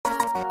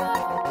Hello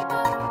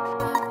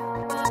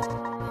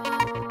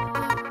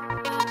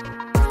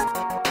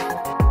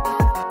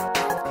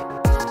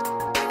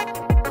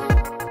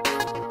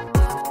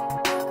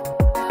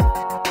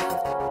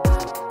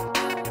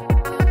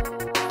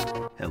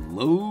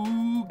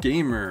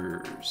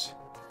gamers!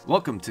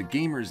 Welcome to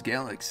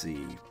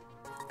GamersGalaxie,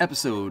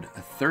 episode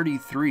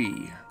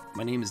 33.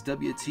 My name is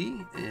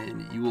WT,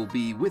 and you will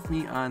be with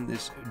me on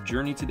this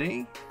journey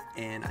today.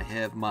 And I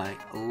have my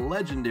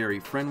legendary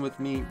friend with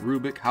me,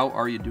 Rubick. How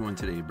are you doing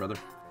today, brother?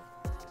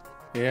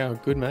 Yeah,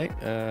 good mate.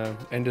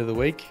 End of the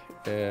week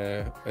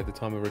at the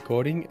time of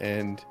recording,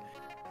 and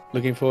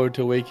looking forward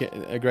to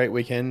a great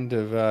weekend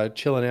of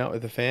chilling out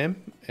with the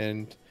fam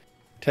and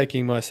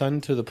taking my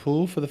son to the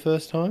pool for the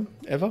first time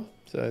ever.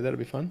 So that'll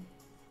be fun.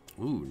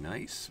 Ooh,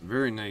 nice,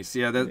 very nice.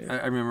 Yeah,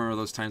 I remember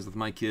those times with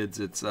my kids.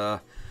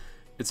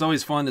 It's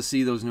always fun to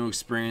see those new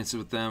experiences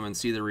with them and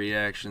see the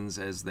reactions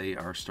as they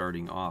are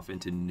starting off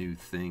into new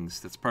things.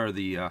 That's part of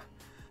the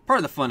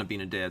fun of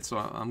being a dad. So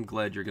I'm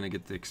glad you're going to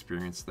get to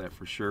experience that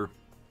for sure.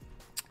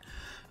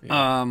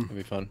 Yeah, it'll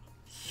be fun.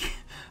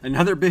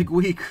 Another big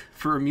week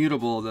for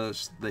Immutable.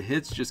 The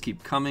hits just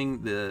keep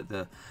coming.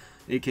 The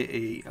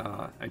AKA,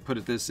 I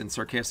put this in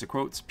sarcastic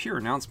quotes, pure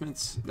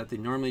announcements that they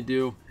normally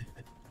do.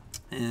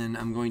 And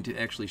I'm going to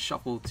actually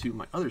shuffle to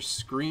my other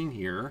screen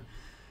here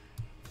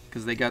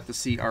because they got to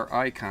see our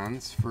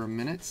icons for a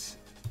minute.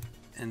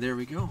 And there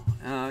we go.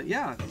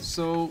 Yeah,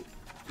 so...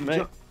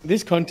 Mate,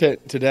 this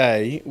content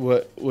today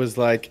was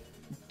like,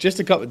 just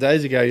a couple of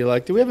days ago, you're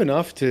like, do we have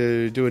enough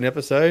to do an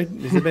episode?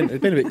 It's been a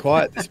bit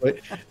quiet this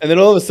week. And then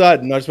all of a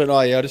sudden, I just went,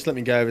 oh yeah, just let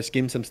me go over,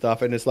 skim some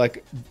stuff. And it's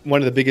like one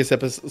of the biggest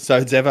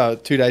episodes ever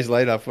 2 days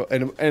later.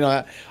 And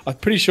I'm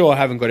pretty sure I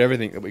haven't got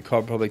everything that we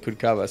probably could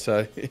cover.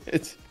 So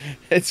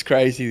it's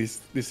crazy,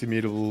 this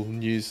Immutable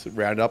news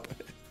roundup.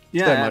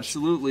 Yeah, so much.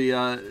 Absolutely.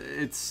 I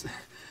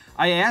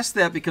asked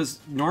that because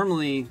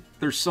normally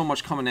there's so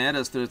much coming at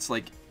us that it's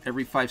like,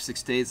 every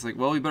 5-6 days, it's like,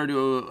 well, we better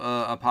do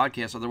a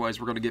podcast, otherwise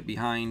we're going to get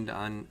behind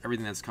on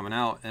everything that's coming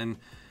out. And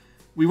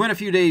we went a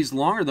few days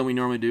longer than we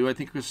normally do. I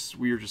think because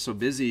we were just so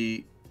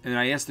busy. And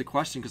I asked the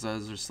question because I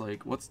was just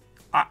like,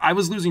 I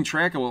was losing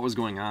track of what was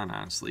going on,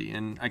 honestly.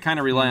 And I kind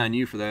of rely on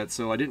you for that,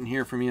 so I didn't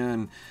hear from you.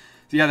 And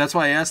yeah, that's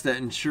why I asked that.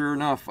 And sure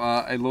enough,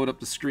 I load up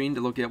the screen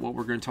to look at what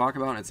we're going to talk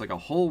about. And it's like a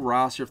whole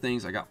roster of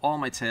things. I got all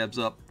my tabs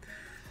up.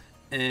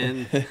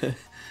 And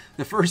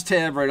the first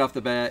tab right off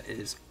the bat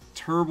is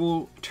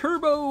Turbo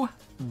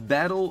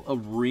Battle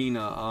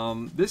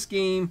Arena. This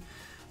game,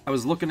 I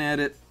was looking at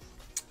it,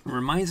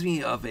 reminds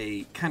me of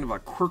a kind of a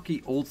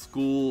quirky old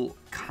school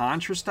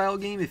Contra style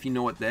game, if you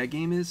know what that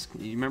game is.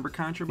 You remember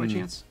Contra by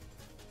chance?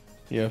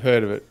 Yeah, I've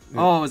heard of it.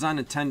 Yeah. Oh, it was on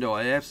Nintendo.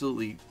 I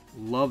absolutely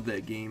love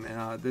that game.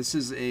 This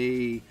is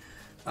a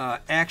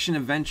action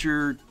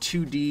adventure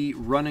 2D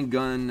run and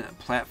gun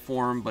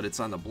platform, but it's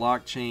on the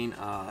blockchain.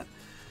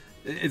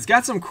 It's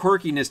got some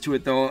quirkiness to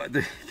it though.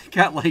 They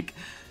got like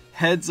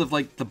heads of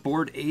like the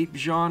Bored Ape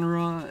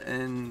genre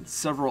and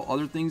several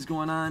other things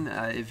going on.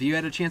 If you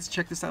had a chance to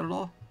check this out at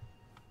all?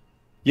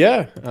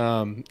 Yeah,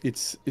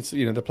 it's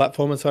the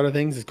platformer side of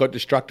things. It's got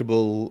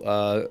destructible.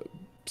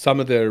 Some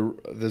of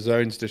the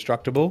zones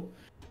destructible,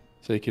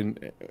 so you can.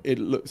 So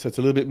it's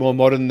a little bit more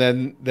modern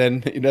than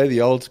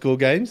the old school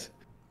games.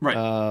 Right.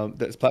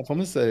 That's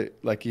platformers. So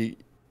like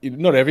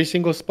not every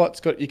single spot's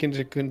got you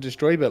can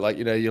destroy, but like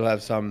you'll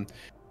have some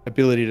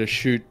ability to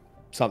shoot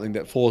something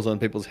that falls on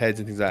people's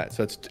heads and things like that.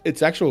 So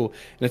it's actual,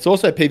 and it's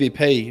also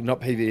PvP, not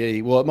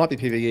PvE. Well, it might be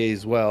PvE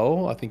as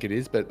well. I think it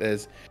is, but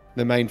the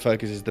main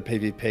focus is the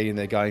PvP, and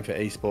they're going for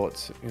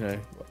esports.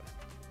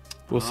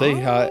 We'll see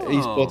how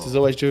esports is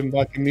always driven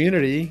by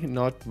community,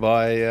 not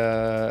by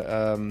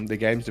the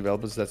games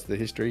developers. That's the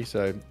history.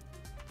 So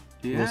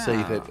yeah. We'll see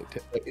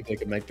if they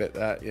can make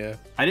that. Yeah.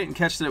 I didn't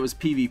catch that it was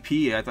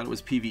PvP. I thought it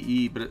was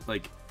PvE,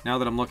 but now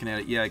that I'm looking at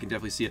it, yeah, I can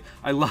definitely see it.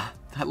 I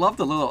love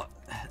the little.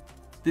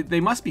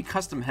 They must be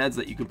custom heads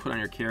that you can put on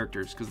your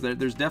characters, because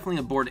there's definitely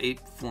a Bored Ape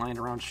flying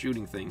around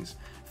shooting things,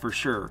 for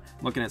sure.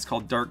 I'm looking at it's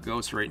called Dark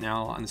Ghost right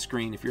now on the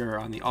screen. If you're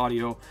on the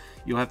audio,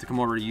 you'll have to come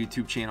over to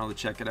YouTube channel to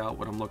check it out,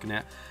 what I'm looking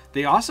at.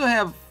 They also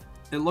have,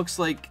 it looks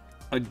like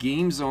a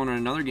game zone in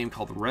another game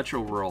called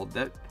Retro World.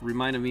 That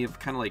reminded me of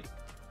kind of like,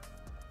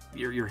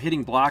 you're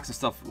hitting blocks and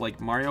stuff like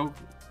Mario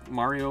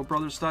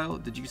Brothers style.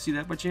 Did you see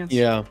that by chance?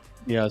 Yeah,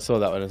 I saw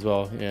that one as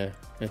well. Yeah.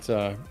 It's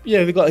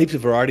they've got heaps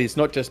of variety. It's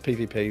not just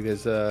PvP.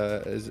 There's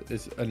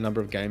a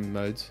number of game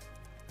modes.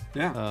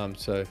 Yeah.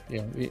 So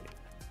yeah,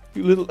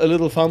 a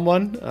little fun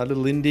one, a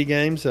little indie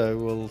game. So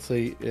we'll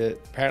see.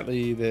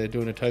 Apparently they're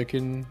doing a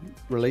token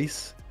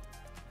release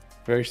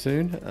very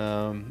soon,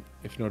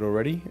 if not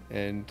already.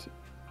 And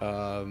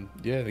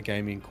yeah, the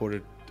gaming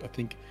quarter, I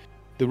think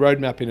the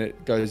roadmap in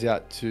it goes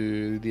out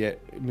to the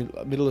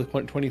middle of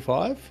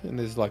 2025, and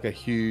there's like a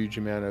huge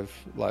amount of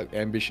like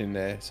ambition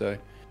there. So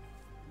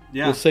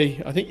yeah, we'll see.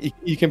 I think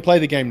you can play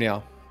the game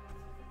now.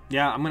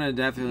 Yeah, I'm gonna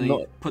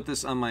definitely put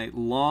this on my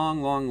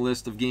long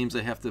list of games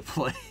I have to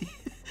play.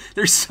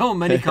 There's so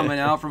many coming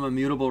out from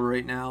Immutable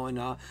right now,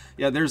 and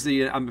yeah, there's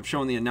the I'm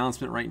showing the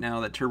announcement right now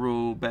that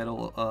Turbo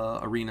Battle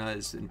Arena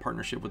is in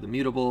partnership with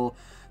Immutable.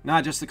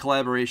 Not just a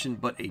collaboration,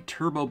 but a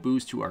turbo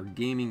boost to our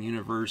gaming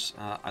universe.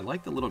 I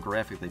like the little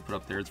graphic they put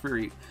up there. It's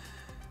very,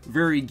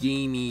 very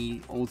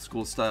gamey, old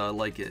school style. I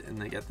like it,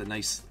 and they got the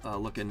nice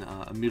looking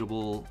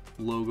Immutable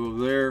logo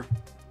there.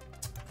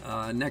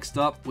 Next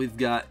up, we've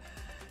got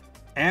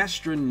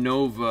Astra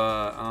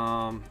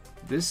Nova.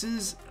 This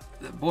is,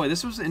 boy,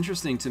 this was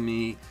interesting to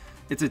me.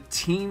 It's a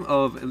team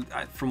of,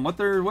 from what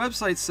their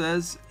website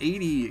says,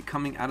 80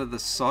 coming out of the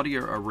Saudi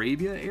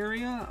Arabia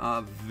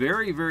area.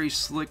 Very, very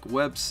slick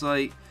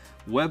website.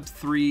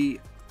 Web3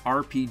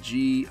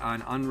 RPG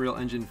on Unreal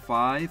Engine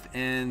 5.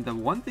 And the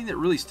one thing that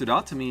really stood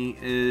out to me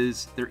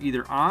is they're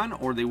either on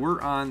or they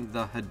were on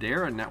the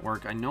Hedera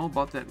network. I know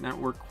about that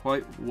network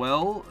quite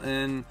well,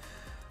 and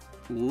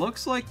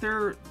looks like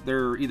they're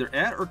either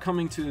at or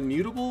coming to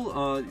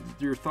Immutable.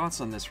 Your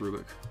thoughts on this,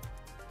 Rubick?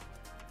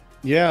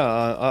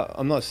 Yeah,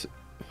 I'm not.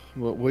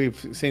 Well, we've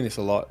seen this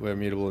a lot where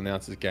Immutable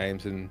announces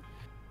games and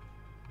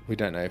we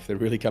don't know if they're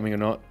really coming or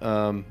not.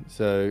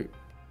 So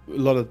a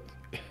lot of,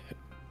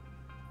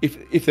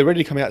 if they're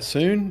ready to come out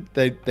soon,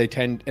 they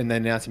tend, and they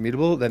announce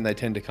Immutable, then they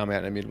tend to come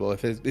out in Immutable.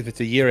 If it's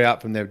a year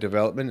out from their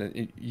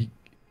development,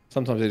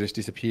 sometimes they just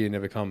disappear and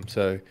never come.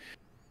 So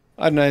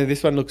I don't know.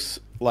 This one looks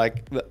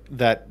like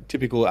that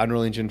typical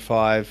Unreal Engine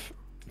 5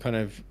 kind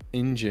of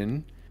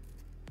engine,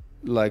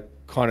 like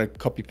kind of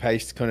copy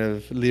paste kind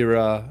of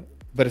Lyra,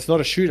 but it's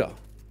not a shooter,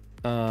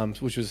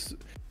 which was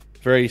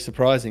very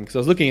surprising because I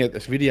was looking at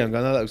this video and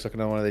going, oh, that looks like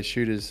another one of these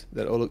shooters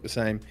that all look the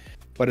same,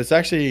 but it's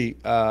actually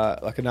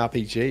like an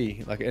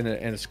RPG, like and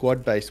a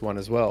squad based one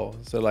as well.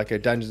 So like a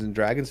Dungeons and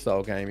Dragons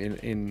style game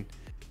in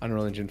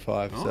Unreal Engine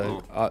 5. Oh.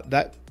 So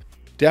that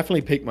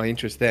definitely piqued my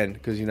interest then,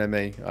 because you know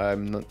me,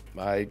 I'm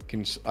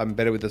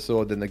better with the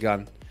sword than the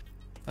gun.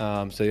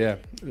 So yeah,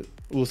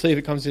 we'll see if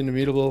it comes in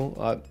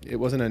Immutable. It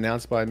wasn't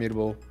announced by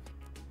Immutable;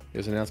 it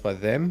was announced by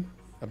them,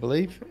 I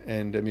believe,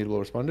 and Immutable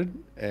responded.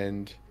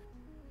 And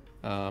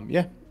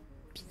yeah,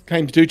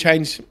 games do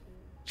change,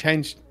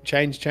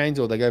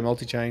 or they go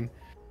multi-chain.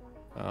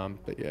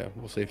 But yeah,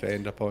 we'll see if they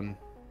end up on.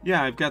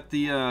 Yeah, I've got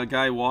the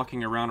guy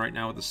walking around right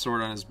now with the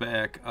sword on his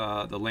back.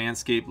 The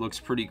landscape looks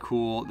pretty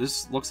cool.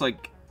 This looks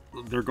like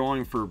they're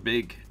going for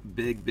big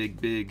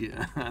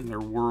on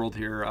their world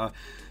here.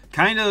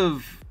 Kind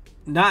of,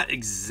 not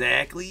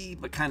exactly,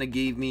 but kind of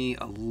gave me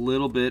a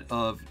little bit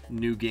of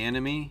New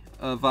Ganymede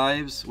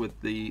vibes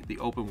with the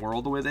open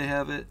world, the way they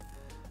have it.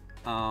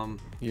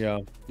 Yeah,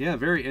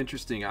 very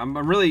interesting.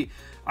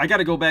 I got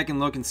to go back and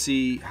look and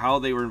see how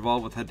they were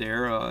involved with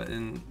Hedera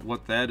and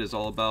what that is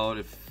all about.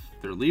 If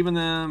they're leaving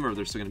them or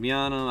they're still going to be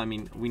on them. I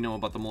mean, we know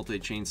about the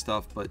multi-chain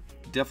stuff, but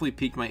definitely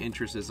piqued my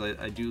interest as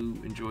I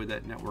do enjoy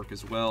that network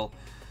as well.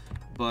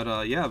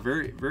 But yeah,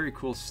 very, very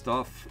cool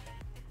stuff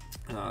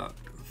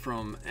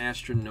from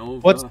Astra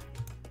Nova.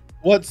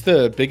 What's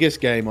the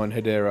biggest game on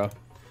Hedera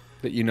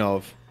that you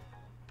know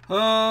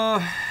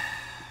of?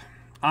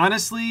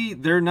 Honestly,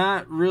 they're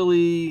not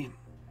really.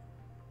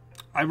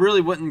 I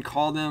really wouldn't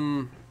call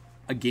them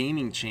a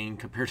gaming chain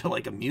compared to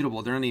like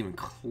Immutable. They're not even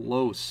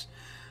close.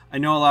 I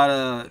know a lot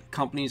of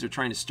companies are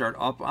trying to start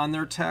up on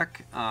their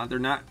tech. They're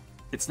not.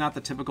 It's not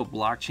the typical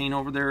blockchain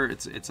over there.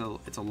 It's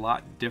a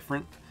lot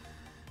different.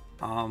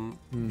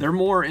 They're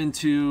more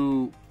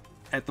into,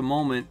 at the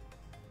moment,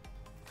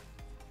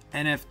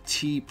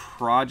 NFT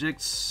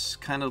projects,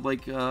 kind of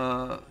like you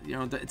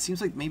know, it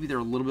seems like maybe they're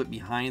a little bit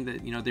behind.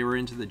 That, you know, they were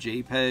into the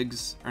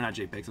JPEGs, or not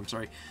JPEGs, I'm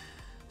sorry,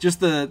 just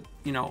the,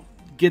 you know,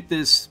 get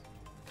this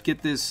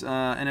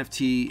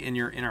NFT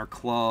in our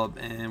club,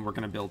 and we're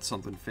gonna build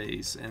something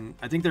phase. And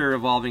I think they're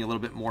evolving a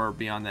little bit more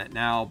beyond that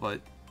now,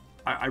 but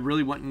I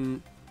really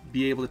wouldn't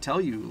be able to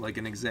tell you like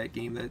an exact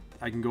game that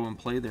I can go and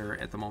play there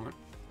at the moment.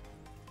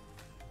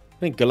 I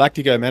think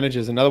Galactico Manager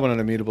is another one on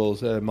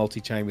Immutables,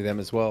 multi-chain with them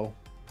as well.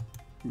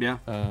 Yeah.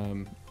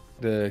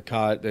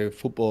 The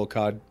football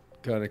card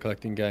kind of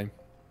collecting game,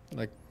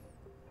 like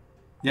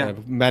yeah,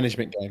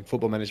 management game,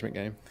 football management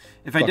game.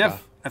 If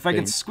I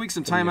can squeak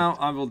some time out,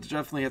 I will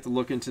definitely have to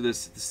look into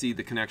this to see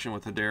the connection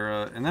with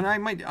Hedera, and then I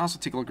might also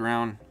take a look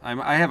around.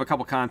 I have a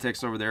couple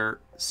contacts over there,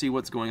 see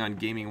what's going on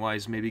gaming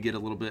wise, maybe get a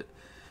little bit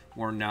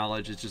more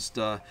knowledge. It's just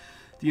the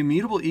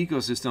Immutable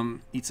ecosystem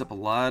eats up a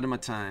lot of my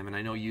time, and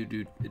I know you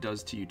do. It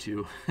does to you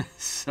too.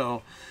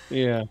 So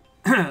yeah,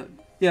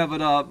 yeah.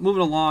 But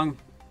moving along.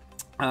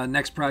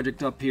 Next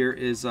project up here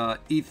is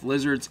Eth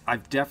Lizards.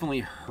 I've definitely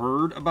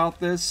heard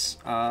about this.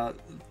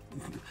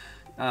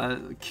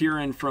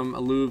 Kieran from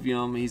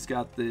Illuviium, he's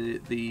got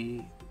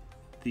the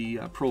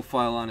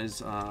profile on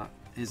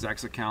his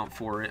X account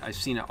for it. I've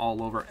seen it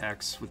all over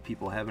X with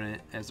people having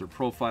it as their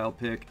profile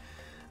pic.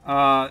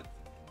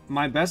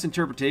 My best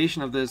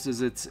interpretation of this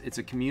is it's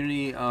a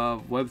community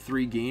of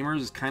Web3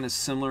 gamers. It's kind of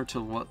similar to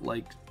what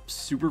like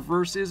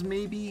Superverse is,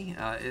 maybe.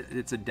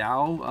 It's a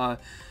DAO.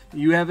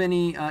 You have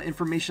any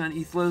information on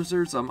Eth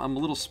Lizards? I'm a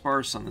little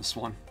sparse on this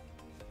one.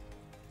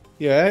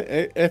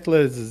 Yeah, Eth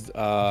Lizards is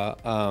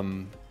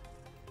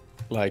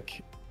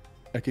like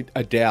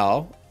a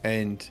DAO,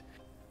 and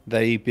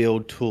they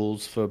build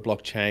tools for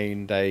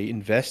blockchain. They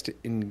invest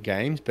in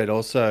games, but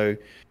also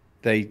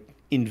they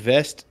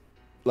invest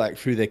like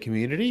through their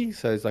community.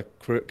 So it's like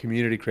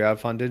community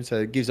crowdfunding.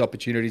 So it gives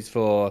opportunities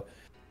for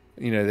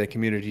their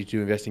community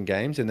to invest in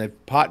games, and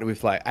they've partnered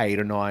with like 8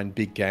 or 9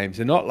 big games.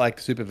 They're not like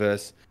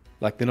Superverse,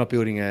 like they're not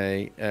building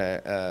a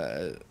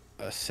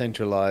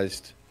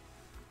centralized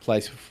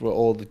place for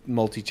all the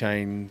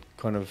multi-chain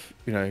kind of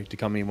to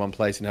come in one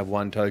place and have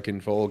one token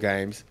for all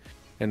games,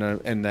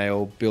 and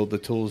they'll build the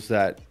tools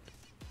that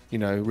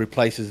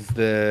replaces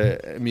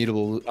the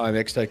immutable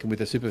IMX token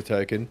with a super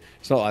token.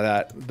 It's not like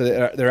that,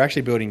 but they're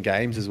actually building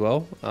games as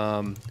well.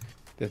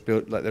 They've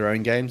built like their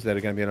own games that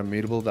are going to be on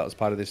Immutable. That was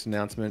part of this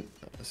announcement.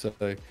 So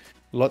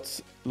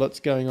lots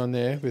going on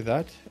there with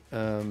that.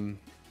 We'll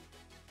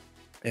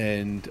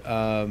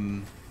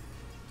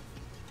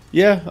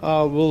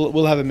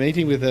have a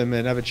meeting with them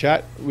and have a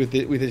chat with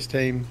his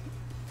team.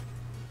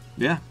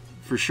 Yeah,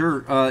 for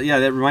sure.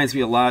 That reminds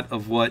me a lot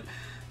of what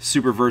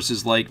Superverse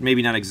is like.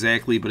 Maybe not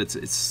exactly, but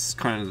it's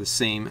kind of the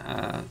same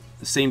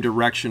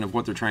direction of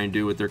what they're trying to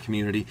do with their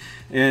community.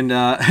 And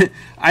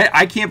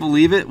I can't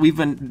believe it.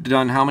 We've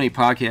done how many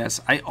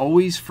podcasts? I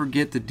always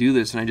forget to do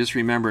this, and I just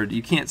remembered.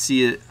 You can't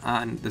see it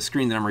on the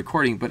screen that I'm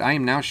recording, but I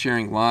am now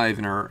sharing live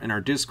in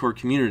our Discord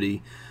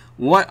community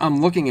what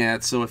I'm looking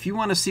at. So if you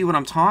want to see what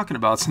I'm talking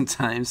about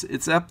sometimes,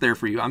 it's up there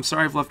for you. I'm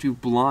sorry I've left you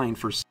blind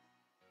for...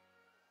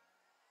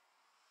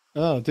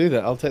 Oh, do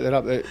that. I'll take that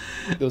up. There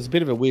was a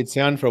bit of a weird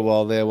sound for a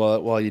while there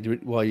while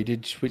you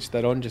did switch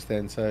that on just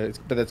then. So,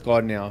 but that's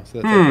gone now.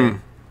 So that's okay.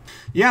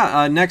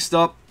 Yeah. Next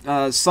up,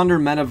 Sunder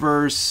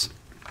Metaverse,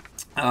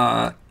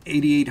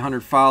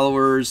 8,800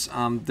 followers.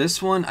 This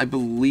one, I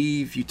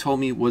believe you told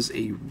me was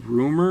a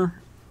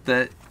rumor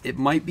that it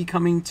might be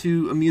coming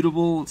to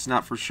Immutable. It's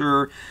not for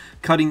sure.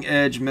 Cutting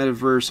edge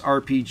metaverse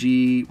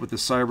RPG with a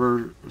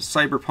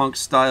cyberpunk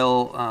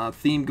style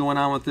theme going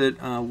on with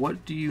it.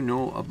 What do you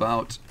know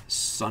about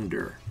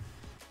Sunder?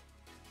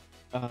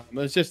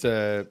 It's just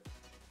a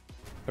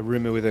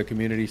rumor with a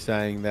community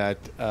saying that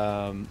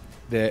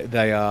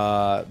they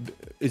are.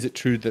 Is it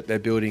true that they're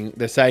building?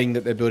 They're saying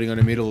that they're building on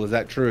Immutable. Is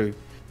that true?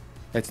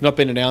 It's not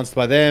been announced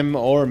by them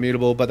or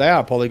Immutable, but they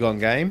are a Polygon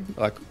game.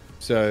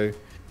 So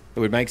it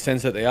would make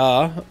sense that they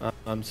are.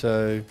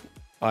 So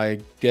I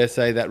dare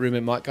say that rumor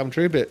might come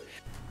true. But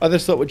I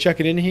just thought we'd check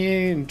it in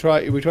here and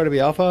try. We try to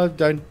be alpha.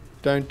 Don't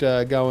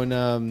go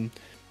and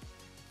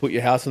put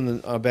your house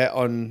on a bet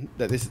on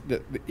that this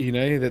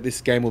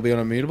game will be on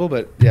Immutable.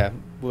 But yeah,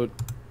 we'll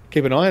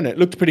keep an eye on it. It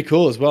looked pretty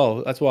cool as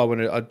well. That's why I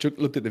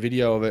looked at the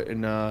video of it,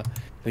 and the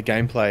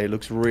gameplay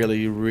looks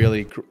really,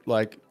 really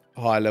like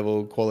high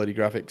level quality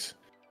graphics.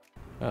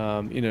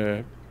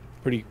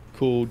 Pretty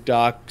cool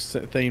dark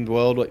themed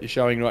world what you're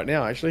showing right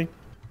now, actually.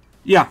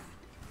 Yeah.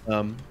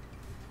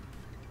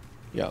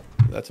 Yeah,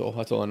 that's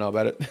all I know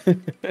about it.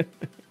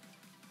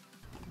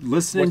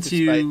 Listening to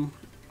you,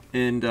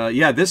 and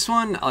this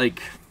one,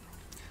 like,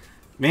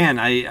 man,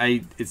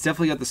 it's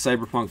definitely got the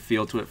cyberpunk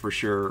feel to it for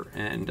sure.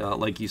 And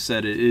like you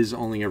said, it is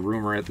only a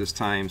rumor at this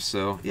time.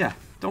 So yeah,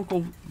 don't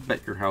go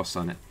bet your house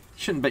on it.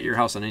 You shouldn't bet your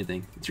house on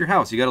anything. It's your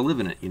house. You got to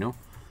live in it,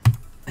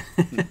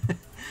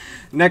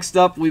 Next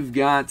up, we've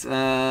got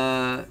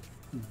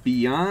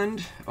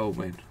Beyond. Oh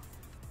wait,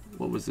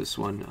 what was this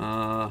one?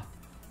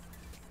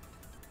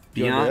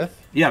 Beyond Earth?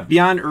 Yeah,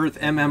 Beyond Earth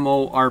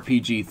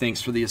MMORPG.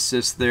 Thanks for the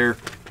assist there.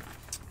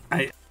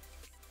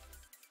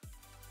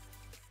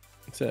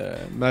 It's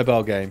a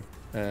mobile game.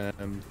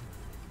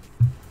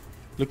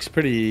 Looks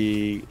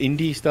pretty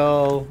indie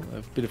style.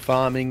 A bit of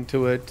farming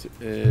to it,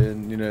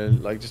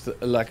 and like just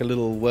like a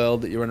little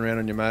world that you run around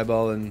on your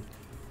mobile and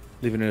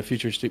living in a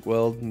futuristic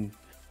world. And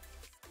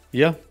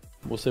yeah,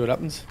 we'll see what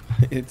happens.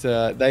 It's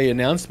they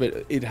announced,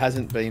 but it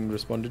hasn't been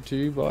responded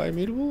to by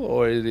Immutable,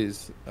 or it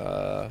is.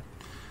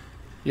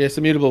 Yes,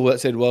 Immutable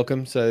said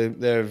welcome, so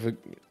they've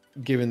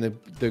given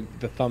the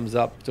thumbs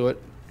up to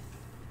it.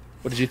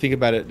 What did you think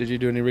about it? Did you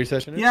do any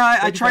research on it? Yeah,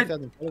 I tried.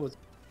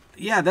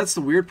 Yeah, that's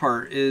the weird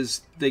part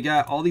is they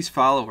got all these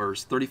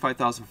followers,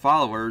 35,000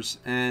 followers,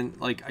 and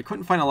like I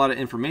couldn't find a lot of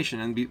information.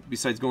 And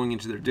besides going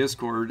into their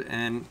Discord,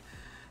 and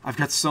I've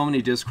got so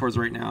many Discords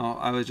right now.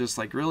 I was just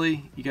like,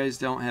 really? You guys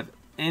don't have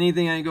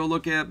anything I can go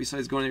look at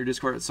besides going to your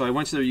Discord? So I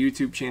went to their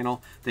YouTube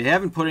channel. They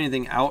haven't put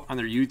anything out on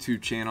their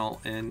YouTube channel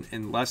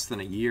in less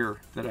than a year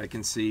that I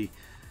can see.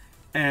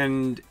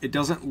 And it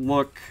doesn't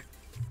look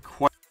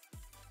quite...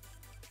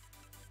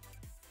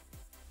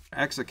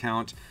 X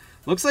account.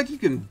 Looks like you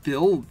can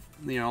build,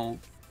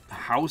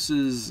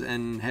 houses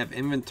and have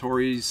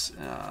inventories,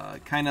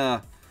 kind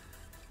of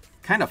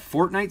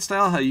Fortnite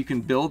style, how you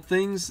can build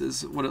things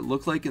is what it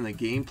looked like in the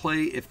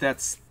gameplay, if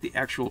that's the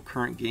actual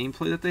current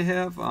gameplay that they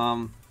have.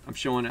 I'm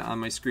showing it on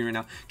my screen right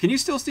now. Can you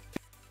still see?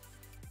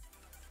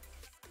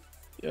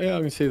 Yeah,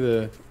 I can see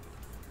the...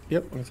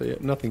 Yep, I can see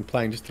it. Nothing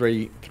playing, just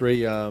three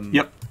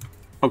Yep.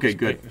 Okay,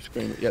 good.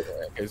 Screen. Yeah,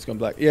 okay, it's gone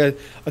black. Yeah,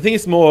 I think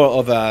it's more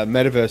of a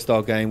metaverse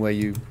style game where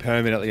you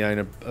permanently own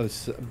a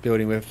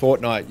building. Where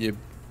Fortnite,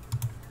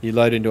 You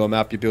load into a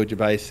map, you build your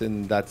base,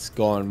 and that's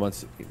gone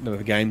once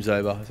the game's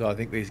over. So I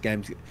think these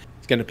games,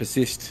 it's going to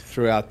persist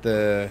throughout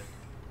the,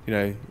 you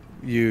know,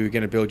 you're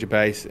going to build your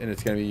base, and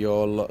it's going to be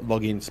your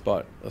login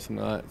spot or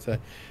something like that. So,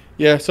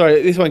 yeah,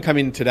 sorry, this one came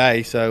in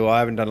today, so I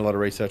haven't done a lot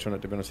of research on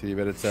it, to be honest with you,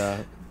 but it's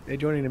they're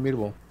joining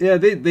Immutable. Yeah,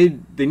 they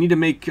need to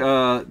make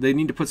they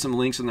need to put some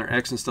links on their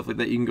X and stuff like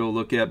that you can go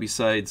look at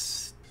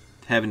besides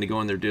having to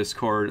go in their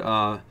Discord.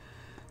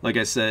 Like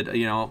I said,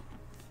 you know,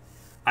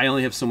 I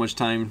only have so much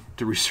time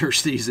to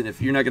research these, and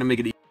if you're not going to make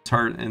it easy, it's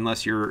hard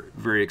unless you're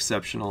very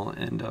exceptional.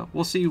 And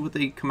we'll see what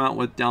they come out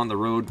with down the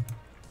road.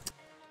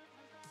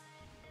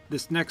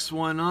 This next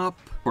one up,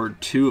 or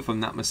 2 if I'm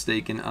not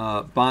mistaken,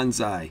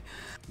 Bandzai.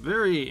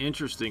 Very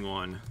interesting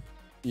one.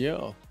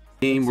 Yeah.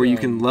 Game where you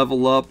can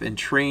level up and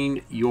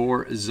train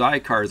your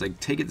zkEVMs. I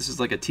take it this is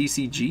like a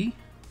TCG?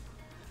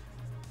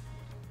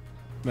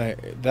 Mate,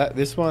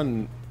 this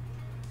one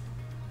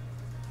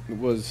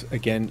was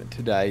again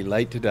today,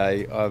 late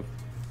today.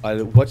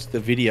 I watched the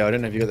video. I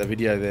don't know if you got the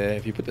video there.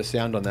 If you put the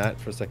sound on that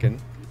for a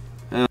second,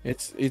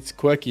 it's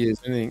quirky as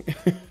anything.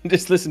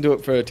 Just listen to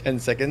it for 10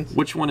 seconds.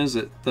 Which one is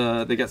it?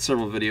 They got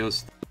several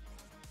videos.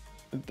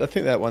 I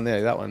think that one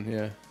there. That one,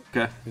 yeah.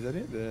 Okay. Is that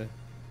it? The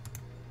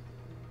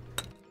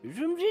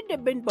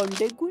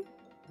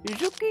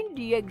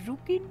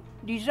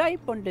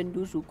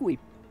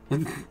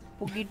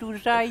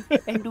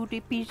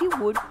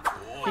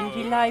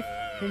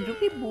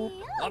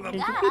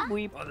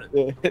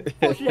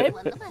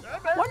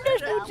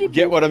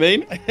Get what I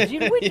mean?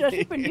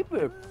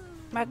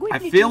 I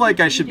feel like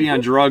I should be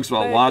on drugs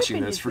while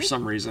watching this for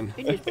some reason.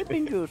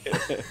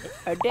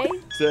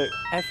 So,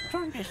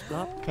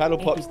 paddle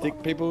pop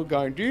stick people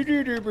going do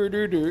do do do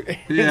do do.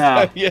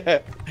 Yeah. So,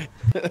 yeah.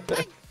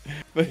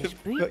 But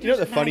you know what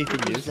the funny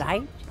thing is?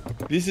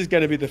 This is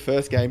going to be the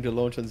first game to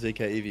launch on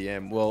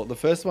zkEVM. Well, the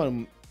first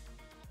one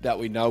that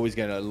we know is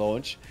going to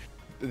launch.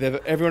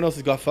 Everyone else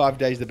has got 5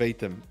 days to beat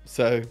them.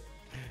 So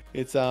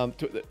it's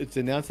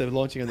announced they're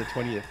launching on the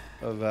 20th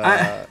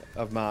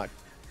of March.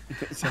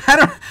 So.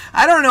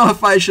 I don't know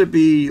if I should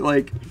be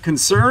like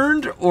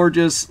concerned or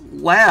just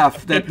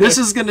laugh that this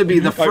is going to be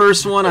the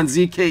first one on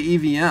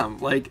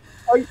zkEVM. Like,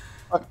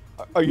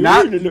 are you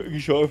not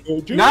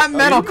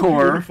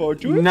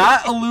Metalcore,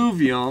 not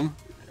Illuviium,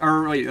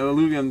 or wait,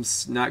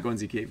 Illuvium's not going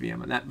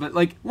zkEVM on that, but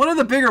like one of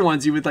the bigger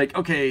ones, you would like,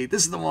 okay,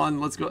 this is the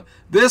one. Let's go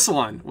this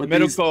one with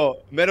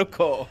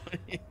Metalcore.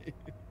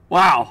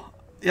 Wow.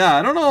 Yeah,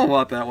 I don't know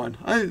about that one.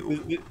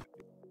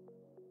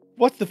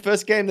 What's the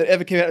first game that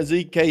ever came out of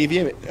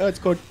zkEVM? Oh, it's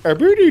called.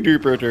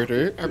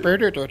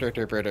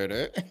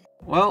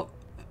 Well,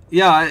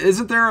 yeah,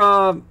 isn't there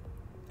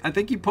I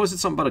think you posted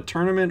something about a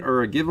tournament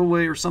or a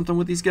giveaway or something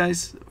with these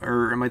guys,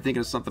 or am I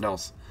thinking of something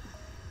else?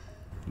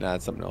 Nah,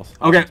 it's something else.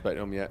 Okay.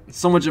 Them yet.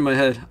 So much in my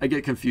head, I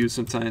get confused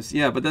sometimes.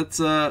 Yeah, but that's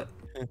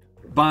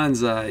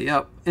Bandzai.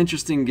 Yep,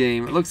 interesting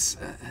game. It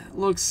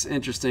looks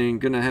interesting.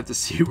 Gonna have to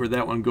see where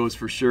that one goes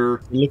for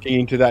sure. Looking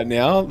into that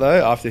now,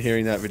 though, after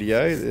hearing that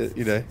video,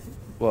 you know.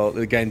 Well,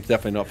 the game's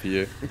definitely not for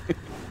you.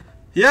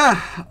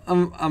 Yeah,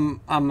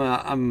 I'm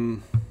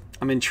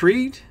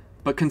intrigued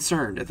but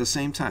concerned at the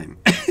same time.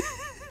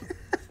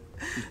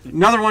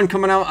 Another one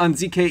coming out on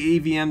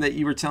zkEVM that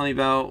you were telling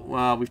me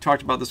about. We've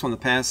talked about this one in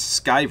the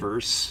past.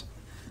 SkiesVerse.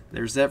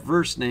 There's that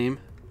verse name.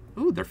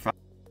 Ooh, they're fine.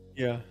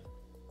 Yeah,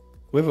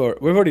 we've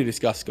already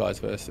discussed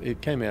SkiesVerse.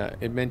 It came out.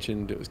 It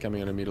mentioned it was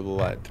coming on Immutable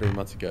like 3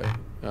 months ago.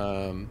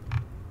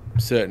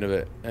 Certain of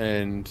it,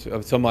 and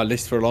it's on my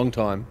list for a long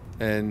time.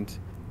 And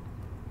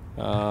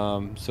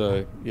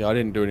so yeah, I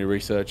didn't do any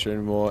research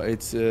anymore.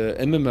 It's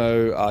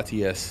MMO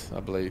RTS,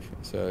 I believe.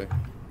 So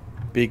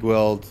big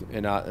world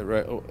and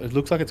it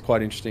looks like it's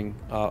quite interesting.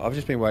 I've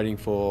just been waiting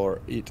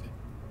for it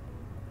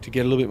to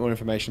get a little bit more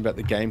information about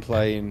the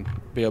gameplay and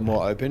be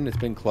more open. It's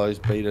been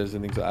closed betas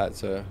and things like that,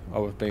 so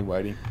I've been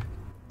waiting.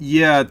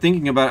 Yeah,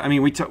 thinking about it, I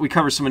mean, we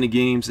cover so many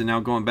games, and now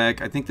going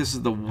back, I think this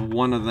is the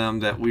one of them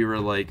that we were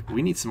like,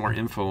 we need some more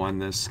info on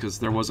this because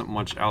there wasn't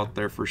much out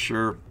there for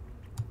sure.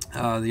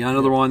 The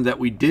other one that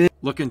we did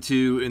look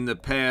into in the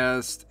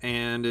past,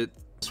 and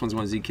this one's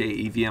on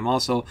zkEVM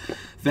also,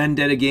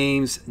 Vendetta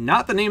Games.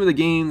 Not the name of the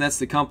game, that's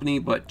the company,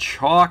 but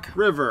Chalk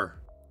River.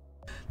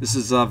 This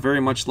is very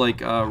much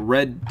like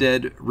Red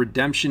Dead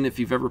Redemption, if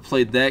you've ever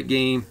played that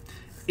game.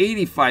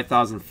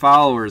 85,000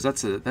 followers.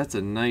 That's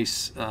a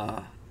nice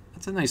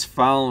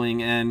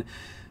following, and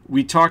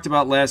we talked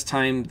about last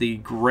time the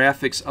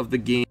graphics of the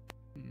game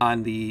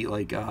on the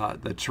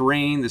the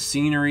terrain, the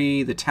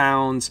scenery, the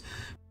towns,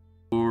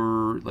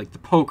 or like the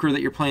poker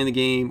that you're playing the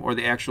game, or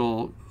the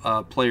actual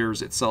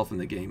players itself in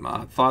the game.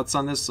 Thoughts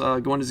on this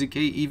going to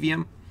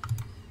zkEVM?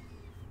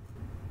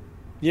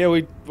 Yeah,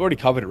 we already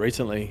covered it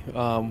recently.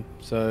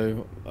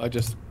 So I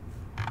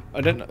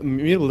don't know.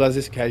 Immutable does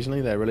this occasionally.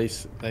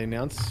 They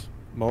announce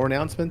more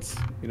announcements,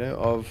 you know,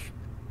 of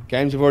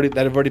games that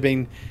have already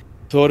been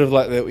sort of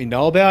like that we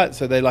know about.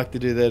 So they like to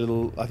do their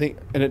little, I think,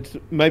 and it's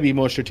maybe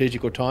more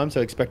strategical time.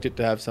 So expect it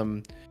to have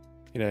some,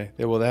 you know,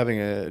 they're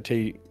having a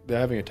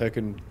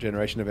token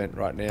generation event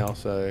right now.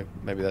 So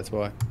maybe that's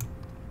why.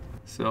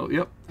 So,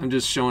 yep, I'm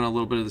just showing a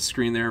little bit of the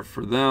screen there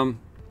for them.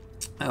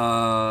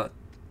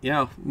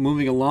 Yeah,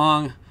 moving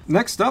along.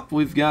 Next up,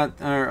 we've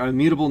got our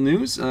Immutable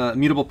news.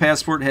 Immutable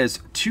Passport has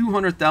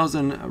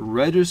 200,000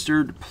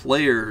 registered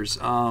players.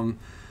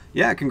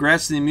 Yeah,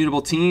 congrats to the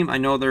Immutable team. I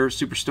know they're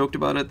super stoked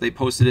about it. They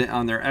posted it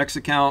on their X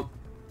account.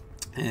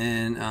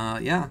 And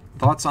yeah,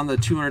 thoughts on the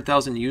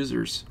 200,000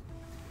 users?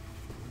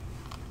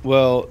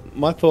 Well,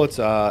 my thoughts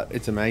are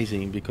it's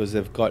amazing because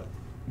they've got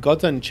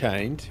Gods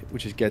Unchained,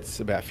 which gets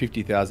about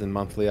 50,000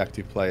 monthly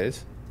active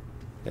players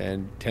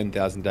and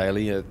 10,000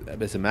 daily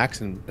as a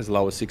max, and as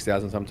low as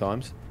 6,000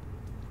 sometimes.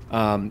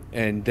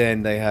 And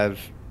then they have,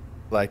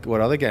 like,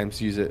 what other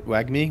games use it?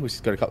 WAGMI, which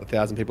has got a couple of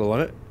thousand people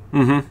on it.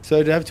 Mm-hmm.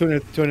 So to have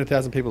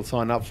 200,000 people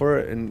sign up for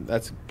it, and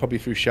that's probably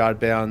through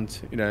Shardbound,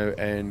 you know,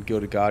 and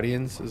Gilded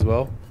Guardians as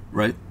well.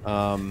 Right.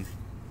 Yeah,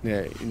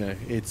 you know,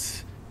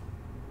 it's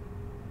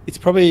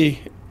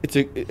probably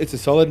it's a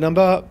solid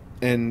number,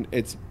 and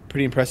it's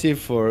pretty impressive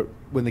for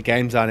when the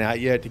games aren't out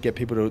yet to get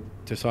people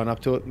to sign up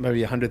to it. Maybe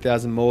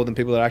 100,000 more than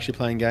people that are actually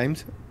playing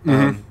games,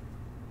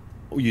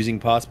 using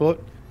Passport.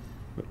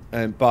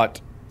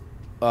 But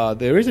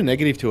there is a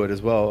negative to it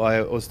as well.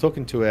 I was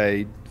talking to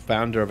a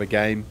founder of a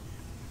game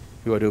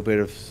who I do a bit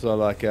of sort of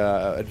like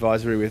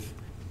advisory with,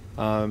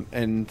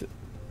 and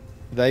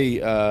they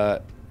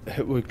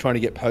were trying to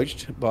get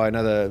poached by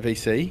another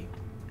VC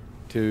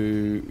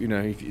to, you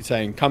know,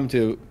 saying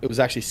it was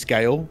actually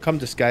Scale, come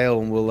to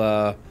Scale and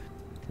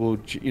we'll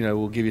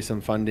give you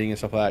some funding and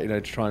stuff like that, you know,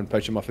 to try and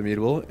poach them off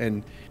Immutable.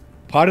 And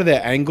part of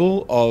their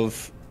angle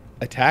of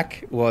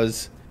attack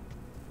was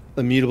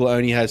Immutable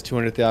only has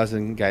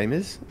 200,000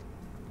 gamers,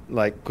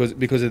 like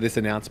because of this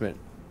announcement.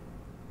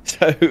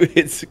 So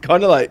it's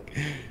kind of like,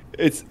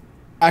 it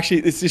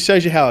just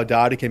shows you how our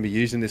data can be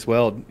used in this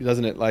world,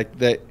 doesn't it? Like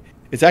that,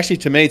 it's actually,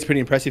 to me, it's pretty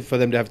impressive for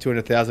them to have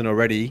 200,000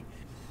 already.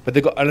 But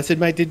and I said,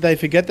 mate, did they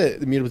forget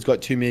that Immutable's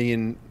got 2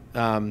 million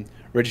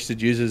registered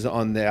users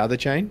on their other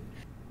chain?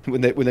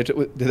 Did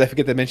they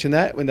forget to mention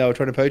that when they were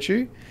trying to poach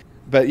you?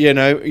 But you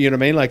know what I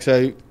mean. Like,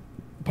 so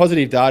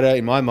positive data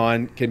in my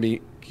mind can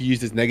be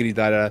used as negative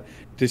data,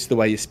 just the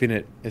way you spin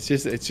it. It's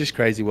just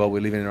crazy world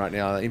we're living in right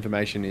now.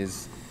 Information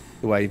is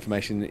the way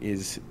information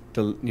is,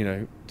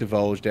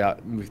 divulged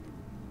out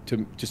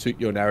to suit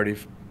your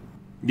narrative.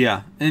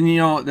 Yeah, and you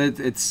know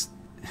it's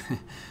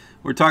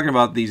we're talking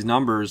about these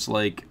numbers,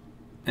 like,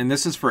 and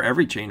this is for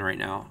every chain right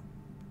now.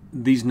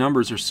 These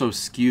numbers are so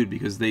skewed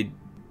because they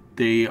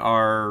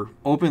are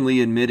openly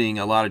admitting,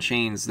 a lot of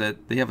chains,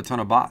 that they have a ton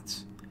of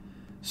bots.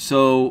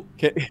 So,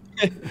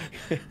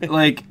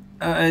 like,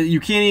 you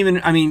can't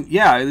even, I mean,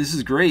 yeah, this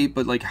is great,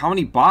 but like, how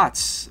many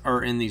bots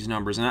are in these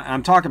numbers? And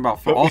I'm talking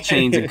about for all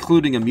chains,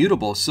 including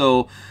Immutable.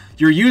 So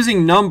you're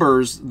using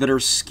numbers that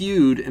are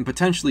skewed and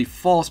potentially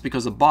false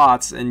because of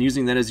bots, and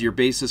using that as your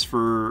basis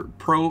for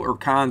pro or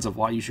cons of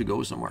why you should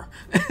go somewhere.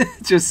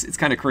 It's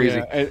kind of crazy.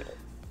 Yeah,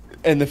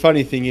 and the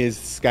funny thing is,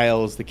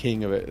 Scale's the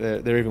king of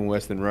it. They're even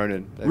worse than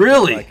Ronin.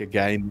 Really? Like a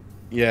game.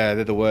 Yeah,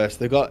 they're the worst.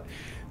 They've got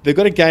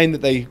a game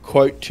that they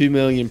quote 2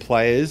 million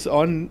players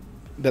on,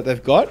 that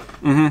they've got.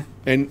 Mm-hmm.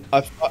 And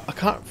I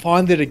can't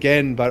find it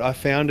again, but I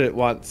found it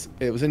once.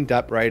 It was in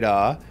DAP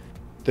Radar.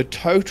 The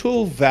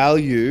total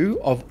value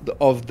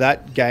of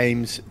that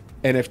game's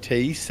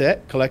NFT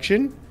set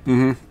collection,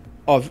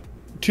 of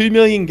 2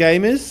 million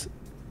gamers,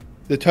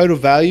 the total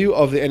value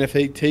of the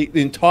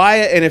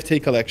entire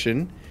NFT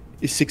collection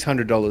is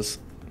 $600.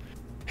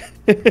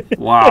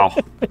 Wow.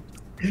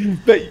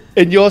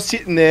 And you're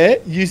sitting there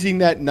using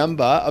that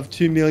number of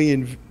 2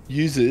 million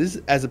users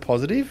as a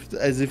positive,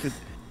 as if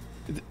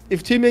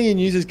 2 million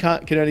users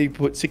can only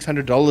put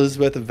 $600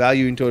 worth of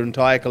value into an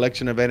entire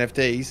collection of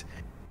NFTs.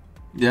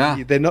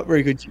 Yeah, they're not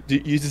very good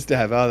users to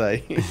have, are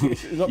they?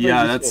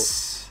 Yeah,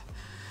 that's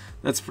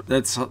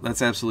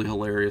absolutely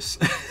hilarious.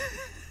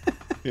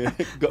 Yeah.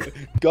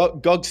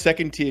 GOG's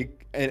second tier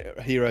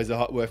heroes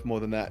are worth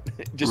more than that.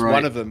 Just right.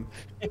 One of them.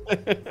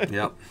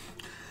 Yep.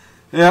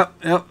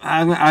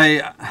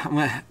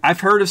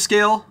 I've heard of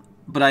Scale,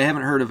 but I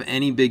haven't heard of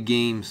any big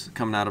games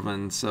coming out of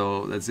them.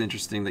 So that's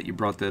interesting that you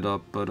brought that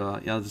up. But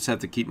yeah, I'll just have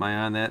to keep my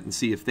eye on that and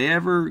see if they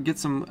ever get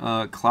some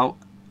clout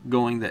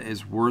going that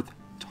is worth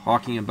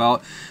talking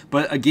about.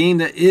 But a game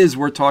that is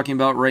worth talking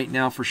about right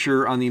now for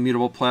sure on the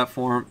Immutable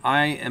platform.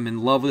 I am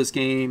in love with this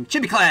game.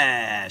 Chibi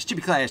Clash.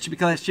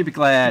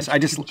 I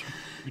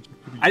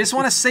just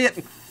want to say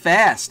it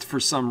fast for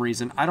some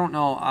reason. I don't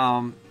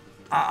know.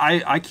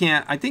 I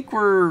can't. I think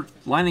we're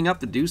lining up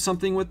to do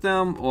something with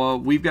them. Well,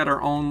 we've got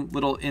our own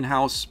little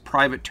in-house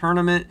private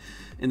tournament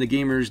in the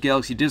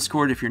GamersGalaxie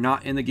Discord. If you're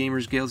not in the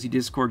GamersGalaxie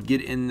Discord,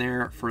 get in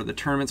there for the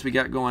tournaments we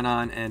got going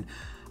on. And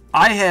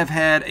I have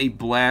had a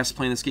blast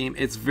playing this game.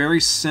 It's very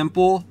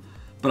simple,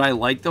 but I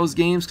like those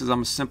games because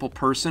I'm a simple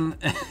person.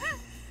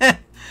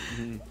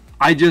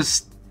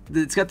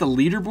 It's got the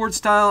leaderboard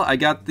style. I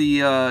got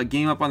the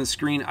game up on the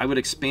screen. I would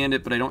expand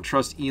it, but I don't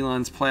trust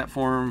Elon's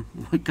platform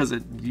because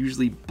it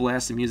usually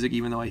blasts the music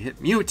even though I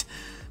hit mute.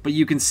 But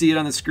you can see it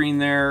on the screen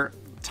there.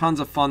 tons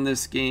of fun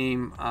this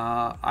game.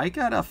 I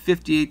got a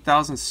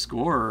 58,000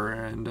 score,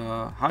 and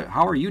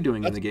how are you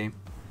doing in the game?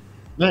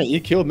 Mate, you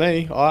killed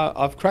me.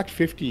 I've cracked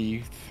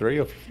 53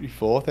 or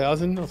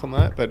 54,000 or something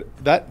like that.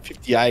 But that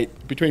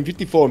 58, between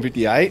 54 and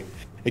 58,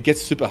 it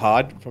gets super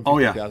hard from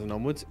 50,000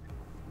 onwards.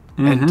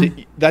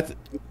 And I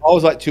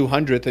was like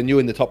 200th, and you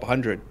were in the top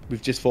 100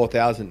 with just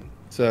 4,000.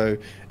 So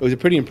it was a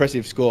pretty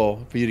impressive score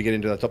for you to get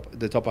into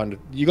the top 100.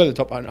 You got the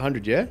top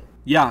 100, yeah?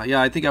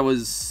 Yeah. I think I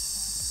was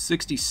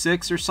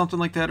 66 or something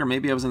like that, or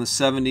maybe I was in the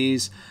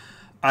 70s.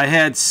 I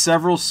had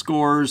several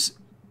scores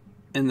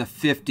in the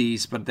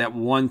 50s, but that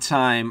one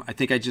time I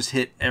think I just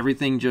hit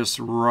everything just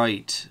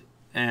right,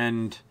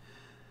 and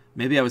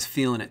maybe I was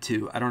feeling it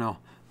too. I don't know.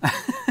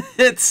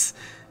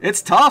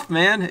 It's tough,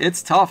 man.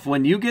 It's tough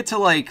when you get to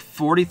like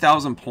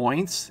 40,000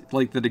 points.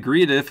 Like the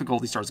degree of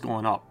difficulty starts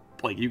going up.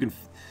 Like you can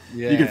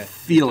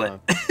feel it.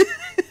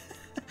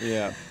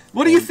 Yeah.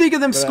 What do you think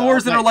of them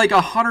scores that are like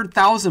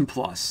 100,000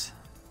 plus?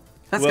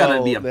 That's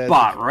gotta be a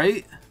bot,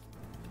 right?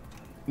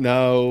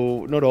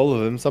 No, not all of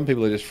them. Some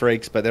people are just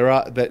freaks, but there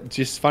are. But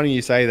just funny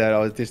you say that. I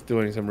was just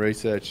doing some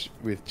research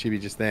with Chibi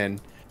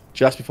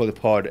just before the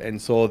pod,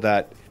 and saw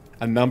that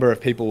a number of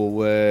people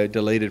were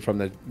deleted from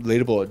the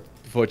leaderboard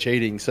for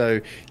cheating. So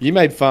you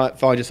may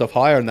find yourself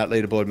higher on that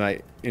leaderboard,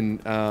 mate. In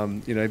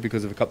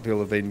because of a couple of people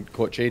have been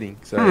caught cheating.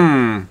 So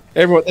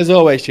everyone, there's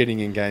always cheating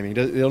in gaming.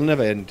 It'll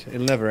never end.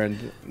 It'll never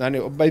end.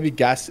 Maybe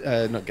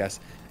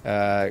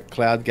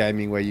cloud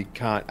gaming where you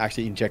can't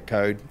actually inject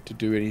code to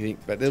do anything,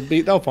 but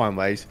they'll find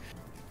ways.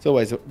 It's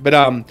always. But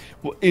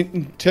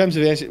in terms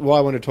of why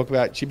I want to talk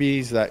about Chibi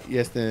is that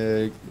yes,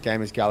 the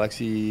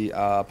GamersGalaxie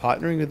are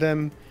partnering with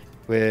them.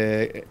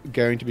 We're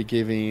going to be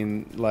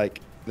giving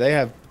they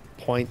have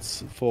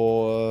points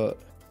for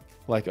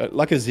like a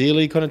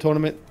Zealy kind of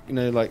tournament,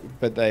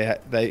 but they're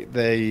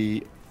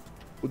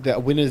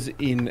winners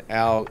in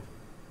our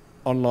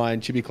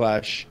online Chibi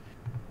Clash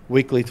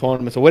weekly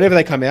tournaments or whenever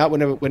they come out,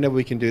 whenever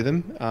we can do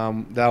them.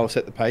 They'll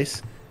set the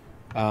pace.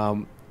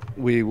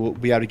 We will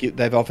be able to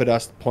they've offered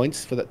us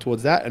points for that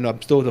towards that, and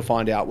I'm still to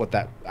find out what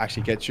that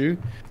actually gets you.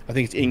 I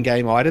think it's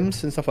in-game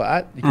items and stuff like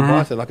that you can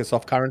buy, so like a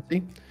soft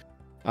currency.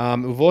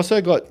 We've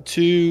also got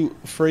 2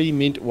 free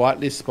mint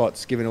whitelist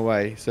spots given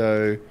away.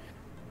 So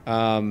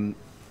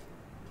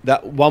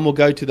that one will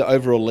go to the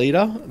overall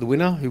leader, the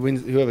winner, who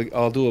wins. Whoever,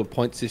 I'll do a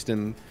point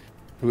system.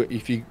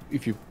 If you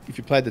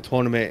played the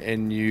tournament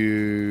and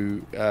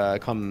you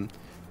come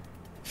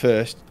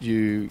first,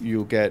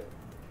 you'll get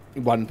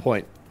 1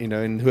 point.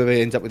 And whoever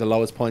ends up with the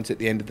lowest points at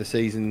the end of the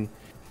season,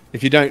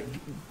 if you don't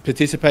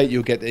participate,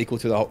 you'll get equal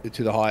to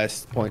the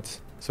highest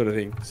points, sort of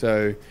thing.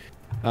 So.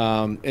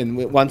 And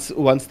once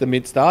the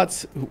mint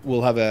starts,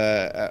 we'll have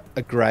a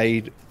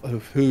grade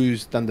of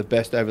who's done the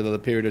best over the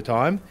period of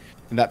time,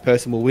 and that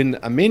person will win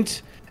a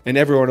mint, and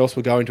everyone else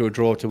will go into a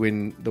draw to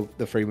win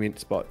the free mint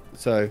spot.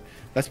 So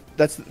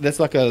that's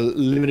like a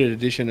limited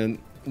edition and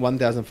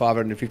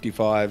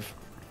 1,555,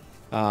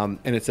 and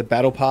it's a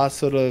battle pass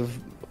sort of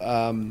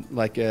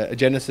like a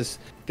Genesis.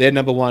 Their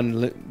number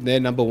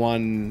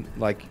one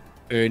like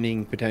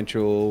earning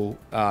potential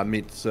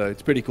mint. So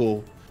it's pretty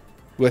cool.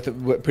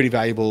 Pretty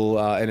valuable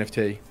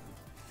NFT.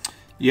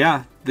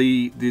 Yeah,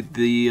 the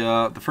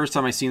first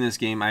time I seen this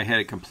game, I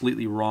had it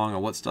completely wrong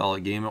on what style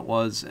of game it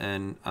was,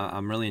 and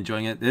I'm really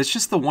enjoying it. It's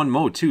just the one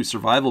mode too,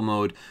 survival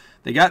mode.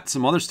 They got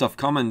some other stuff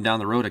coming down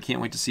the road. I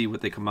can't wait to see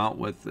what they come out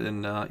with.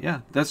 And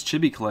yeah, that's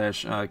Chibi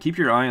Clash. Keep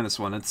your eye on this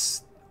one.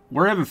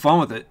 We're having fun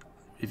with it.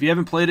 If you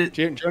haven't played it,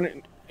 join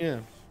it. Yeah.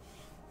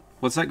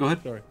 What's that? Go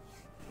ahead. Sorry.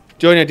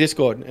 Join our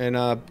Discord and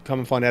come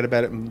and find out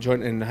about it and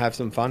join and have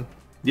some fun.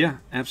 Yeah,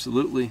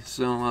 absolutely.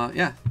 So,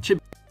 yeah,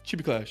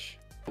 Chibi Clash.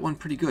 That one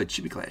pretty good.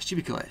 Chibi Clash,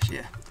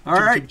 yeah. All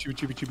right.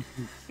 Chibi.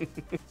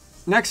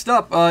 Next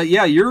up,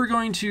 yeah, you're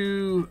going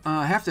to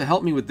have to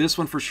help me with this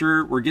one for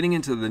sure. We're getting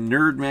into the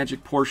nerd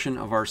magic portion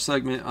of our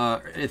segment.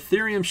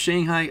 Ethereum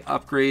Shanghai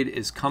Upgrade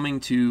is coming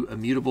to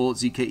Immutable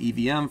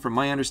zkEVM. From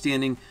my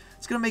understanding,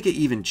 it's going to make it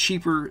even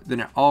cheaper than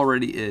it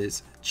already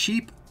is.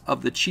 Cheap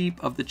of the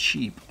cheap of the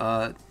cheap.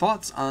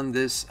 Thoughts on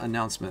this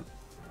announcement?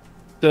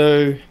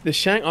 So the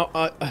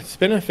I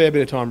spent a fair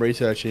bit of time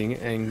researching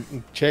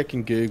and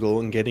checking Google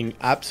and getting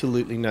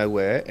absolutely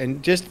nowhere.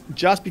 And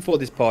just before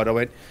this pod, I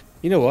went,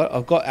 you know what?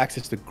 I've got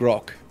access to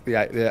Grok,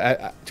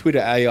 the Twitter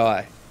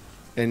AI,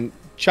 and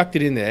chucked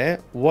it in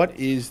there. What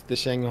is the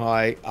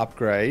Shanghai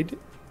Upgrade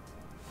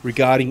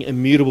regarding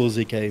Immutable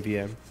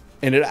zkEVM?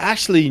 And it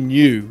actually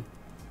knew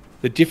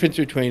the difference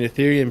between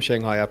Ethereum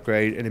Shanghai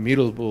Upgrade and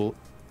Immutable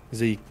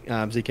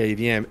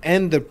zkEVM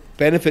and the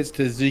benefits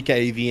to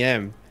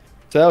zkEVM.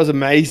 So that was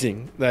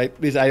amazing. Like,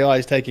 this AI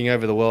is taking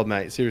over the world,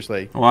 mate.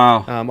 Seriously.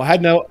 Wow. I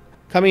had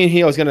coming in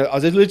here. I was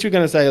literally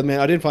gonna say, man,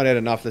 I didn't find out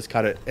enough. Let's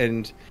cut it.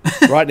 And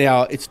right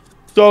now, it's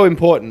so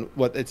important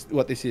what this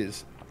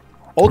is.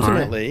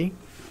 Ultimately, right.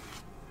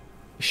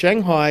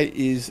 Shanghai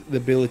is the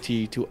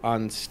ability to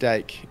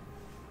unstake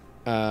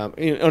on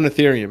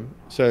Ethereum.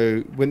 So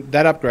when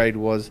that upgrade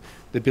was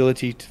the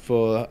ability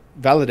for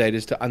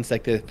validators to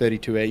unstake their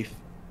 32 ETH.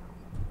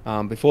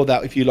 Before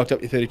that, if you locked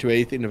up your 32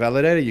 ETH in the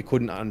validator, you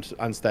couldn't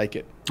unstake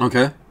it.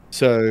 Okay.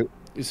 So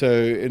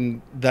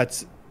and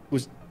that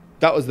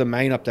was the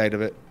main update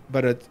of it.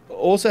 But it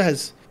also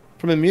has,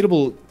 from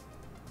Immutable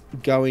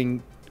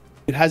going,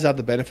 it has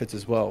other benefits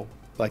as well,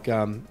 like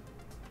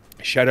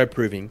shadow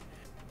proving,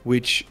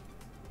 which,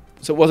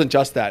 so it wasn't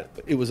just that,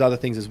 it was other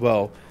things as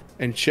well.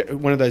 And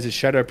one of those is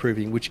shadow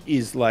proving, which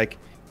is like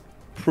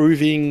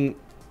proving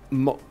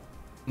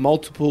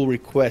multiple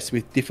requests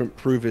with different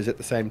provers at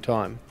the same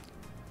time.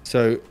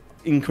 So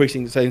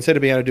increasing, so instead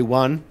of being able to do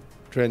one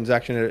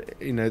transaction,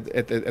 you know,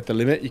 at the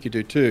limit, you could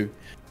do two.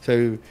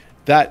 So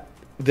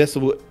this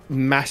will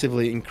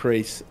massively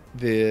increase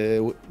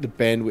the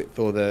bandwidth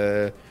or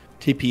the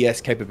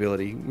TPS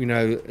capability. We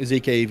know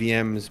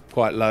zkEVM is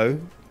quite low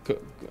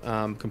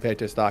compared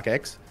to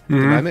StarkX. At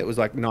the moment, it was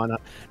like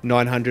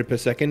 900 per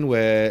second,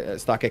 where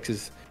StarkX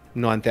is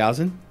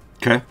 9,000.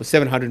 Okay. Or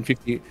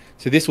 750.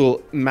 So this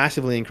will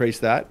massively increase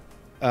that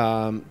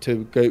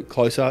to go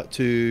closer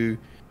to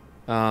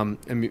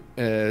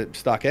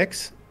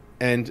StarkX,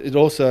 and it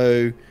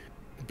also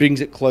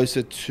brings it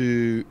closer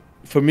to,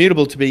 for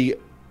Immutable to be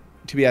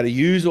able to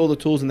use all the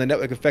tools and the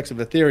network effects of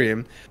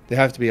Ethereum, they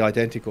have to be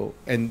identical,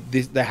 and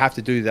they have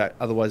to do that,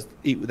 otherwise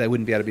they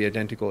wouldn't be able to be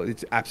identical.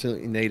 It's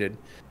absolutely needed.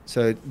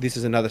 So this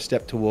is another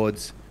step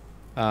towards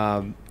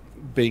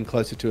being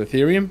closer to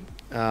Ethereum,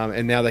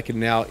 and now they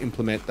can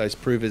implement those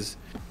provers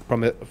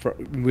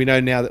we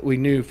know now that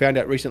found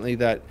out recently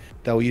that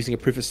they were using a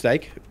proof of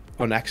stake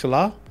on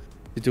Axelar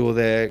to do all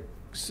their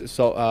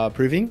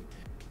proving,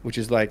 which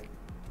is like,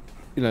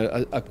 you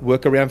know, a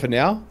workaround for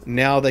now.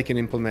 Now they can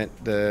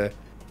implement the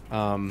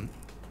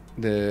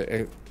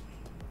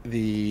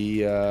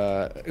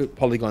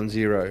Polygon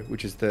 0,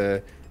 which is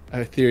the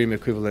Ethereum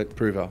equivalent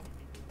prover.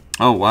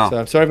 Oh wow! So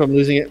I'm sorry if I'm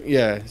losing it.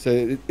 Yeah.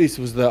 So this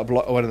was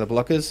one of the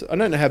blockers. I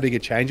don't know how big a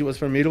change it was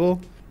for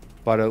Immutable,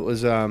 but it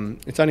was.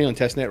 It's only on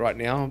testnet right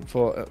now.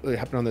 It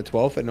happened on the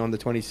 12th, and on the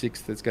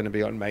 26th, it's going to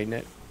be on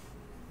mainnet.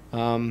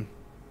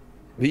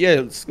 But yeah,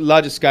 it's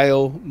larger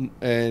scale,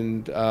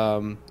 and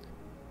you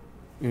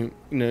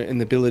know, and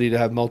the ability to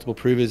have multiple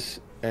provers,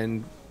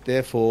 and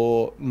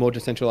therefore more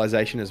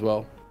decentralization as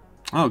well.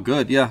 Oh,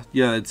 good. Yeah,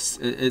 yeah. It's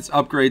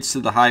upgrades to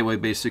the highway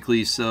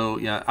basically. So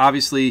yeah,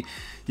 obviously,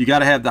 you got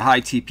to have the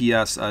high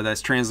TPS. That's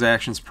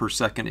transactions per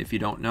second. If you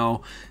don't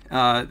know,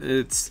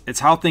 it's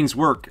how things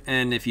work.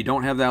 And if you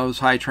don't have those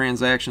high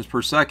transactions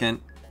per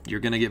second, you're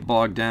gonna get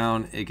bogged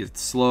down. It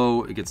gets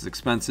slow. It gets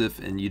expensive,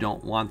 and you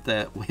don't want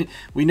that.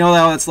 We know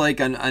how it's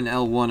like on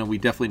L1, and we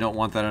definitely don't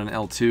want that on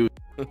L2.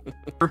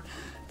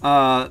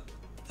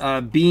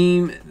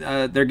 Beam,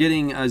 they're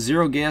getting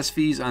 0 gas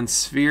fees on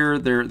Sphere,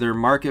 their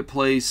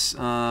marketplace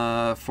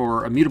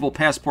for Immutable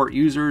Passport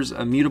users.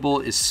 Immutable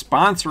is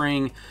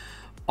sponsoring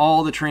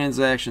all the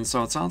transactions,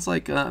 so it sounds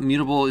like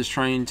Immutable is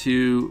trying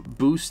to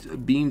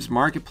boost Beam's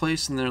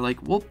marketplace, and they're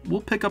like,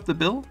 we'll pick up the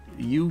bill.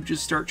 You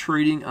just start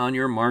trading on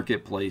your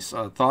marketplace.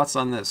 Thoughts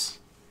on this?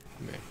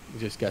 Yeah,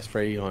 just gas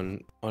free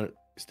on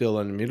still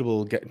on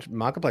Immutable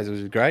marketplace, which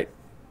is great.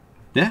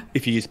 Yeah,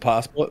 if you use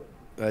Passport,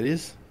 that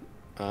is.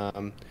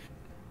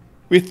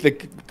 With a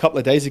couple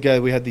of days ago,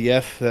 we had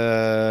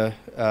the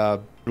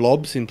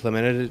blobs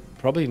implemented.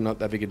 Probably not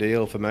that big a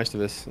deal for most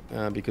of us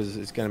because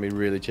it's going to be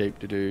really cheap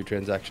to do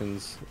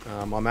transactions.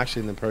 I'm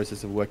actually in the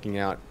process of working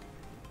out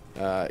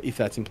if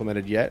that's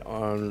implemented yet.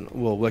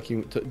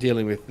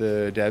 Dealing with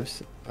the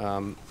devs.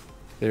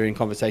 They're in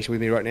conversation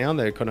with me right now, and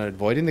they're kind of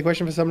avoiding the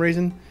question for some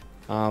reason.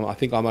 I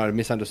think I might have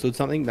misunderstood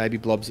something. Maybe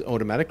blobs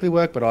automatically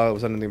work, but I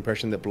was under the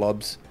impression that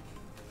blobs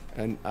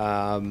and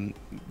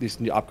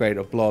this new upgrade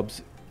of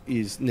blobs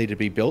need to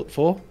be built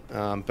for,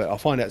 but I'll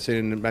find out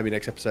soon, and maybe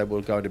next episode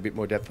we'll go into a bit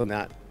more depth on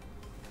that.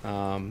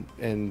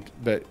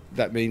 But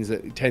that means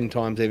that 10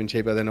 times even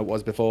cheaper than it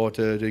was before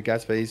to do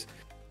gas fees.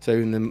 So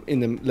in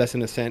the less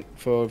than a cent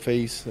for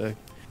fees. So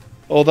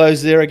all those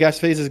 0 gas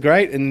fees is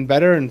great and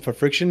better, and for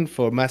friction,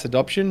 for mass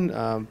adoption,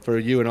 for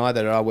you and I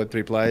that are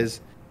Web3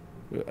 players,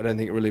 I don't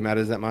think it really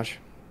matters that much.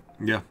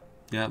 Yeah,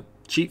 yeah.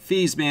 Cheap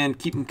fees, man.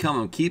 Keep them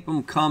coming. Keep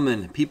them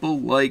coming. People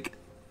like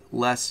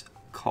less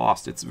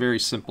cost. It's very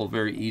simple,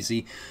 very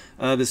easy.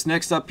 This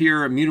next up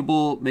here,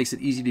 Immutable makes it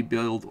easy to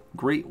build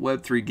great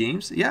Web3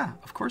 games. Yeah,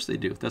 of course they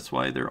do. That's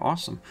why they're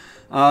awesome.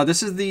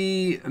 This is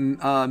the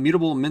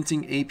Immutable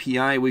Minting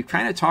API. We've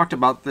kind of talked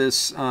about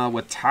this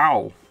with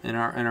Tao in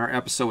our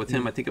episode with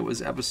him. I think it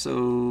was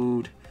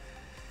episode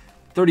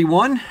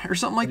 31 or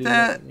something like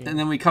that. Yeah. And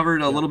then we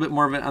covered a little bit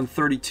more of it on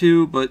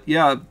 32. But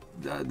yeah,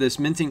 this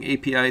minting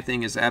API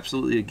thing is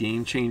absolutely a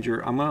game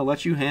changer. I'm going to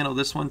let you handle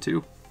this one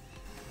too.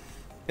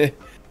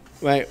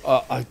 Mate,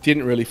 I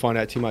didn't really find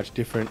out too much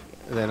different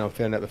than I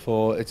found out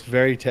before. It's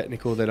very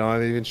technical that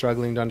I'm even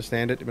struggling to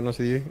understand it, to be honest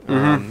with you.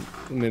 I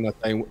mean, not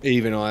saying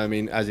even I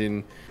mean, as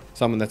in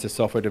someone that's a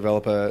software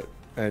developer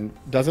and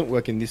doesn't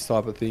work in this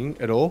type of thing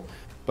at all,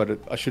 but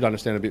I should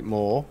understand a bit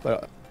more.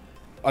 But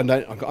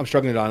I'm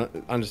struggling to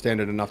understand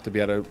it enough to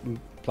be able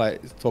to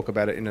talk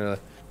about it in a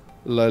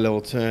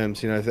low-level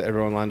terms, you know, that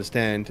everyone will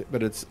understand.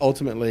 But it's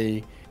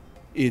ultimately,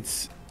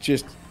 it's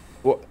just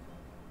what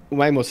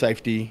way more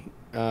safety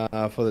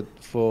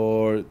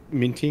for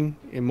minting,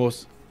 and more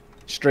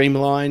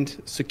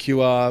streamlined,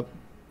 secure,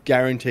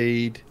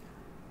 guaranteed,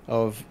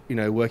 of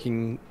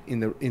working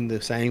in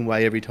the same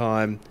way every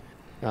time.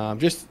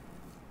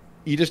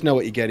 You just know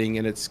what you're getting,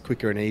 and it's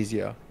quicker and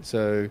easier.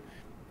 So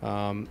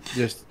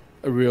just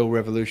a real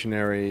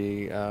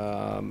revolutionary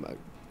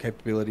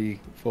capability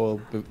for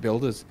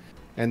builders.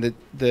 And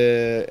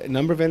the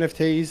number of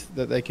NFTs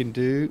that they can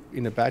do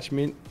in a batch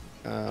mint,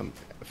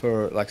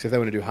 for like, so if they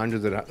want to do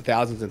hundreds and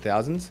thousands and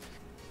thousands,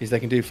 is they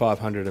can do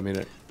 500 a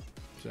minute.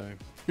 So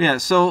yeah,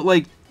 so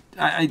like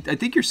I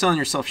think you're selling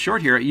yourself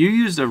short here. You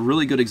used a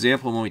really good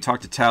example when we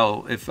talked to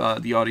Tao, if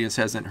the audience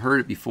hasn't heard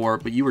it before,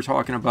 but you were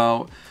talking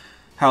about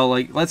how,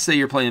 like, let's say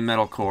you're playing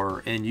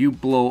Metalcore and you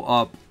blow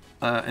up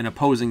an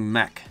opposing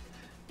mech,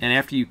 and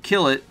after you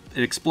kill it,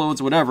 it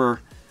explodes, whatever,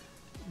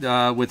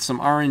 with some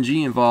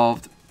RNG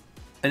involved,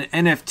 an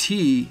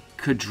NFT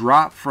could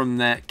drop from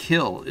that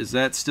kill. Is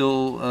that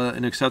still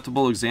an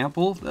acceptable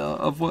example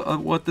of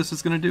what this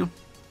is going to do?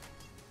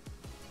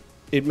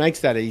 It makes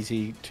that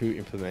easy to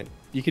implement.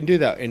 You can do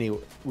that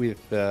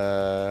with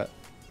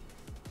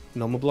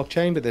normal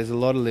blockchain, but there's a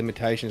lot of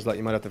limitations, like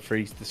you might have to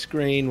freeze the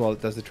screen while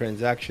it does the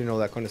transaction, all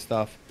that kind of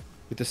stuff.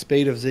 With the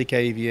speed of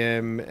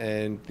zkEVM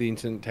and the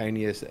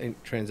instantaneous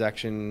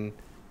transaction,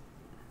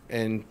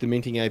 and the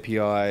minting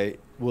API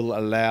will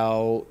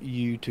allow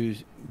you to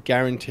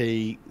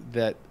guarantee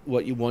that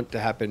what you want to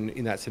happen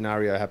in that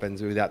scenario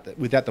happens without the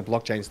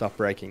blockchain stuff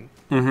breaking.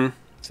 Mm-hmm.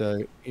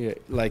 So yeah,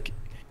 like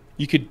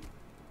you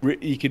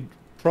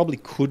probably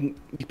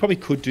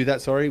could do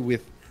that. Sorry,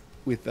 with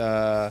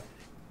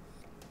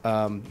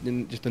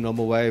in just a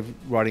normal way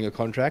of writing a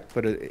contract,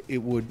 but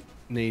it would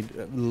need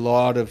a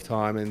lot of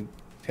time and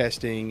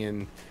testing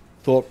and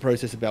thought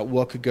process about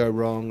what could go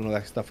wrong and all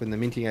that stuff. And the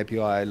minting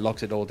API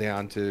locks it all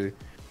down to,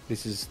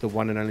 this is the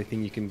one and only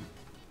thing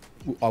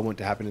I want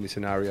to happen in this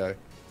scenario,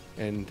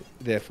 and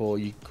therefore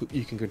you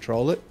can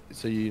control it.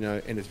 So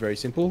and it's very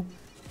simple,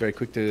 very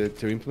quick to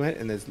implement,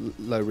 and there's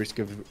low risk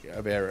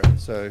of error.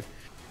 So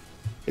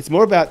it's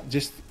more about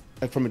just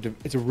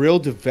it's a real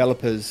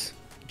developer's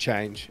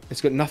change.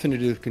 It's got nothing to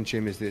do with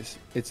consumers.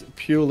 It's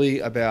purely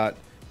about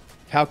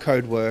how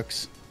code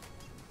works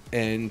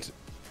and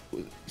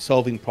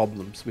solving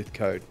problems with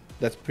code.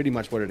 That's pretty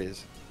much what it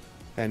is.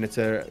 And it's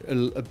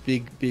a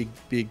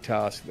big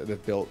task that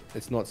they've built.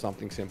 It's not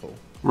something simple.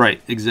 Right,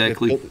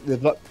 exactly.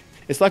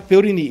 It's like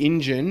building the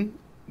engine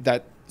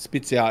that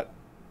spits out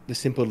the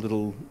simple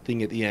little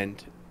thing at the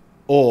end,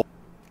 or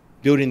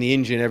building the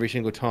engine every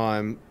single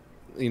time,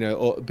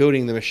 or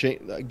building the machine,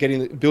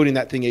 building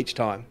that thing each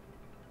time.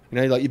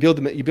 Like you build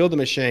the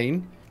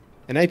machine,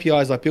 and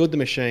APIs like build the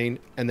machine,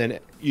 and then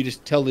you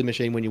just tell the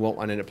machine when you want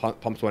one, and it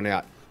pumps one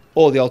out.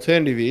 Or the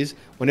alternative is,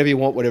 whenever you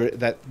want whatever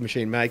that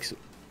machine makes,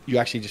 you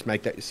actually just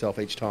make that yourself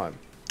each time.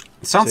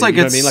 It sounds like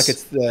it's.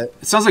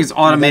 It sounds like it's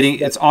automating.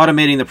 It's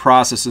automating the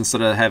process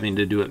instead of having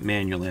to do it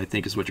manually, I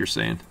think is what you're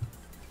saying.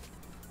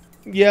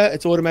 Yeah,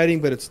 it's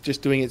automating, but it's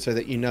just doing it so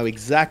that you know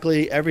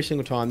exactly every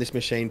single time this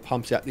machine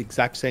pumps out the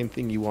exact same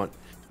thing you want.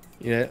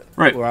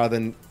 Right. Rather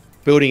than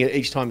building it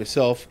each time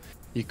yourself,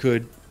 you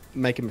could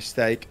make a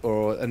mistake,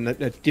 or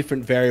a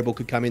different variable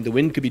could come in. The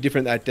wind could be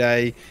different that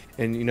day,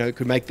 and it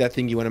could make that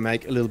thing you want to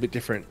make a little bit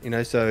different.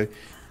 So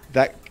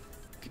that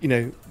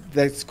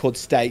that's called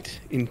state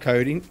in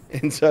coding.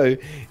 And so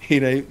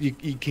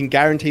you can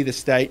guarantee the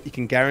state, you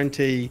can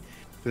guarantee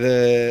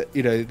that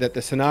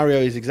the scenario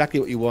is exactly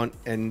what you want,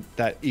 and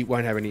that it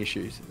won't have any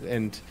issues.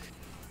 And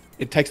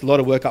it takes a lot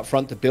of work up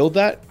front to build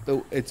that,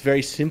 but it's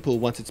very simple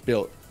once it's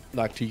built,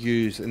 like, to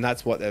use. And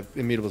that's what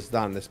Immutable's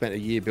done. They spent a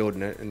year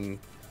building it, and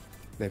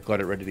they've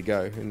got it ready to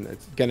go, and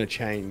it's going to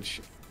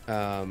change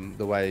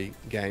the way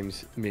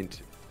games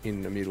mint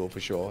in Immutable for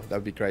sure. That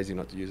would be crazy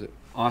not to use it.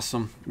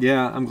 Awesome.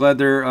 Yeah, I'm glad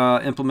they're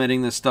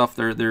implementing this stuff.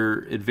 They're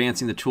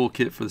advancing the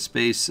toolkit for the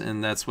space,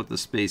 and that's what the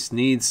space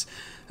needs.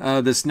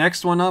 This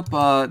next one up,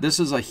 this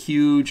is a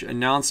huge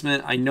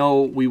announcement. I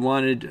know we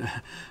wanted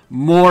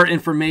more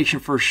information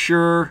for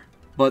sure,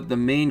 but the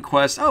main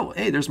quest... Oh,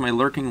 hey, there's my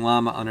lurking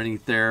llama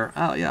underneath there.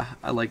 Oh, yeah,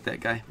 I like that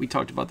guy. We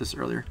talked about this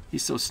earlier.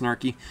 He's so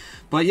snarky.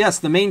 But yes,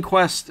 the main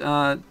quest,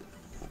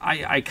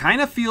 I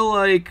kind of feel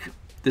like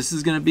this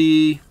is going to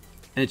be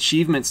an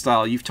achievement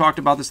style. You've talked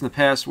about this in the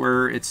past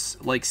where it's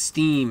like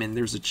Steam and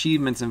there's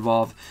achievements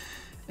involved.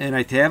 And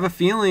I have a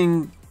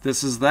feeling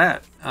this is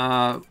that.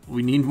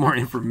 We need more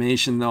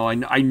information, though.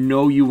 I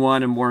know you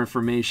wanted more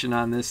information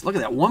on this. Look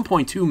at that,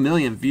 1.2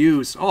 million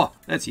views. Oh,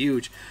 that's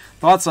huge.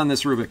 Thoughts on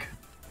this, Rubick?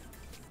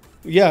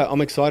 Yeah, I'm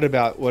excited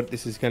about what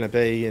this is going to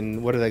be,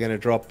 and what are they going to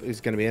drop.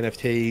 Is going to be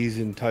NFTs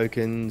and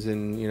tokens,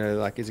 and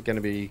is it going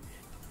to be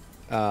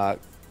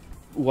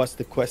what's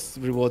the quest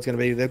rewards going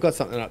to be? They've got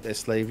something up their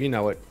sleeve,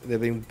 they've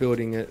been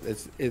building it.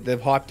 They've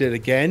hyped it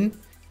again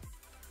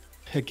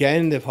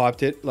they've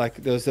hyped it. Like,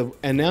 there was an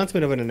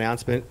announcement of an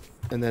announcement,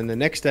 and then the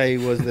next day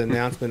was the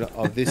announcement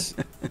of this,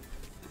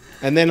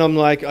 and then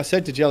I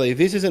said to Jelly, if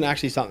this isn't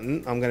actually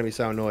something, I'm going to be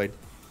so annoyed.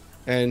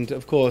 And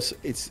of course,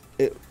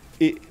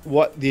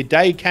 what the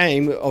day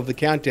came of the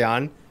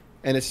countdown,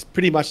 and it's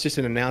pretty much just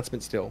an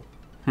announcement still.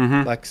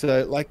 Mm-hmm. Like,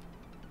 so, like,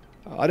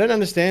 I don't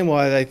understand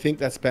why they think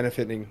that's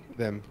benefiting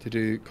them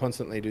to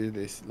constantly do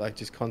this. Like,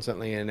 just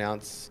constantly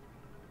announce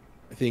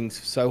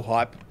things, so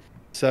hype,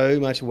 so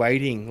much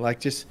waiting. Like,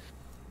 just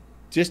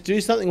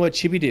do something what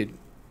Chibi did,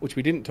 which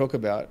we didn't talk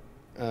about.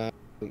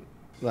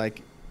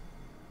 Like,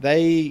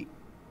 they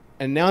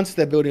announced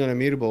they're building on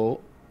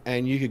Immutable,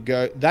 and you could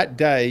go that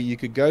day. You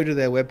could go to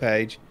their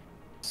webpage,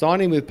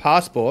 sign in with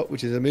Passport,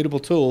 which is a Immutable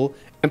tool,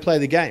 and play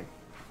the game.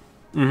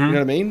 Mm-hmm. You know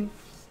what I mean?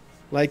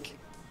 Like,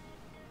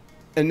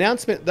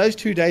 announcement. Those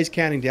 2 days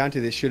counting down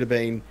to this should have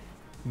been,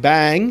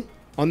 bang,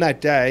 on that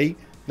day.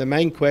 The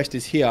main quest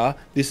is here.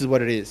 This is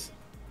what it is.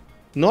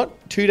 Not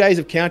 2 days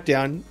of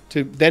countdown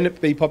to then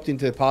it be popped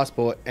into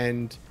Passport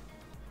and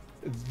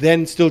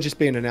then still just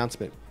be an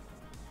announcement.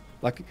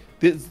 Like,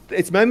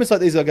 it's moments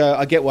like these I go,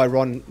 I get why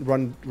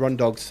Ron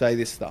dogs say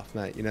this stuff,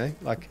 mate. You know,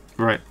 like,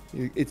 right.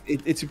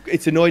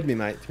 It's annoyed me,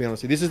 mate. To be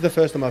honest with you, this is the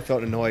first time I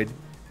felt annoyed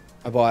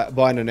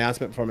by an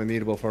announcement from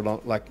Immutable for a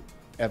long, like,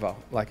 ever.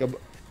 Like,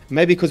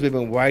 maybe because we've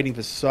been waiting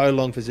for so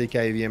long for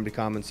zkEVM to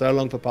come and so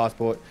long for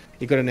Passport.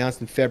 It got announced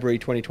in February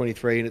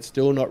 2023, and it's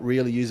still not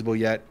really usable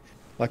yet.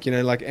 Like, you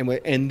know, like,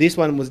 and this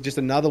one was just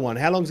another one.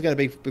 How long is it going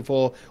to be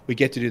before we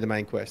get to do the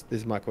main quest? This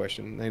is my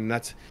question, and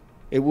that's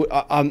it.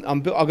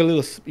 I've got a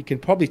little. You can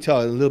probably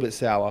tell a little bit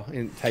sour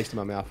in taste in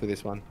my mouth with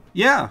this one.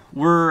 Yeah,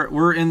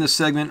 we're in the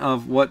segment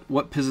of what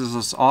pisses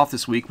us off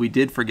this week. We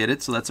did forget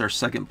it, so that's our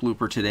second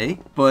blooper today.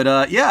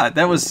 But yeah,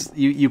 that was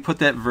you put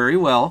that very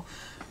well.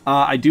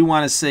 I do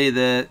want to say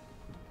that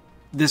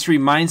this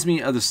reminds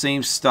me of the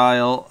same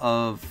style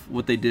of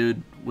what they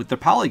did with the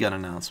Polygon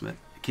announcement.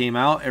 It came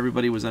out,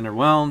 everybody was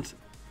underwhelmed.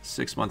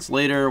 6 months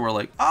later, we're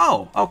like,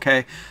 oh,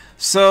 okay.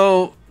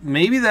 So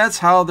maybe that's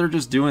how they're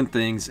just doing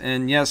things.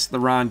 And yes, the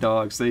Ron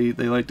dogs, they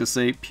like to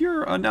say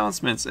pure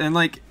announcements. And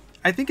like,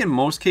 I think in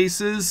most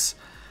cases,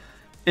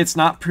 it's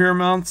not pure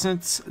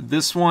announcements.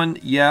 This one,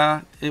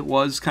 yeah, it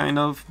was kind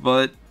of,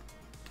 but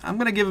I'm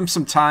going to give them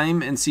some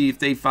time and see if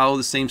they follow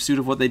the same suit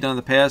of what they've done in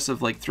the past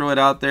of like throw it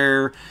out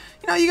there.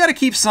 You know, you got to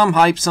keep some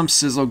hype, some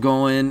sizzle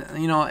going.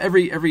 You know,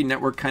 every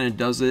network kind of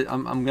does it.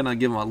 I'm going to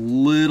give them a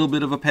little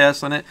bit of a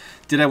pass on it.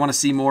 Did I want to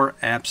see more?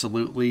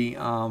 Absolutely.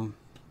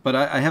 But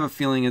I have a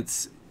feeling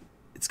it's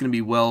going to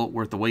be well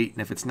worth the wait.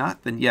 And if it's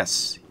not, then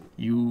yes,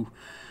 you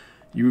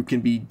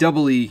can be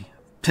doubly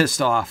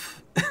pissed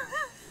off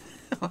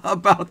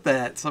about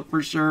that. So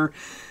for sure.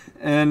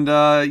 And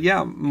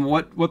yeah,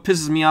 what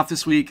pisses me off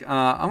this week,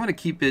 I'm going to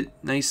keep it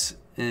nice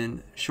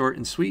and short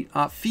and sweet.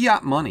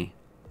 Fiat money.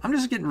 I'm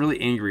just getting really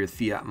angry with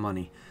fiat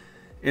money.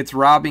 It's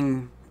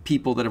robbing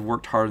people that have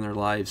worked hard in their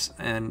lives,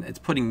 and it's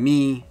putting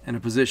me in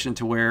a position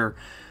to where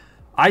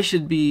I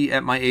should be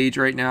at my age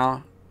right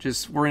now,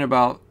 just worrying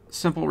about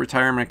simple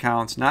retirement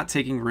accounts, not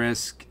taking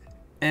risk.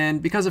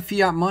 And because of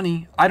fiat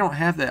money, I don't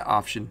have that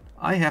option.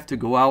 I have to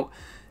go out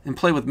and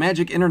play with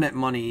magic internet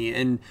money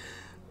and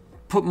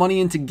put money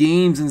into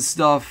games and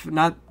stuff.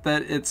 Not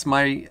that it's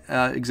my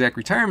exact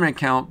retirement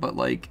account, but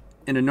like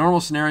in a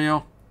normal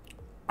scenario,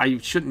 I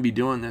shouldn't be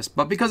doing this.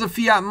 But because of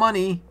fiat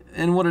money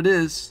and what it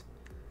is,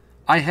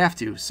 I have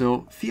to.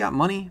 So fiat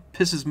money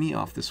pisses me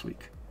off this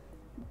week.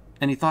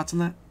 Any thoughts on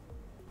that?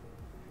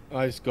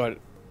 I just got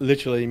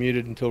literally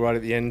muted until right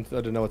at the end.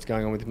 I don't know what's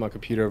going on with my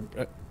computer.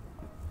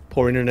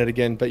 Poor internet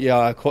again. But yeah,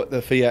 I caught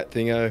the fiat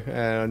thing.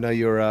 I know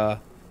your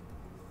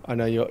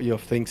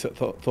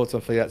thoughts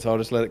on fiat, so I'll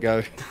just let it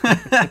go.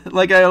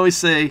 Like I always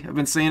say, I've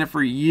been saying it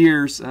for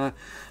years.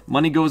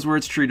 Money goes where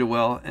it's treated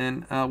well,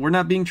 and we're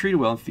not being treated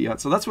well in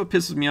fiat. So that's what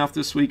pisses me off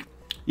this week.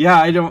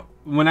 Yeah,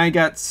 when I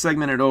got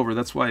segmented over,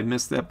 that's why I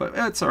missed that. But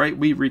it's all right.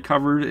 We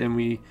recovered and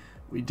we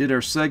did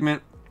our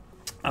segment.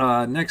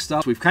 Next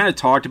up, we've kind of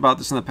talked about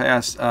this in the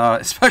past,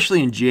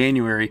 especially in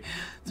January,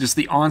 just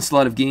the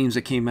onslaught of games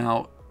that came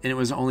out. And it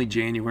was only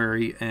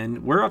January,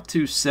 and we're up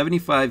to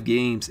 75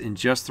 games in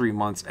just 3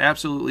 months.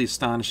 Absolutely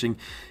astonishing.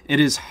 It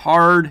is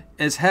hard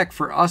as heck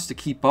for us to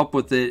keep up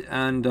with it,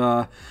 and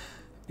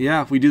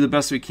yeah, we do the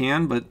best we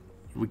can, but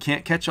we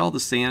can't catch all the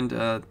sand.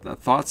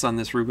 Thoughts on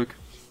this, Rubick?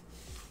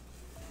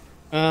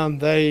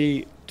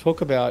 They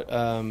talk about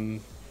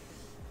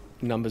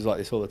numbers like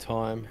this all the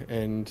time,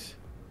 and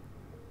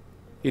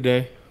you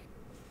know,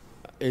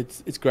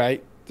 it's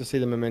great to see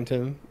the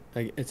momentum.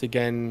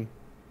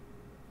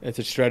 It's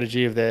a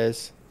strategy of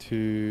theirs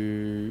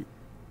to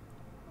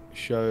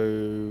show,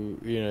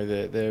 you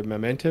know, their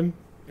momentum,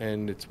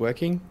 and it's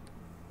working.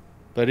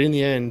 But in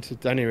the end,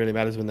 it only really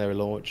matters when they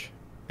launch,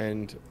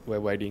 and we're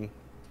waiting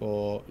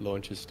for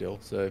launches still.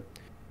 So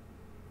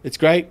it's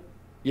great,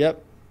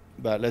 yep.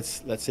 But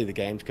let's see the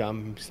games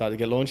start to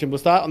get launched, and we'll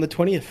start on the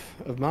 20th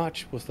of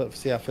March. We'll start to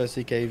see our first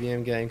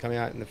zkEVM game coming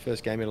out, and the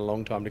first game in a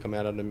long time to come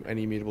out on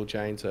any Immutable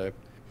chain. So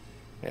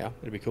yeah,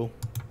 it'll be cool.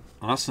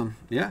 Awesome,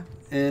 yeah,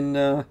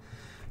 and.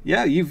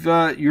 Yeah, you've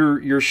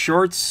your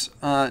shorts,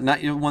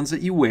 not your ones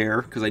that you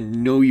wear, because I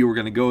know you were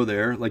going to go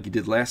there like you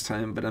did last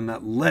time, but I'm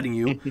not letting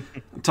you.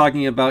 I'm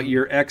talking about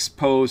your X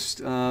post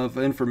of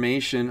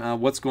information.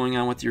 What's going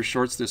on with your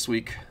shorts this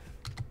week?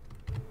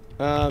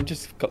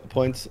 Just a couple of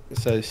points.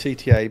 So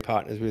CTA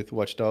partners with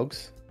Watch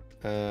Dogs.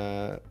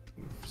 So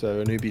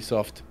an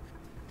Ubisoft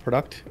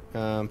product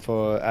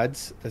for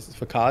ads,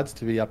 for cards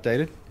to be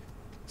updated.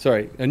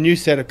 Sorry, a new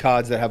set of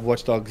cards that have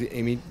Watch Dogs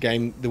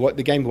game.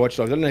 The game Watch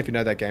Dogs. I don't know if you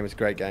know that game. It's a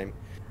great game.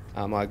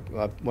 I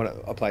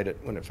played it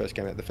when it first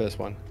came out, the first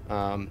one.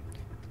 And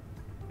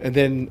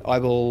then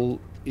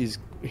Eyeball is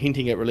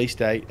hinting at release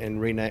date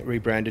and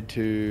rebranded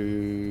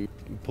to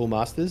Pool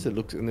Masters. It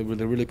looks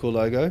with a really cool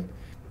logo.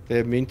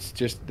 They've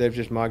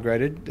just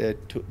migrated.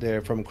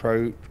 They're from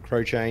Crow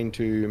Chain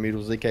to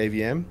Immutable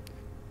zkEVM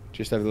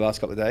just over the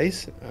last couple of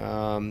days.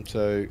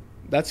 So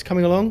that's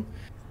coming along.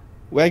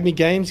 Wagme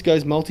Games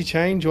goes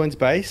multi-chain, joins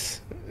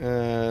base.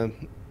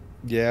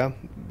 Yeah,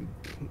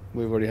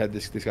 we've already had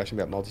this discussion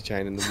about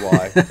multi-chain and the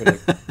why.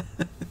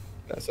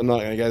 So I'm not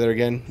going to go there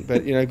again.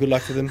 But good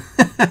luck to them.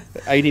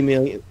 80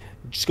 million.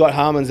 Scott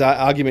Harmon's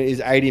argument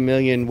is 80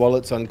 million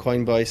wallets on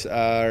Coinbase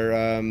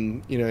are,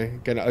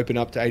 going to open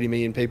up to 80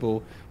 million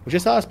people. Well,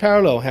 just ask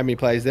Parallel how many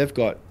players they've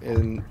got,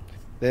 and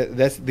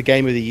that's the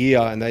game of the year,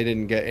 and they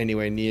didn't get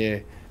anywhere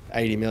near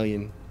 80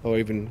 million or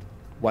even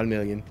 1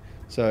 million.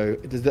 So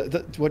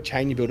what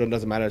chain you build on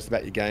doesn't matter. It's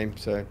about your game.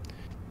 So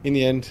in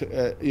the end,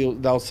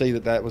 they'll see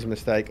that was a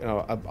mistake. And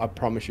I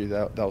promise you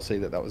they'll see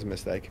that was a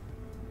mistake.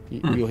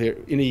 You'll hear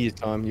in a year's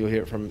time. You'll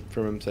hear it from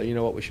them. So you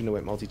know what? We shouldn't have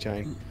went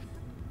multi-chain.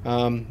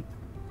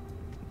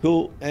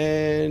 Cool.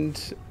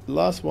 And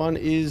last one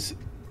is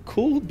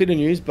cool bit of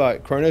news by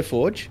Chrono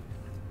Forge.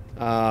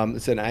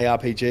 It's an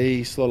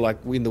ARPG, sort of like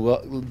Win the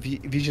World,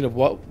 vision of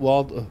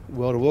World of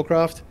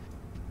Warcraft.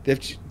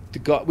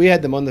 We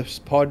had them on this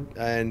pod,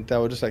 and they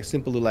were just like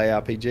simple little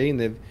ARPG, and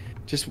they've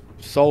just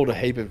sold a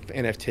heap of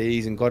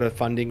NFTs and got a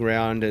funding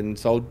round and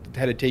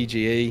had a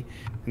TGE,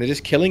 and they're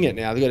just killing it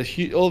now. They've got a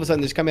huge, all of a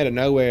sudden, just come out of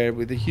nowhere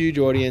with a huge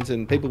audience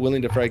and people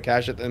willing to throw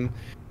cash at them,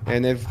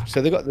 and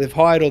they've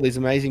hired all these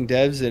amazing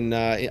devs and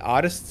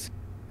artists,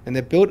 and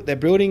they're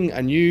building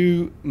a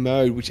new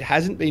mode which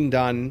hasn't been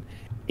done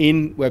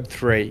in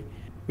Web3,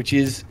 which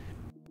is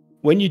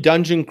when you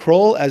dungeon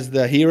crawl as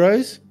the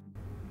heroes,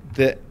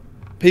 that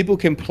people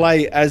can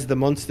play as the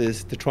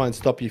monsters to try and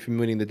stop you from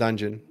winning the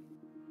dungeon.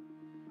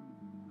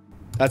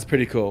 That's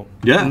pretty cool.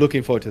 Yeah, I'm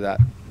looking forward to that.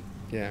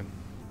 Yeah,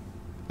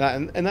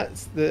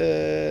 that's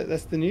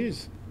the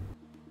news.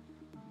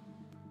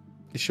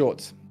 The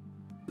shorts.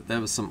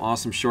 That was some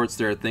awesome shorts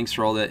there. Thanks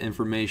for all that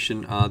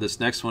information. This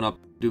next one up.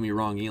 Do me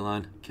wrong,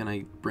 Elon. Can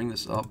I bring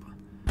this up?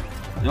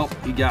 Nope,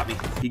 he got me.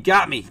 He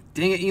got me.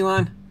 Dang it,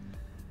 Elon.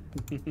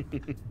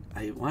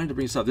 I wanted to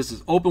bring this up. This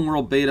is open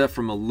world beta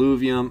from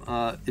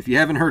Illuviium. If you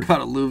haven't heard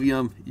about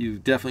Illuviium, you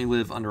definitely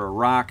live under a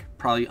rock,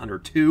 probably under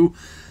two.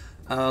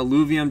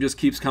 Illuviium just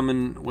keeps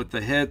coming with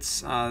the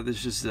hits.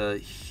 There's just a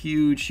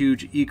huge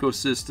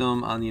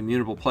ecosystem on the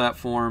Immutable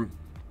platform.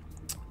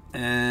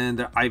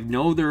 And I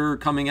know they're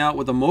coming out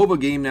with a MOBA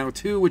game now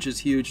too, which is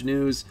huge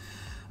news.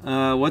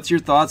 What's your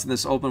thoughts on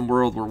this open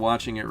world? We're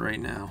watching it right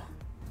now.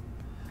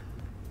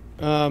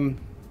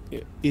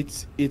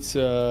 It's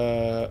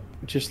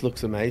just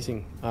looks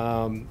amazing.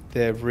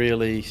 They're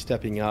really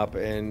stepping up,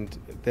 and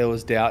there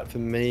was doubt for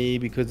me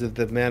because of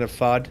the amount of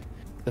FUD.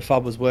 The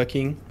FUD was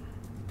working,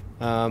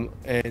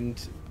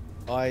 and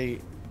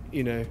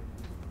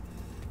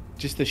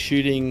just the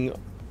shooting,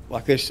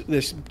 like they're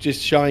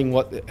just showing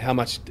how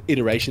much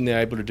iteration they're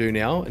able to do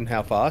now and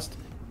how fast.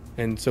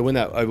 And so when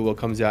that Overworld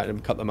comes out in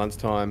a couple of months'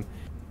 time,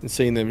 and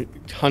seeing them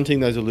hunting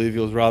those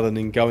alluvials rather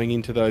than going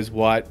into those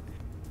white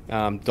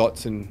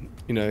dots and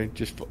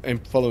just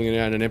following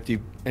around an empty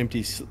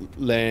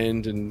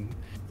land and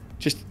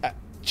just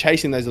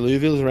chasing those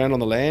alluvials around on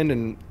the land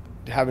and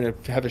having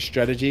to have a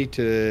strategy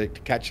to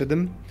capture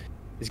them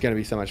is going to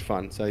be so much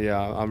fun. So yeah,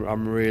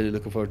 I'm really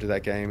looking forward to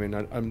that game, and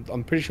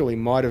I'm pretty sure we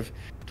might have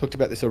talked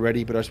about this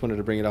already, but I just wanted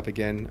to bring it up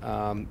again.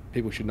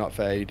 People should not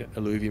fade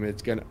Illuviium.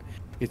 It's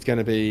going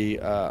to be.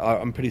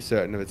 I'm pretty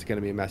certain it's going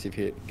to be a massive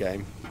hit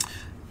game.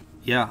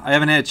 Yeah, I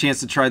haven't had a chance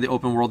to try the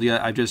open world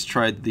yet. I've just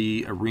tried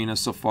the arena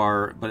so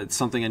far, but it's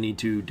something I need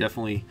to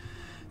definitely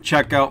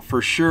check out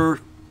for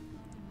sure.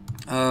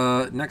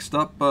 Next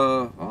up,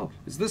 oh,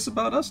 is this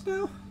about us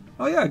now?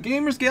 Oh yeah,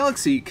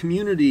 GamersGalaxie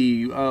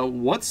community.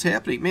 What's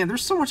happening? Man,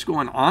 there's so much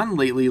going on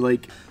lately.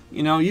 Like,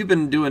 you've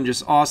been doing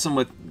just awesome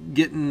with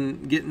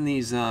getting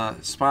these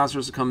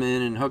sponsors to come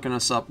in and hooking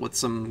us up with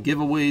some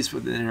giveaways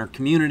within our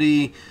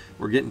community.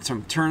 We're getting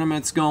some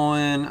tournaments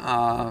going.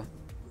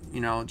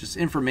 Just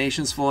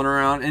information's floating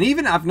around, and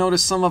even I've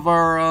noticed some of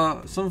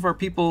our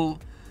people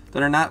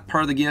that are not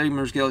part of the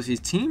GamersGalaxie's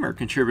team are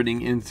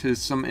contributing into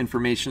some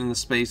information in the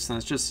space,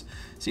 and it just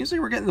seems like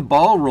we're getting the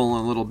ball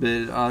rolling a little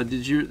bit.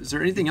 Is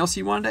there anything else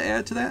you wanted to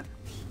add to that?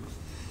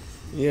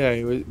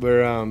 Yeah,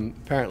 we're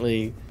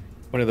apparently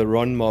one of the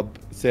Ron mob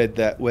said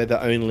that we're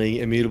the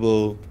only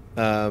immutable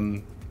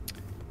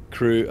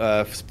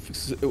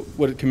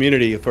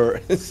community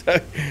for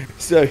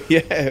so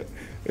yeah,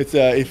 it's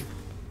if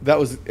that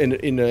was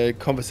in a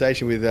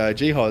conversation with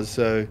Jihoz,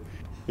 so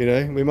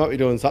we might be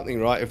doing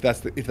something right if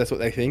that's what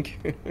they think.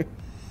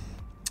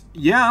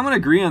 Yeah, I'm gonna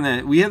agree on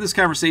that. We had this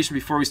conversation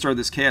before we started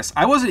this cast.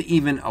 I wasn't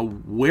even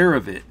aware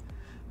of it,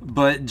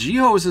 but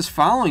G-Hose is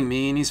following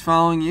me and he's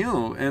following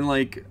you, and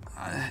like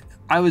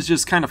I was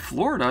just kind of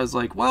floored. I was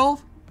like,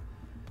 well,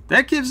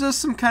 that gives us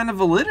some kind of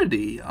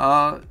validity.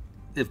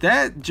 If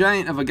that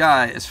giant of a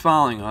guy is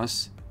following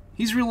us,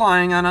 he's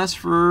relying on us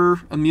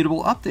for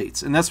immutable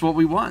updates, and that's what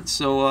we want.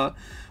 So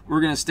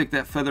we're gonna stick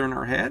that feather in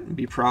our hat and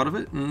be proud of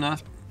it.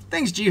 And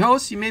thanks,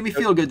 G-Host. You made me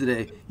feel good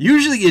today.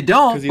 Usually you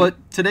don't,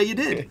 but today you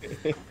did.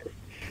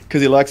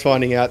 Because he likes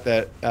finding out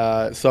that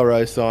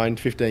Sorrow signed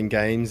 15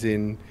 games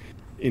in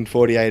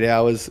 48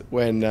 hours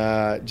when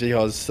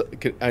G-Hoz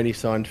only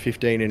signed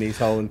 15 in his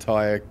whole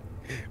entire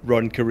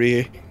Ron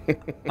career.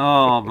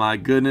 Oh my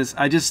goodness!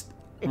 I just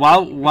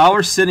while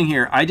we're sitting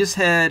here, I just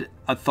had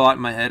a thought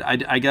in my head.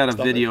 I got a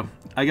video.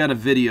 I got a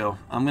video.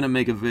 I'm gonna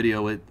make a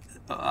video with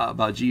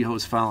about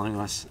G-Host following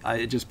us.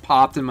 It just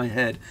popped in my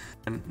head,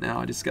 and now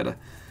I just gotta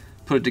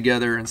put it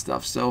together and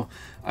stuff. So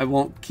I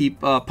won't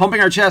keep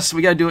pumping our chests.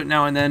 We gotta do it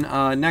now and then.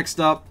 Next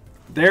up,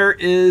 there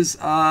is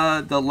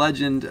the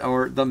legend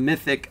or the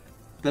mythic.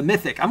 The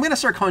Mythic. I'm going to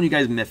start calling you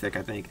guys Mythic,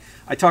 I think.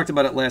 I talked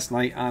about it last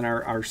night on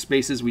our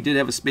Spaces. We did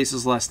have a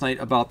Spaces last night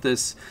about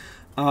this.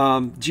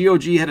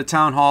 GOG had a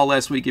town hall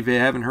last week, if you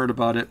haven't heard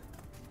about it.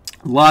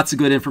 Lots of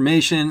good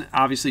information.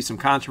 Obviously, some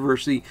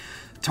controversy.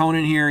 Tone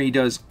in here, he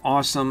does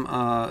awesome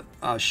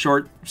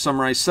short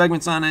summarized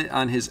segments on it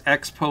on his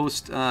X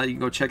post. You can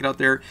go check it out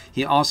there.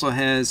 He also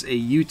has a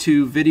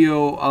YouTube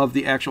video of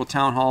the actual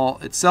town hall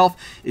itself.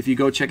 If you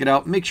go check it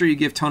out, make sure you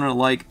give Tone a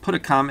like, put a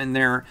comment in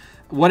there.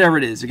 Whatever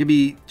it is, it could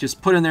be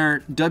just put in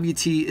there,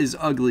 WT is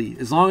ugly.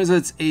 As long as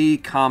it's a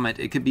comment,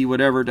 it could be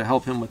whatever to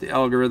help him with the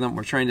algorithm.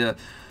 We're trying to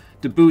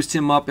boost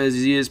him up as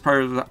he is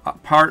part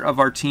of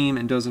our team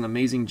and does an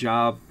amazing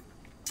job.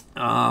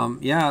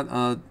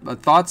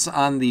 Thoughts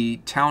on the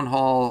town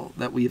hall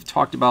that we have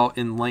talked about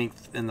in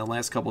length in the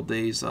last couple of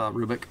days,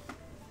 Rubick?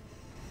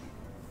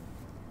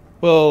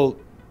 Well,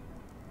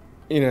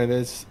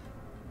 there's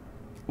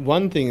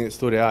one thing that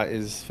stood out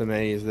for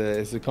me is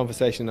the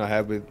conversation I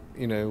had with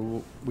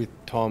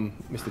Tom,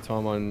 Mr.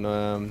 Tom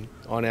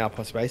on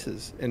our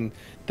Spaces, and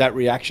that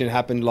reaction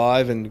happened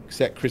live and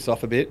set Chris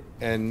off a bit,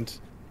 and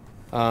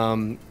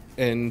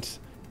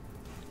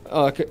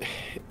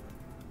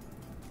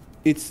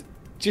it's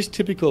just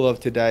typical of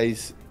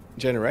today's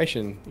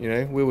generation.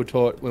 We were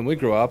taught when we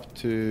grew up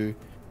to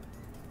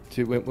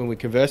when we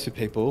converse with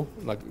people,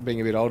 like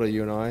being a bit older,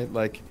 you and I,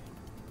 like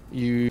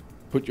you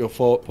put your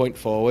point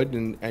forward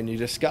and you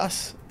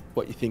discuss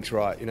what you think's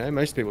right.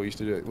 Most people used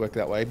to work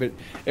that way, but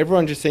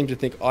everyone just seems to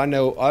think,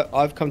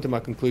 I've come to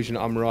my conclusion,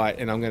 I'm right,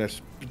 and I'm going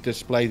to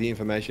display the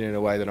information in a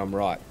way that I'm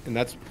right. And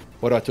that's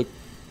what I took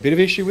a bit of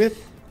issue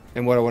with,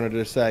 and what I wanted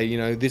to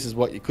say, this is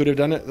what you could have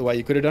done it, the way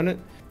you could have done it.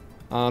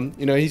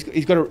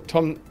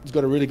 Tom's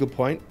got a really good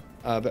point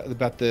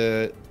about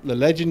the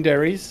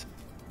legendaries,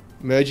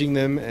 merging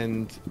them,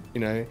 and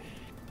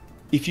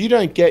if you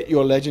don't get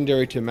your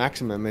legendary to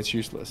maximum, it's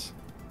useless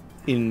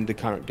in the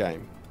current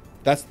game.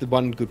 That's the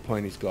one good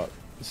point he's got.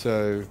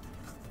 So,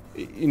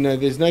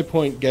 there's no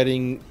point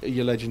getting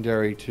your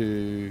legendary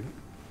to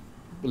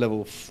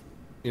level,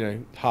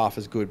 half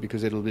as good,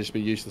 because it'll just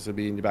be useless. It'll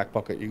be in your back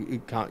pocket. You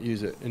can't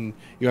use it, and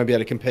you won't be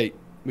able to compete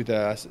with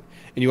us,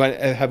 and you won't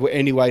have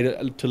any way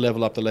to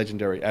level up the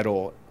legendary at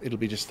all. It'll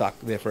be just stuck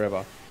there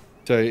forever.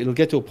 So it'll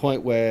get to a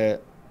point where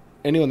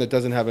anyone that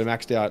doesn't have a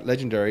maxed out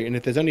legendary, and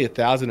if there's only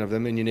 1,000 of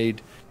them and you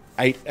need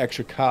 8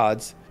 extra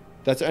cards,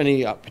 that's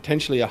only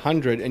potentially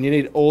 100, and you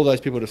need all those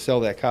people to sell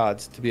their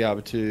cards to be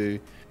able to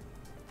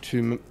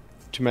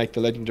make the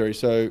legendary.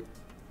 So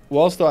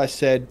whilst I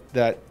said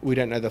that we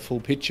don't know the full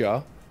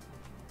picture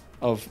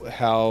of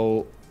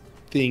how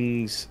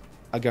things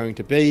are going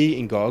to be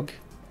in GOG,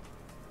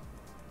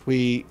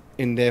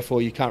 and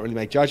therefore you can't really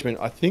make judgment,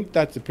 I think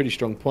that's a pretty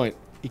strong point.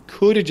 He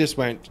could have just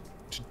went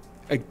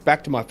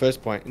back to my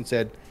first point and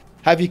said,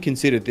 have you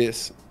considered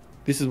this?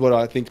 This is what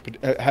I think.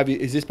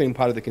 Is this been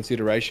part of the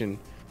consideration?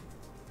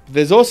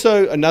 There's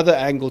also another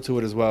angle to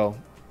it as well.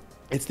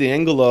 It's the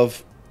angle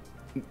of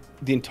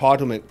the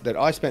entitlement that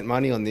I spent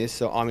money on this,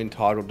 so I'm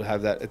entitled to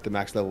have that at the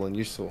max level and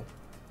useful.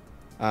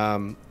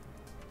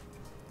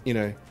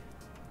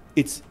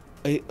 It's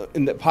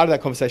and part of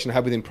that conversation I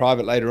had with him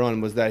private later on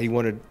was that he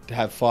wanted to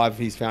have 5 of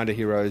his founder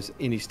heroes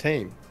in his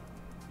team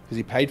because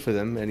he paid for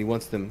them and he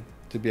wants them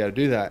to be able to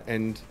do that.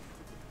 And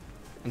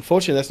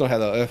unfortunately, that's not how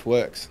the earth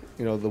works.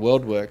 The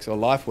world works or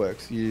life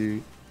works.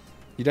 You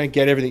don't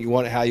get everything you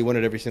want how you want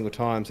it every single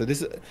time. So I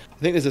think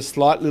there's a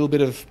slight little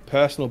bit of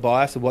personal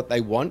bias of what they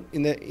want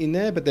in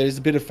there, but there's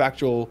a bit of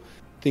factual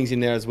things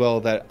in there as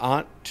well that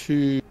are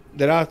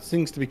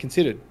things to be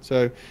considered.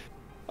 So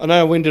I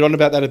know I winded on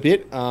about that a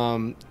bit,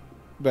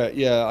 but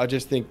yeah, I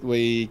just think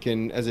we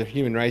can, as a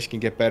human race, can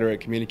get better at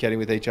communicating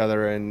with each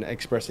other and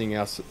expressing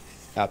our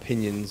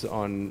opinions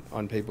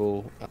on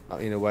people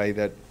in a way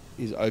that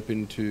is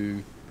open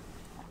to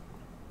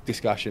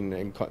discussion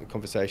and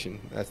conversation.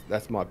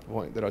 That's my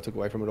point that I took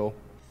away from it all.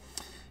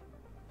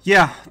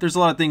 Yeah, there's a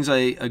lot of things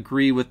I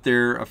agree with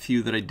there, a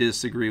few that I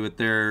disagree with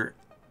there.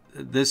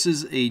 this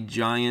is a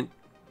giant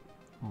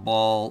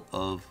ball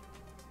of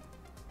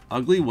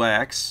ugly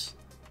wax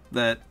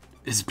that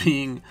is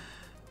being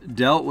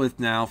dealt with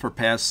now for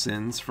past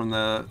sins from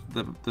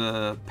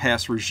the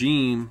past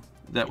regime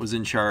that was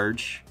in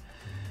charge.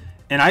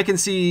 And I can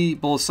see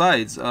both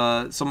sides.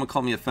 Someone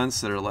called me a fence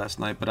sitter last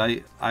night, but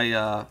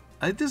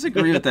I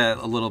disagree with that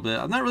a little bit.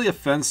 I'm not really a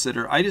fence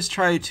sitter. I just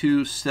try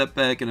to step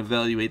back and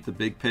evaluate the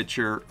big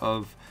picture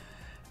of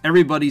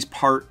everybody's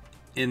part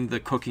in the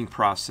cooking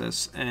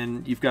process.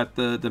 And you've got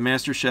the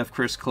master chef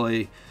Chris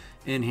Clay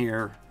in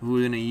here, who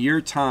in a year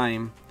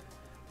time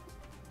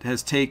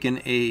has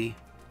taken a,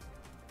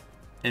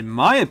 in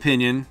my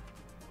opinion,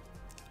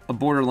 a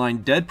borderline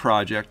dead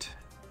project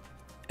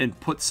and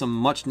put some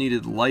much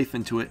needed life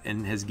into it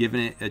and has given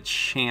it a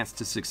chance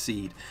to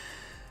succeed.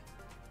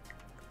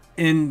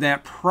 In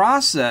that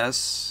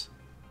process,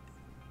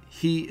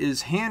 he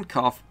is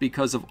handcuffed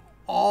because of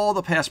all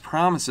the past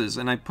promises.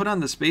 And I put on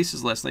the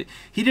spaces last night.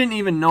 He didn't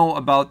even know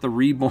about the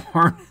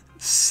Reborn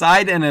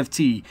side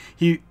NFT.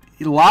 He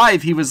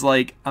was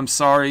like, I'm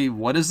sorry,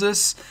 what is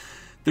this?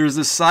 There's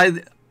this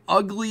side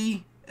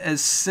ugly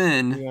as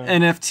sin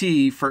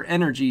NFT for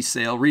energy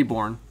sale,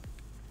 Reborn.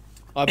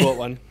 I bought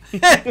one.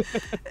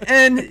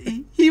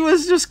 And he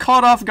was just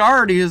caught off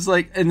guard. He was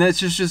like, and that's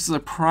just a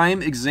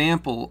prime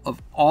example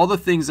of all the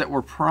things that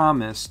were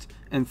promised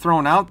and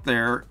thrown out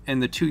there in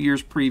the 2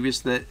 years previous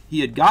that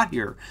he had got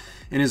here.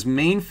 And his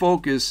main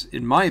focus,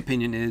 in my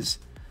opinion, is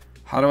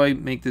how do I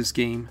make this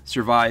game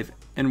survive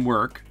and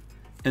work?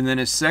 And then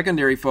his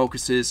secondary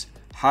focus is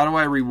how do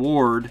I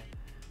reward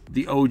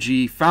the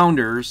OG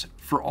founders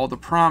for all the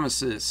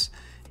promises?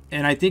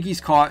 And I think he's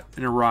caught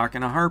in a rock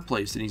and a hard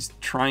place, and he's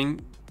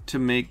trying to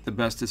make the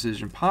best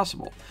decision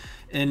possible.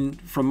 And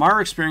from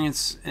our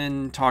experience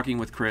in talking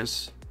with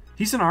Chris,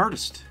 he's an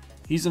artist.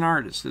 He's an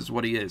artist is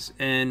what he is.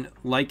 And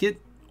like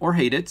it or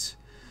hate it,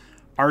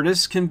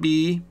 artists can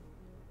be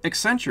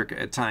eccentric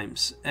at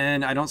times.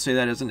 And I don't say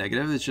that as a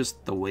negative. It's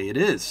just the way it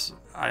is.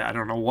 I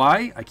don't know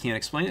why. I can't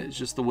explain it. It's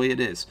just the way it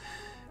is.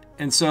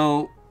 And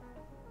so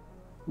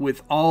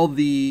with all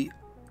the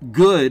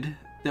good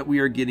that we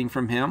are getting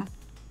from him,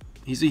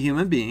 he's a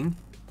human being.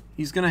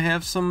 He's going to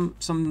have some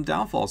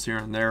downfalls here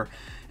and there.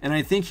 And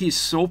I think he's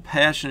so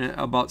passionate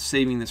about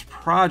saving this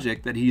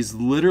project that he's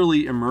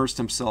literally immersed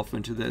himself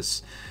into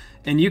this.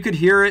 And you could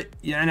hear it.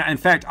 Yeah, and in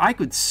fact, I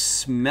could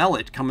smell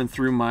it coming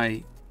through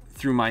my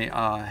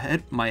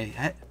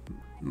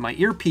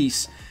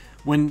earpiece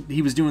when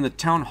he was doing the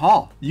town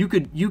hall. You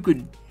could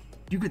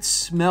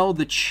smell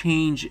the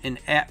change in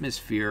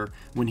atmosphere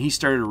when he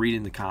started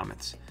reading the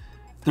comments.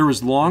 There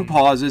was long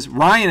pauses.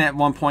 Ryan at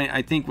one point,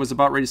 I think, was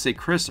about ready to say,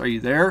 "Chris, are you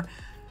there?"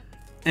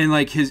 And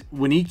like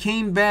when he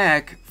came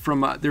back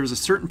from, there was a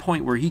certain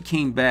point where he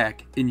came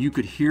back and you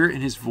could hear in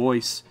his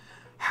voice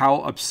how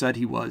upset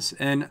he was.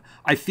 And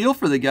I feel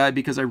for the guy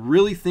because I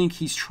really think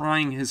he's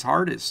trying his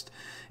hardest.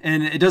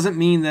 And it doesn't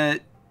mean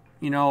that,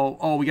 you know,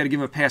 oh, we got to give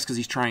him a pass because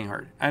he's trying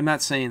hard. I'm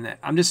not saying that.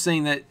 I'm just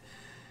saying that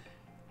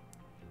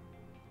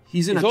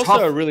he's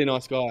also a really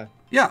nice guy.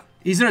 Yeah,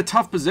 he's in a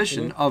tough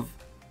position of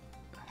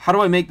how do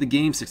I make the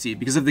game succeed?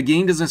 Because if the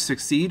game doesn't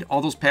succeed,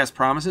 all those past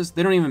promises,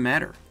 they don't even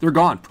matter. They're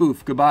gone.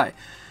 Poof, goodbye.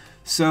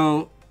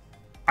 So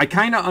I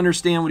kind of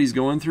understand what he's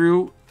going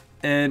through.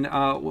 And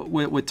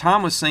what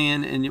Tom was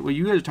saying and what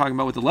you guys are talking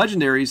about with the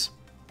legendaries,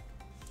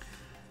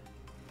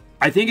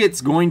 I think it's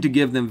going to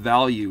give them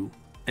value.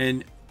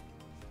 And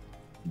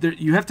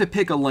you have to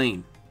pick a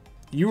lane.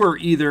 You are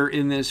either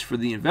in this for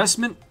the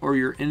investment or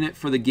you're in it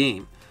for the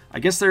game. I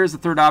guess there is a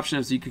third option,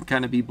 as you can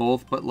kind of be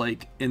both. But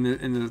like in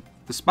the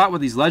spot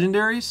with these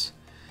legendaries,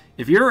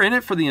 if you're in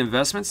it for the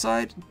investment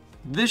side,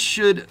 you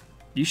should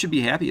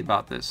be happy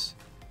about this.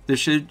 This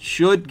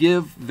should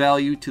give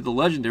value to the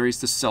legendaries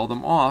to sell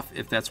them off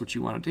if that's what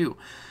you want to do.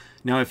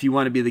 Now, if you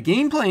want to be the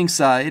game playing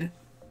side,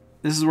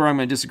 this is where I'm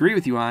going to disagree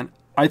with you on.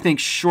 I think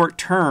short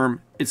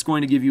term, it's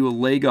going to give you a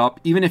leg up,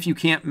 even if you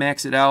can't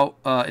max it out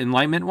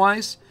enlightenment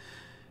wise.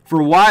 For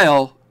a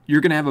while,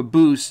 you're going to have a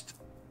boost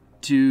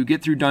to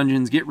get through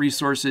dungeons, get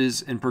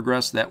resources, and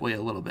progress that way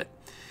a little bit.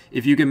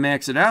 If you can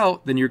max it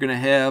out, then you're going to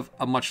have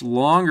a much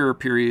longer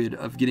period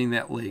of getting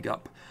that leg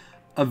up.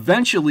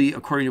 Eventually,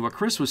 according to what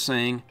Chris was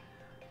saying,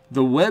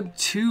 the Web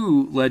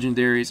 2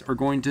 legendaries are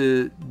going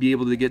to be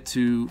able to get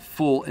to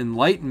full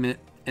enlightenment,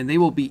 and they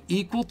will be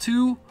equal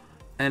to,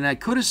 and I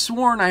could have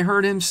sworn I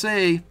heard him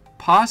say,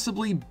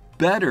 possibly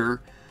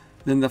better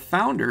than the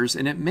founders,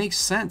 and it makes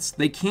sense.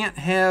 They can't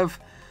have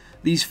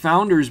these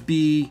founders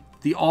be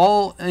the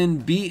all-in,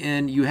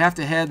 be-in. You have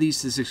to have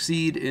these to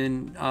succeed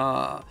in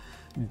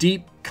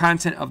deep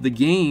content of the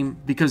game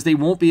because they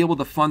won't be able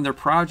to fund their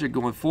project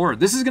going forward.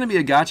 This is going to be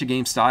a gacha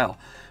game style,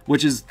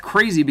 which is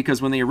crazy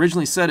because when they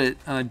originally said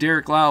it,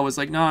 Derek Lau was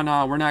like,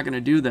 no, we're not going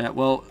to do that.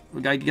 Well,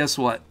 guess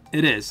what?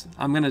 It is.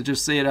 I'm going to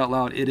just say it out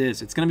loud. It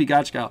is. It's going to be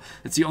gacha style.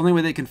 It's the only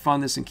way they can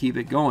fund this and keep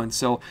it going.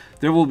 So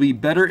there will be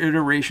better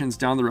iterations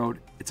down the road.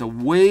 It's a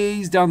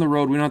ways down the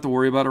road. We don't have to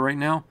worry about it right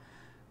now.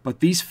 But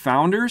these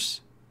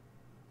founders,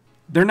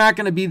 they're not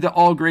going to be the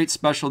all great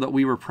special that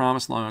we were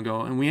promised long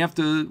ago, and we have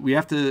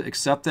to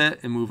accept that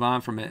and move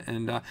on from it.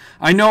 And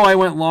I know I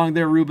went long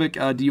there,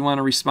 Rubick. Do you want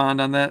to respond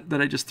on that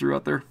I just threw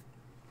out there?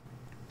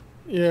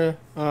 Yeah,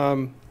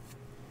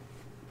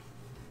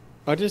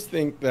 I just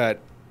think that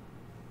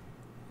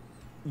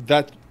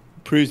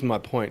proves my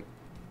point.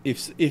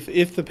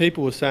 If the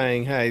people were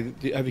saying, "Hey,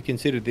 have you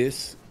considered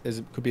this?" as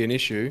it could be an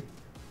issue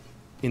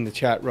in the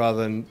chat,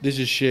 rather than "This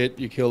is shit,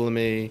 you're killing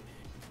me,"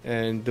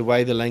 and the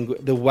way the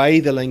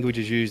language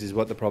is used is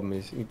what the problem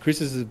is. And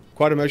Chris is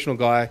quite an emotional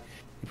guy.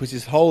 He puts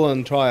his whole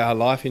entire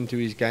life into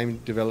his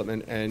game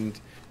development, and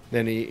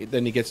then he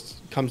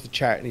comes to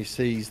chat and he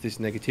sees this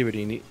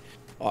negativity. And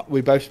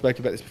we both spoke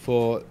about this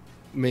before.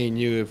 Me and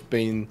you have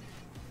been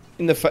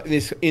in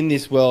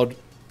this world,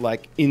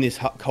 like in this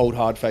cold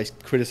hard face,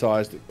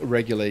 criticized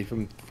regularly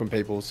from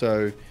people.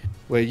 So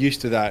we're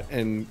used to that,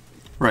 and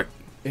right.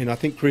 And I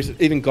think Chris,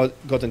 even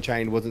Gods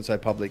Unchained wasn't so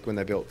public when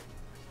they built.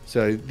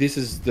 So this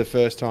is the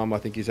first time I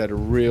think he's had a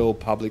real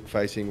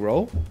public-facing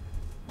role.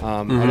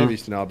 I never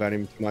used to know about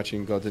him too much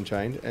in Gods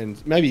Unchained,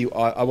 and maybe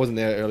I wasn't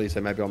there earlier,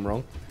 so maybe I'm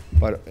wrong.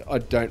 But I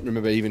don't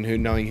remember even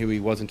knowing who he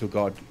was until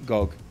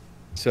GOG.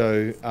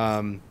 So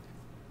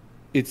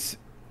it's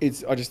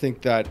I just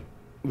think that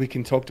we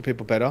can talk to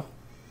people better,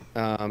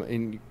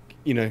 and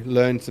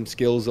learn some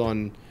skills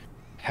on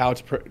how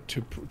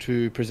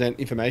to present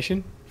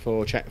information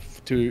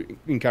to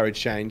encourage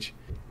change,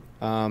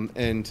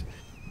 and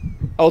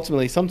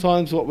ultimately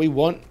sometimes what we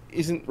want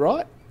isn't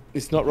right.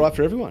 It's not right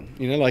for everyone.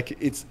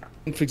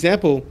 For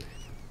example,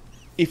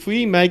 if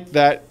we make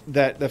that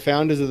the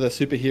founders of the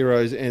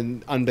superheroes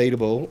and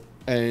unbeatable,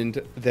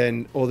 and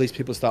then all these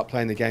people start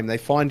playing the game, they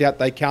find out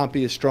they can't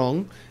be as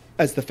strong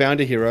as the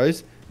founder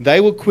heroes,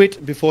 they will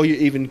quit before you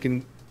even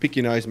can pick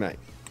your nose, mate.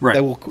 Right.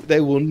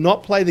 They will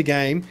not play the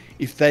game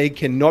if they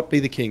cannot be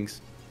the kings.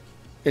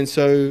 And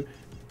so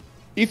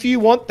if you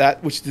want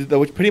that, which is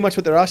pretty much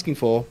what they're asking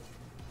for,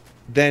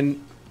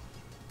 then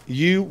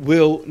you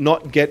will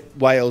not get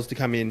whales to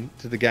come in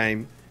to the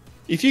game.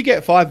 If you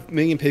get 5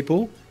 million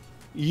people,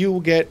 you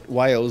will get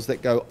whales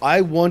that go,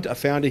 I want a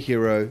founder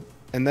hero,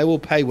 and they will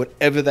pay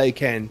whatever they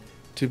can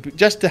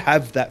just to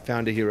have that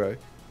founder hero.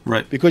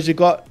 Right. Because you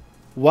got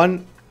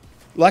one,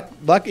 like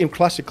in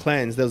Clash of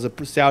Clans, there was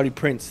a Saudi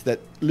prince that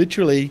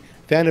literally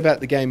found about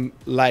the game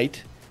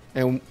late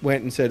and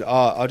went and said,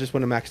 I just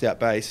want a maxed out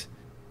base.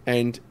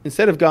 And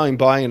instead of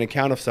buying an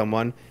account of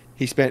someone,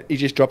 he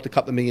just dropped a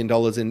couple of $1 million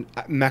and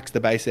maxed the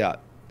base out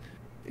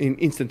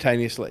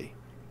instantaneously.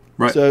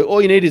 Right. So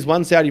all you need is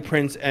one Saudi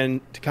prince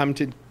and to come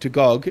to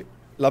GOG,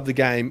 love the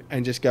game,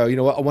 and just go, you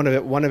know what, I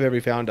want one of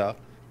every founder,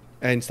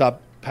 and start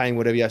paying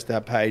whatever he has to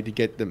have paid to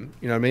get them.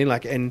 You know what I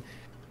mean? And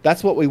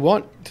that's what we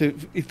want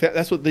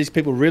that's what these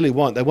people really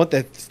want. They want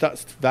their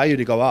value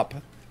to go up.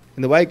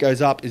 And the way it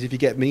goes up is if you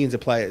get millions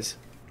of players.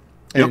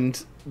 Yep.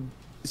 And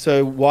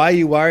so why are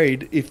you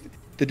worried if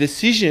the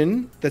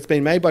decision that's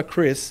been made by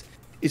Chris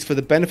is for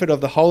the benefit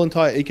of the whole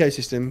entire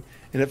ecosystem,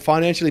 and it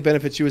financially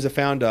benefits you as a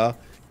founder?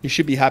 You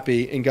should be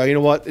happy and go, you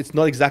know what, it's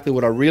not exactly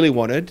what I really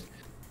wanted.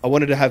 I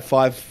wanted to have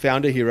 5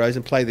 founder heroes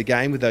and play the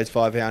game with those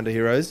 5 founder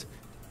heroes.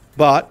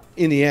 But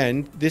in the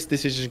end, this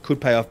decision could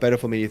pay off better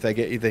for me if they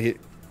hit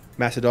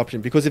mass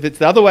adoption. Because if it's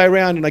the other way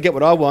around and I get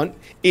what I want,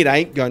 it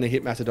ain't going to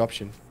hit mass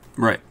adoption.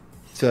 Right.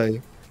 So,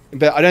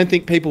 but I don't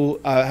think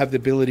people have the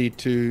ability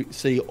to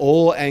see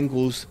all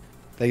angles.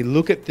 They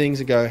look at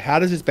things and go, how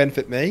does this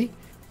benefit me?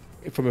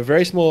 From a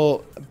very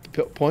small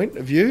point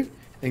of view,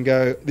 and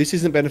go, this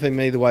isn't benefiting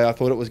me the way I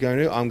thought it was going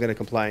to, I'm going to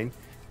complain.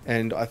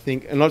 And I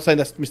think, I'm not saying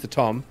that's Mr.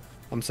 Tom,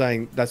 I'm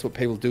saying that's what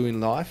people do in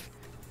life.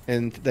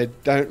 And they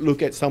don't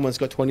look at someone who's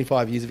got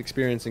 25 years of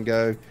experience and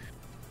go,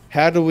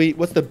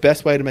 what's the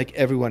best way to make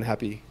everyone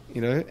happy?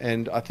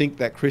 And I think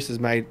that Chris has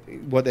made,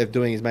 what they're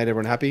doing has made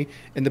everyone happy.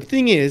 And the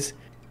thing is,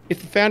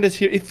 if the founders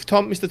here,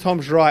 Mr.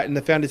 Tom's right and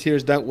the founders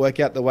heroes don't work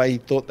out the way he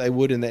thought they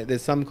would, and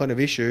there's some kind of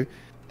issue,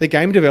 the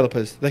game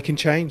developers, they can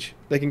change.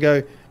 They can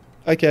go,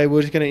 okay,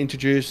 we're just going to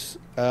introduce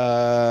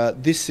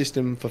this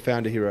system for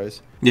founder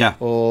heroes. Yeah.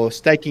 Or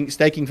staking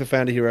for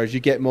founder heroes. You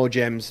get more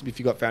gems if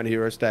you got founder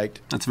heroes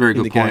staked. That's a very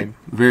good point. Game.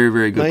 Very,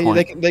 very good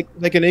point.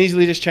 They can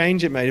easily just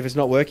change it, mate, if it's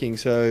not working.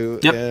 So,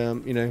 yep.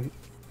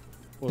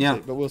 We'll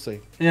see, but we'll see.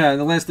 Yeah, and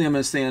the last thing I'm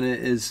going to say on it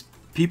is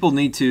people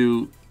need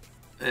to,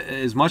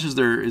 as much as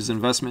there is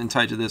investment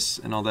tied to this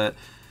and all that,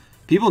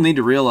 people need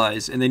to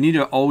realize, and they need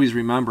to always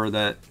remember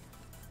that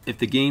if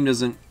the game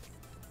doesn't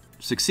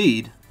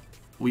succeed,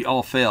 we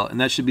all fail,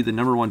 and that should be the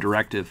 #1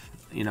 directive,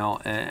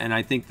 and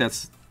I think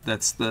that's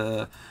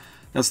the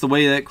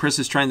way that Chris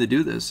is trying to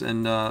do this,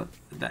 and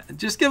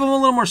just give him a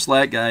little more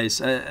slack, guys.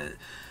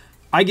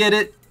 I get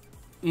it,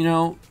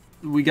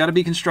 we got to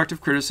be constructive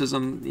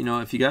criticism.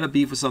 If you got to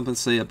beef with something,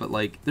 say it, but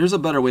there's a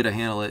better way to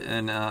handle it,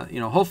 and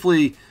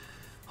hopefully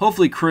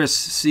Chris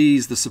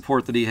sees the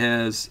support that he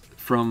has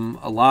from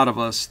a lot of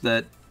us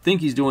that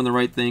think he's doing the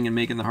right thing and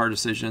making the hard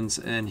decisions,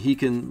 and he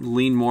can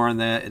lean more on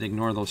that and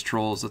ignore those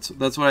trolls.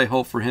 That's what I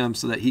hope for him,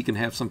 so that he can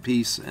have some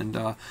peace and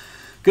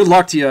good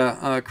luck to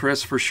you,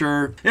 Chris, for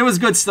sure. It was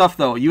good stuff,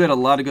 though. You had a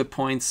lot of good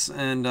points,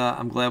 and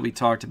I'm glad we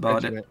talked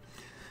about it.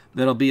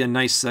 That'll be a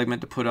nice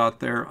segment to put out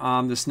there.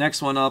 This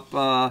next one up,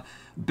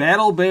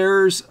 Battle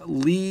Bears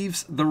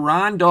leaves the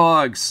Ron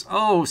Dogs.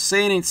 Oh,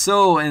 say it ain't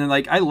so. And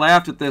like, I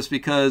laughed at this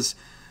because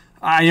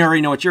I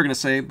already know what you're going to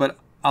say, but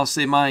I'll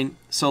say mine.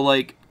 So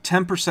like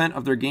 10%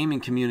 of their gaming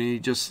community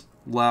just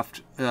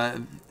left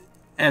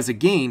as a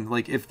game.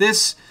 Like if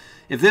this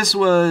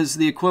was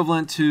the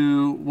equivalent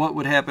to what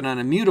would happen on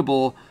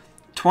Immutable,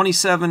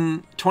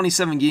 27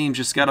 games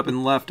just got up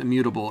and left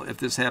Immutable if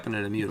this happened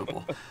at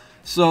Immutable.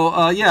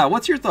 So, yeah,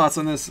 what's your thoughts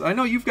on this? I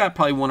know you've got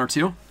probably one or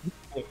two.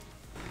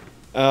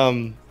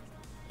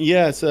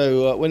 Yeah,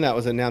 so when that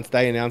was announced,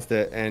 they announced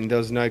it, and there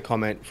was no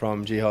comment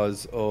from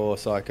Jihoz or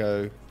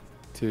Psycho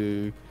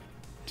to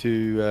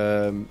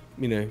you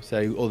know,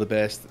 say all the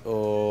best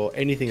or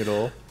anything at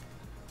all.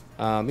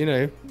 You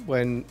know,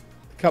 when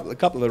a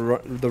couple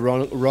of the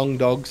wrong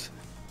dogs,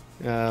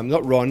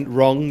 not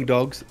wrong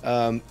dogs.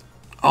 Oh,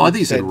 I think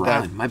you said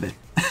Ron. My bad.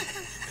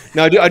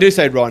 No, I do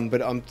say Ron,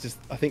 but I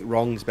think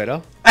wrong's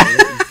better.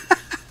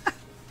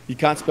 You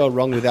can't spell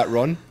wrong without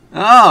Ron.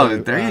 Oh, so,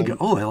 there you go.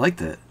 Oh, I like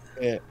that.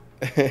 Yeah.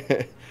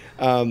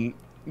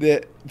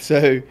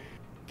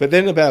 But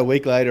then about a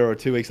week later or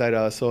 2 weeks later,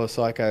 I saw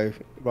Psycho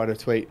write a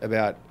tweet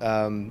about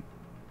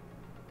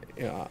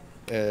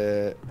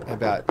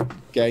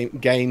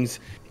games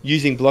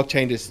using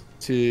blockchain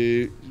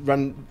to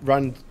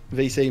run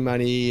VC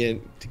money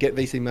and to get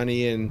VC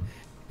money, and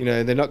you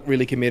know they're not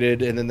really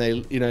committed, and then they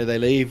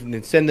leave and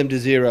then send them to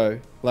zero.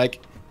 Like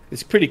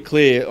it's pretty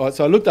clear.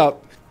 So I looked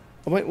up.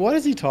 I went, why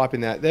does he type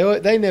in that?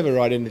 They never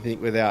write anything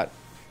without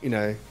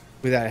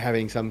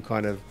having some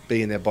kind of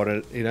bee in their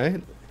bonnet. You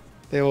know,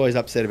 they're always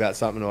upset about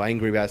something or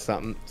angry about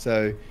something.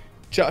 So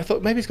I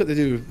thought maybe it's got to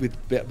do with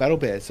Battle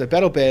Bears. So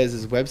Battle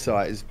Bears'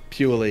 website is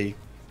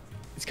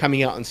it's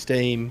coming out on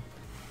Steam.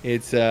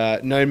 It's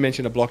no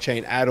mention of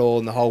blockchain at all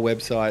in the whole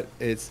website.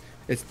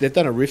 They've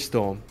done a rift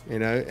storm, you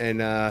know, and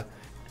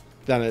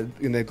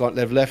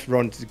they've left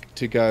Ron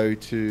to go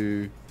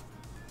to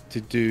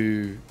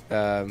do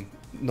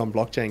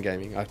non-blockchain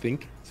gaming, I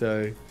think.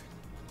 So,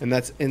 and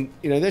that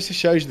just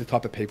shows you the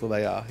type of people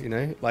they are. You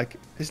know, like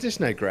there's just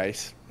no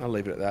grace. I'll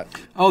leave it at that.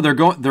 Oh, they're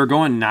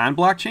going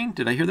non-blockchain.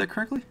 Did I hear that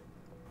correctly?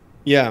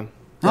 Yeah,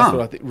 that's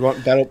what I think.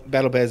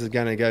 Battle Bears is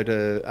going to go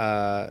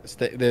to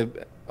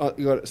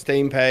you got a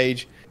Steam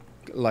page,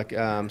 like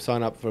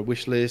sign up for a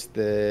wish list.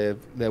 Their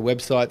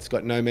website's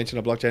got no mention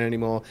of blockchain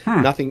anymore.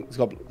 Nothing's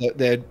got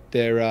their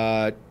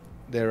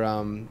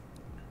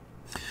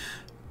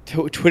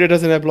Twitter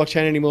doesn't have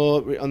blockchain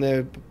anymore on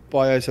their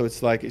bio, so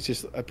it's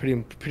just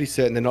pretty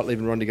certain they're not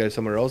leaving Ron to go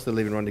somewhere else. They're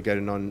leaving Ron to go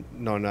to non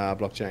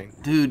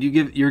blockchain. Dude,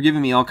 you're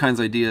giving me all kinds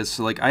of ideas.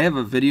 So like, I have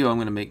a video I'm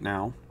going to make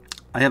now.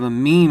 I have a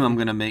meme I'm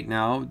going to make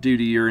now due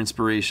to your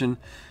inspiration,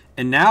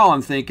 and now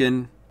I'm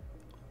thinking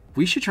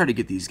we should try to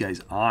get these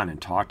guys on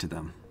and talk to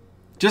them,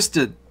 just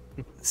to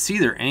see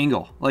their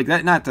angle like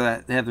that. Not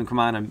to have them come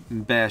on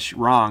and bash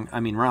Ron.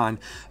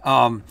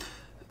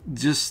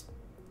 Just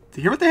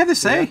to hear what they have to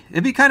say. Yeah.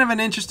 It'd be kind of an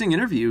interesting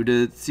interview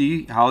to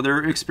see how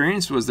their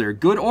experience was there,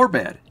 good or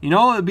bad. You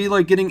know, it'd be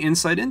like getting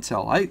inside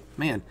intel.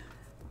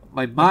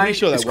 My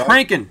mind is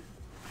cranking.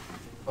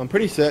 I'm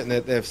pretty certain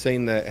that they've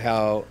seen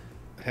how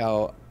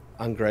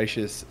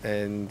ungracious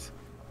and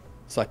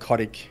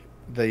psychotic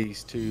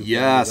these two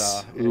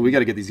guys are. We got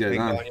to get these guys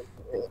on.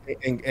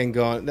 And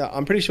gone. No,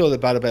 I'm pretty sure the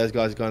Battle Bears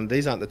guys have gone,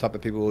 these aren't the type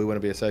of people we want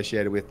to be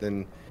associated with,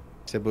 and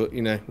said, well,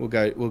 you know, we'll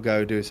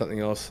go do something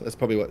else. That's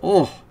probably what.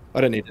 I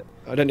don't need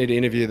to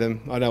interview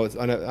them.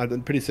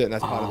 I'm pretty certain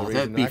that's part of the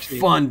reason. That'd be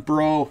fun,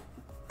 bro.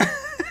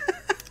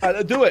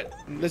 Do it.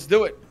 Let's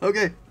do it.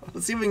 Okay.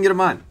 Let's see if we can get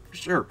them on. For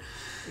sure.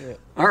 Yeah.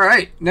 All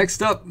right.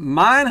 Next up,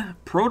 Mon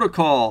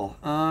Protocol.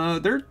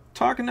 They're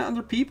talking to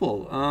other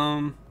people.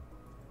 I'm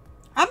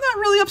not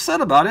really upset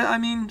about it. I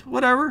mean,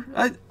 whatever.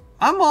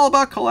 I'm all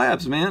about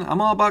collabs, man.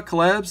 I'm all about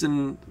collabs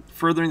and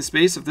furthering the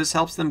space. If this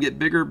helps them get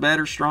bigger,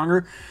 better,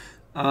 stronger,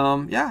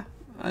 yeah,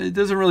 it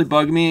doesn't really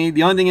bug me.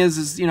 The only thing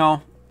is, you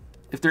know,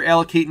 if they're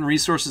allocating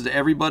resources to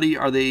everybody,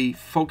 are they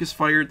focus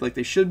fired like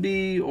they should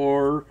be,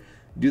 or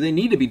do they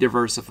need to be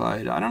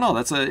diversified? I don't know.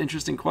 That's an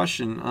interesting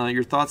question.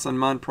 Your thoughts on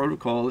Mon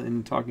Protocol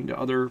and talking to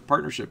other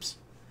partnerships?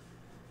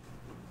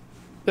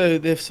 So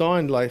they've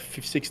signed like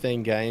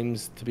 16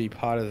 games to be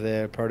part of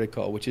their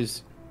protocol, which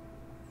is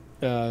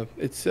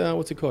it's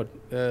what's it called?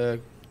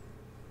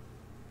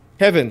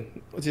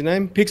 Kevin, what's his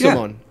name?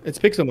 Pixelmon. Yeah. It's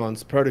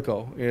Pixelmon's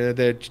protocol. You know,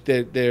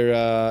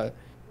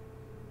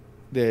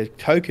 their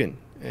token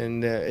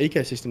and their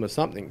ecosystem or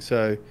something.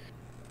 So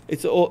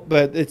it's all,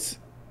 but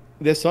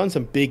they've signed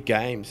some big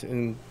games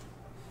and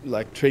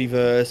like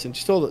Treeverse and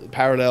just all the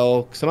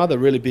Parallel, some other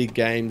really big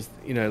games.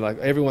 You know, like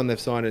everyone they've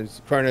signed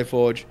is Chrono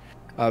Forge.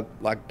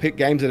 Like pick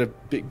games that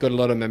have got a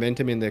lot of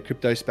momentum in the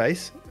crypto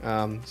space.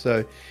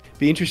 So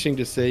be interesting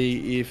to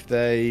see if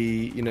they,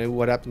 you know,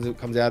 what happens, what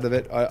comes out of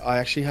it. I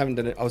actually haven't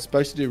done it. I was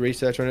supposed to do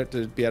research on it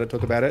to be able to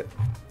talk about it.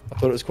 I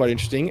thought it was quite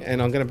interesting,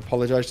 and I'm going to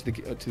apologize to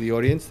the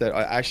audience that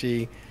I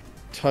actually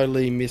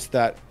totally missed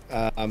that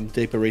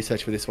deeper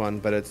research for this one,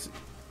 but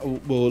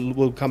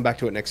we'll come back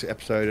to it next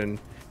episode and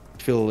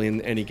fill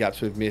in any gaps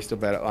we've missed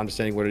about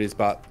understanding what it is.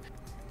 But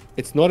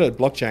it's not a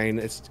blockchain.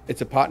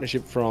 It's a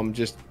partnership from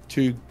just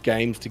two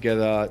games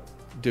together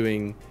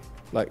doing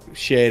like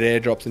shared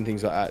airdrops and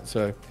things like that.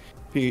 So it'd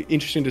be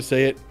interesting to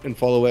see it and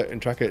follow it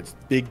and track it. It's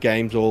big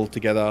games all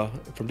together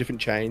from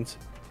different chains.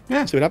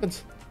 Yeah. See what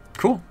happens.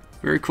 Cool.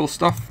 Very cool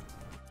stuff.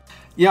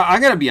 Yeah, I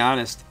gotta be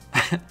honest.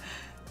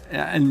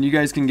 And you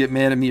guys can get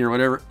mad at me or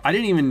whatever. I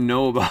didn't even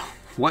know about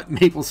what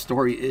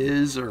MapleStory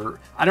is, or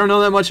I don't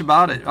know that much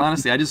about it,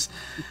 honestly. I just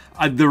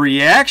the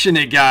reaction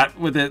it got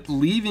with it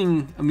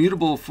leaving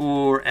Immutable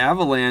for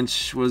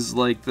Avalanche was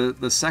like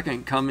the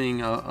second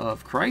coming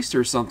of Christ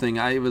or something.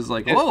 I was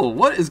like, whoa,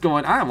 what is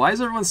going on? Why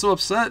is everyone so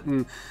upset?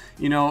 And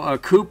you know,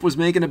 Coop was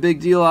making a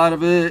big deal out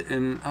of it,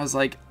 and I was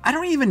like, I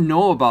don't even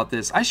know about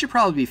this. I should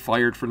probably be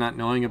fired for not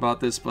knowing about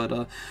this,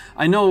 but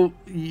I know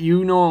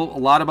you know a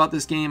lot about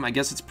this game. I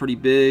guess it's pretty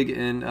big,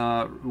 and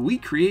we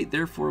create,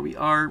 therefore we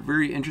are.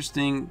 Very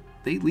interesting.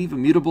 They leave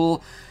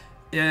Immutable.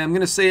 Yeah, I'm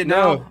gonna say it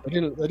now. They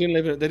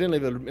didn't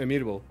leave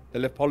Immutable. They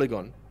left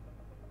Polygon.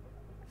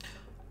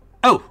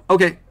 Oh,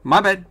 okay.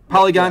 My bad.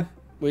 Polygon. Yeah.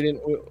 We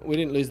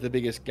didn't lose the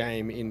biggest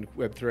game in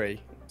Web3,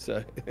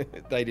 so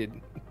they did.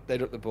 They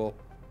dropped the ball.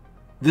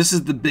 This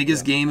is the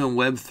biggest game in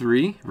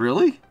Web3?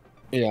 Really?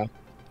 Yeah.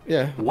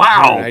 Yeah.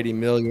 Wow.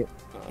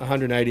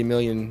 180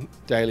 million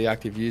daily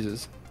active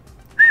users.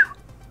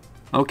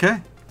 Okay.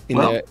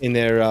 In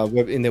their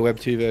Web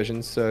 2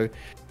 versions. So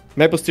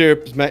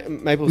MapleStory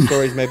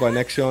is made by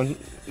Nexon.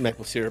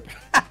 Maple syrup.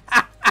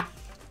 I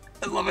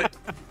love it.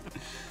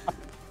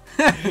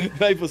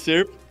 Maple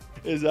syrup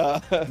is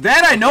that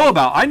I know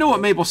about. I know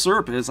what maple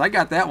syrup is. I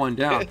got that one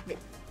down.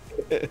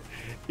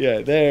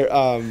 Yeah,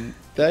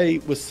 they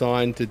were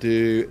signed to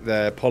do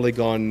the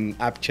Polygon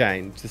app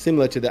chain, so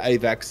similar to the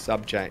AVAX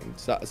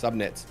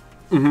subnets.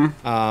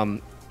 Mm-hmm.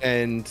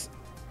 And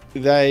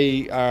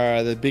they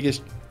are the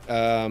biggest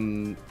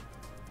Korean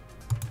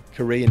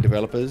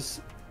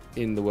developers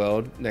in the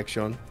world,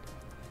 Nexon.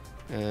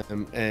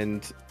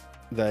 And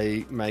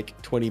they make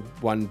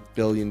 $21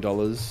 billion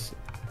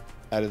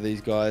out of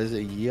these guys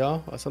a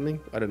year or something.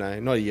 I don't know,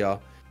 not a year.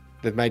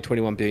 They've made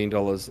 $21 billion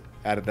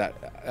out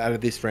of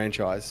this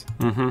franchise.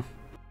 Mm-hmm.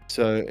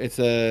 So it's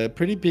a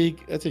pretty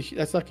big.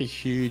 That's like a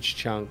huge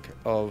chunk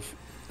of.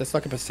 That's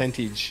like a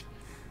percentage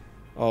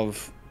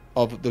of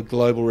the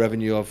global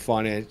revenue of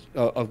finance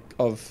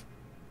of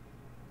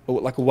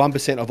like a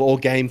 1% of all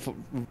game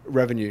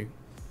revenue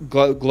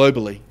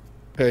globally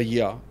per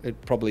year. It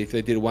probably, if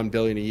they did $1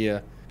 billion a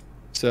year.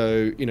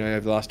 So you know,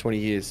 over the last 20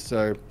 years.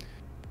 So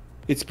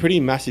it's a pretty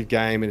massive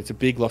game, and it's a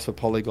big loss for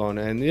Polygon.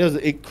 And you know,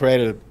 it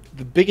created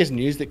the biggest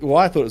news.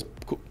 Why I thought it was.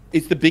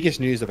 It's the biggest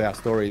news of our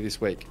story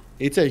this week.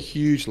 It's a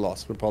huge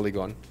loss for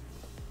Polygon,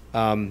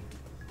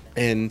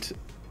 and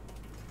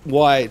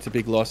why it's a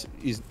big loss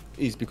is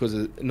because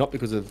of, not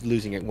because of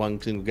losing at one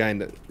single game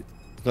that's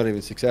not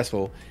even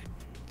successful.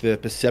 The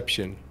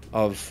perception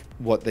of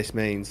what this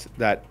means,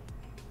 that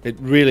it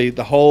really,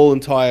 the whole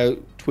entire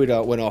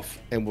Twitter went off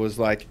and was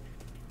like,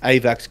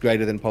 AVAX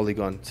greater than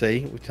Polygon.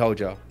 See, we told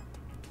you.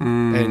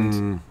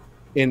 And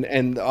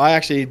I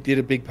actually did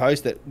a big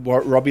post that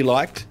Robbie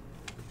liked.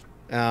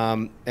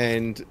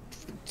 And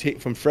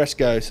from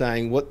Fresco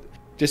saying, what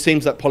just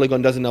seems like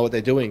Polygon doesn't know what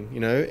they're doing, you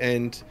know.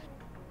 And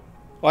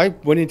I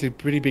went into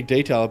pretty big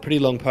detail, a pretty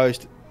long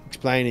post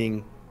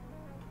explaining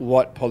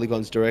what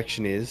Polygon's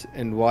direction is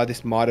and why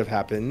this might have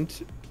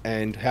happened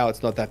and how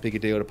it's not that big a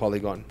deal to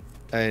Polygon.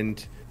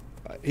 And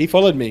he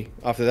followed me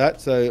after that,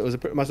 so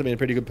it must have been a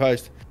pretty good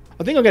post.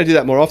 I think I'm going to do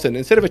that more often.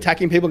 Instead of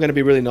attacking people, I'm going to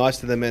be really nice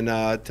to them and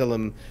tell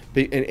them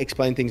and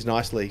explain things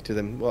nicely to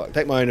them. Well,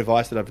 take my own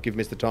advice that I've given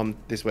Mr. Tom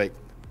this week.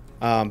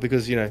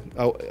 Because, you know,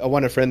 I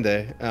want a friend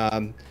there.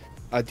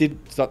 I did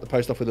start the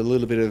post off with a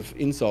little bit of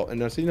insult,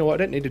 and I said, you know what, I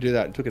don't need to do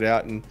that, and took it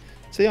out. And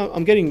see,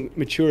 I'm getting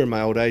mature in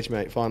my old age,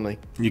 mate, finally.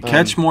 You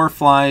catch more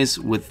flies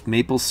with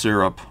maple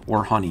syrup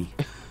or honey,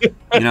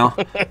 you know?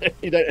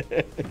 You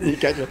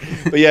catch it.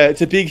 But yeah,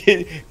 it's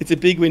a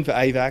big win for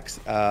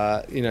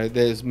AVAX. You know,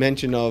 there's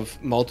mention of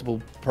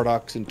multiple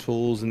products and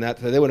tools and that,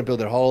 so they want to build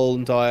their whole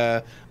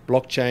entire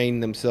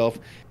blockchain themselves.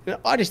 You know,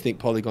 I just think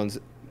Polygon's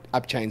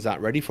app chains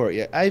aren't ready for it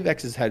yet.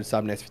 AVAX has had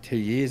subnets for 2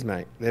 years,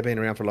 mate. They've been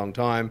around for a long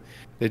time.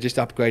 They're just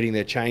upgrading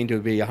their chain to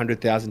be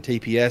 100,000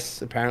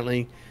 TPS,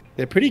 apparently.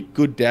 They're pretty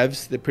good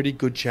devs. They're pretty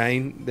good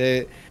chain.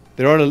 They're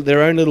on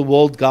their own little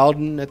walled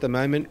garden at the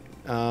moment.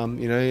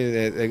 You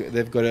know,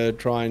 they've got to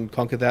try and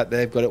conquer that.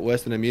 They've got it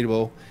worse than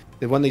Immutable.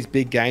 They've won these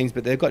big games,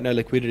 but they've got no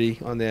liquidity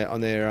on their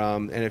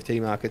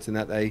NFT markets, and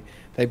that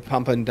they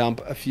pump and dump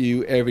a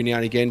few every now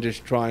and again just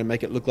to try and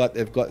make it look like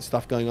they've got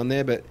stuff going on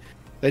there, but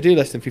they do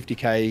less than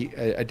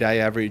 50k a day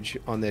average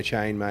on their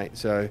chain, mate.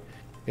 So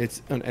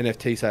it's on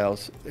NFT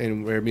sales,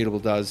 and where Immutable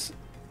does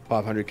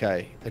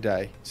 500k a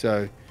day.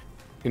 So,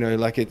 you know,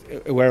 like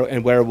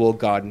we're a walled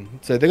garden.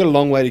 So they've got a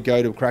long way to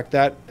go to crack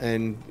that,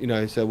 and you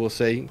know, so we'll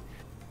see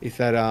if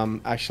that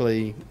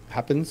actually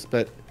happens.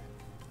 But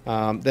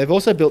they've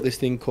also built this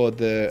thing called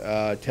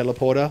the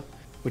teleporter,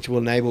 which will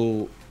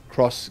enable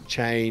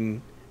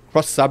cross-chain,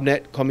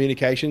 cross-subnet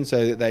communication.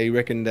 So that they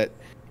reckon that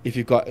if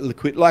you've got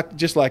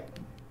just like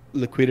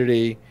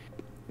liquidity,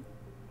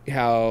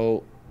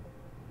 how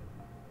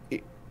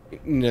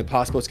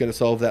Passport's going to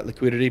solve that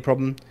liquidity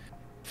problem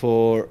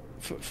for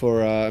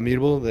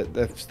Immutable. That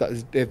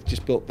they've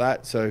just built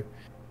that. So,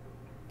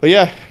 but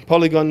yeah,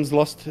 Polygon's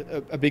lost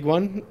a big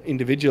one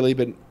individually,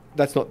 but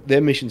that's not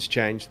their mission's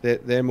changed.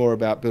 They're more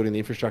about building the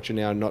infrastructure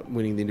now, and not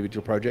winning the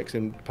individual projects,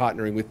 and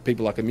partnering with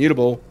people like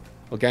Immutable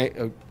or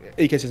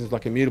ecosystems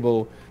like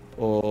Immutable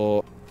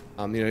or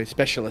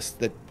specialists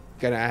that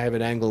going to have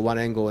one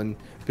angle and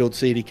build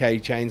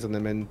CDK chains on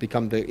them and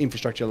become the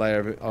infrastructure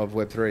layer of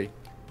Web3.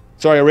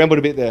 Sorry, I rambled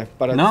a bit there,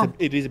 but no.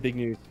 It is a big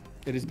news.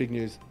 It is big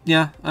news.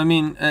 Yeah, I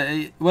mean,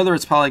 whether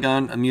it's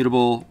Polygon,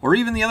 Immutable, or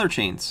even the other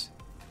chains,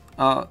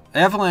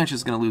 Avalanche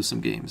is going to lose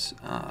some games.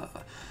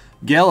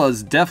 Gala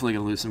is definitely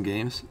going to lose some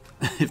games,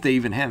 if they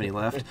even have any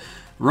left.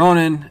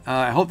 Ronin,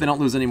 I hope they don't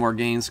lose any more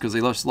games, because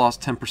they lost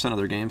 10% of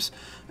their games.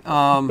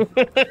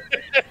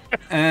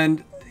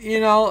 And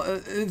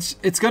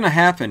it's going to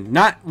happen.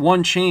 Not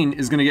one chain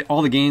is going to get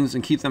all the games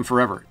and keep them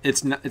forever.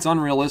 It's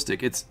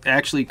unrealistic. It's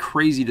actually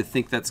crazy to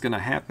think that's going to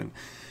happen.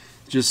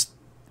 Just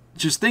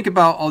think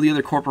about all the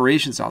other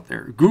corporations out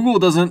there. Google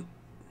doesn't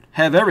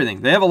have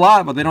everything. They have a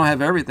lot, but they don't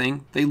have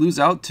everything. They lose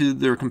out to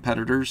their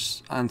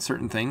competitors on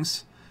certain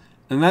things.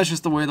 And that's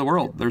just the way of the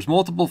world. There's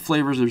multiple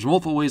flavors. There's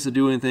multiple ways of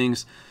doing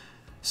things.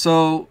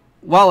 So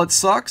while it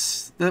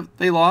sucks that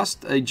they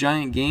lost a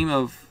giant game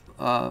of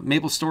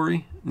Maple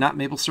Story, not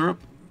maple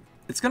syrup,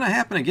 it's going to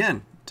happen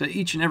again to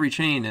each and every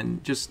chain.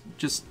 And just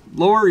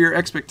lower your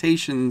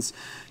expectations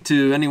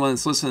to anyone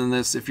that's listening to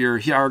this. If you're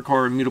a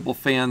hardcore Immutable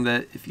fan,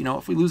 that if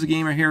we lose a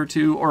game or here or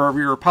two, or if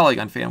you're a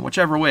Polygon fan,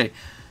 whichever way,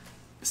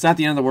 it's not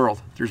the end of the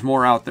world. There's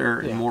more out there,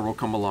 and more will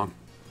come along.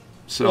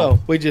 So well,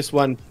 we just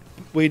won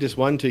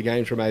 2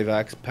 games from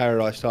AVAX,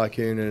 Paradise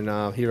Tycoon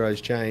and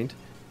Heroes Chained,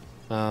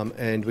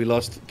 and we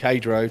lost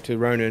Kadro to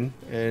Ronin,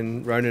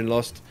 and Ronin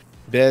lost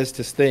Bears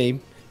to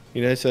Steam.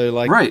 So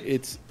like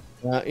it's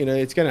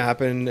it's going to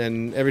happen,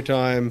 and every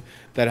time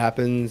that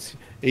happens,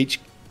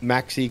 each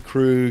maxi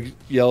crew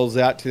yells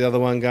out to the other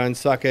one, "Go and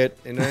suck it,"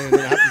 and it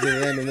happens to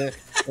them,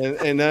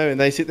 and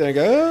they sit there and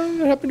go, "Oh,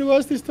 what happened to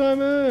us this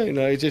time?"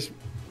 It's just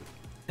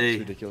it's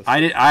ridiculous.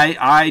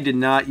 I did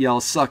not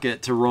yell "suck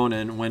it" to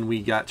Ronin when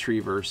we got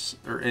Treeverse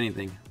or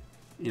anything,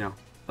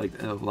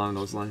 like along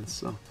those lines.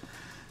 So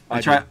I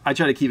try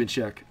to keep in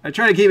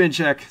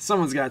check.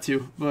 Someone's got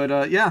to,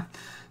 but yeah.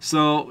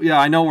 So, yeah,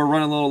 I know we're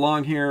running a little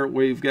long here.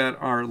 We've got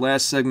our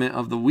last segment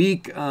of the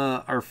week,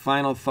 our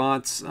final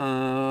thoughts.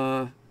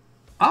 I'll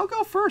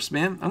go first,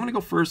 man. I'm going to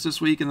go first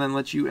this week and then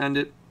let you end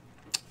it.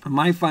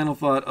 My final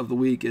thought of the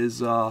week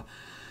is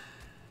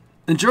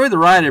enjoy the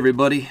ride,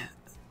 everybody.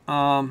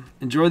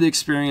 Enjoy the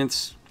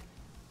experience.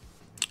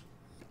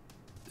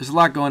 There's a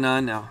lot going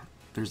on now.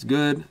 There's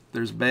good,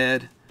 there's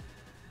bad.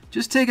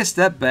 Just take a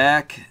step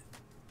back,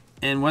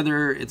 and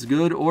whether it's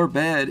good or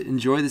bad,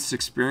 enjoy this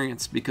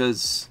experience,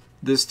 because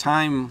this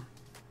time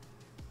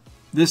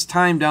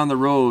down the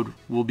road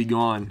will be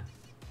gone,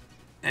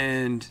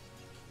 and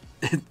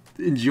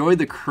enjoy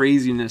the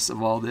craziness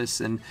of all this.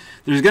 And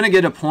there's going to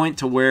get a point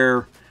to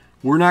where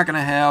we're not going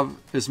to have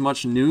as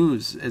much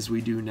news as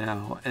we do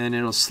now, and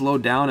it'll slow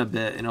down a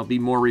bit, and it'll be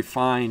more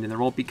refined, and there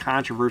won't be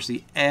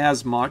controversy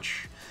as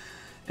much,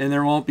 and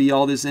there won't be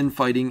all this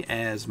infighting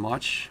as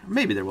much.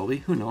 Maybe there will be,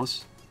 who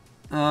knows,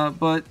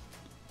 but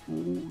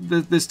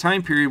this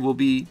time period will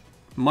be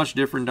much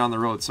different down the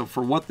road. So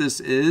for what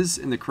this is,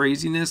 and the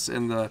craziness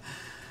and the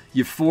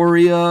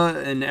euphoria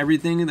and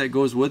everything that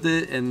goes with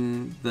it,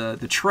 and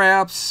the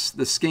traps,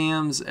 the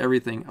scams,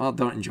 everything. Oh,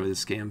 don't enjoy the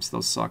scams.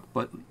 Those suck.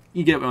 But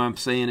you get what I'm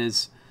saying,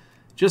 is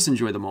just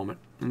enjoy the moment.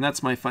 And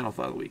that's my final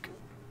thought of the week.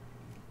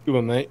 Good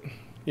one, mate.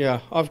 Yeah,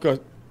 I've got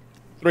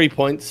 3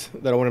 points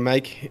that I want to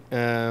make.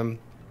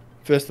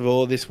 First of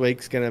all, this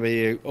week's going to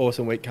be an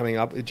awesome week coming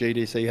up with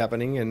GDC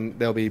happening, and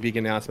there'll be big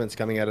announcements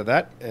coming out of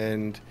that,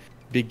 and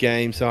big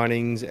game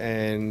signings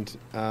and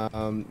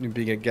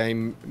bigger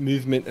game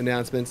movement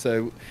announcements.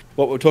 So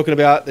what we're talking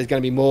about, there's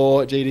going to be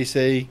more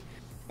GDC.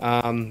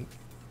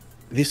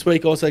 This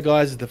week also,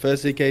 guys, is the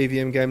first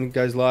zkEVM game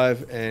goes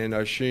live, and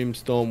I assume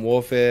Storm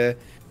Warfare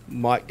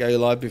might go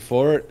live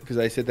before it, because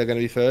they said they're going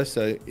to be first.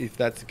 So if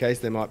that's the case,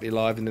 they might be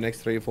live in the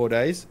next 3 or 4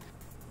 days.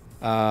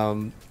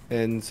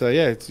 And so,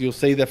 yeah, you'll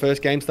see the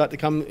first game start to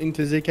come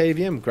into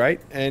zkEVM.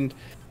 Great. And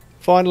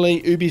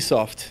finally,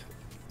 Ubisoft.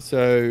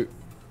 So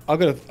I've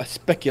got a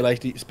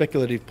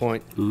speculative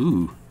point.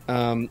 Ooh.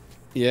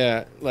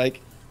 Yeah, like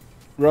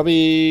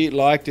Robbie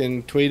liked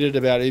and tweeted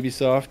about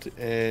Ubisoft,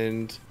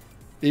 and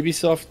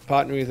Ubisoft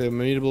partnering with a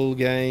Immutable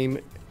game,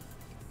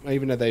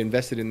 even though they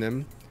invested in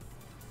them,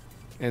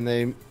 and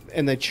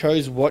they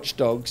chose Watch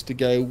Dogs to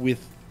go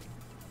with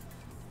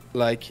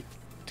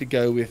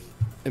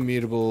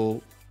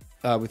Immutable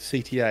with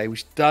CTA,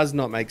 which does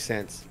not make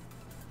sense.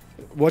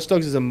 Watch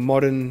Dogs is a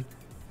modern,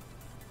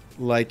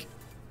 like,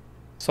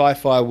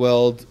 sci-fi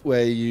world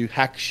where you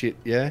hack shit.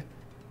 Yeah,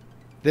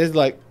 there's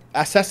like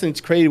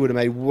Assassin's Creed would have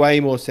made way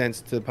more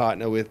sense to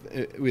partner with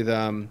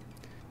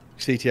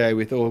CTA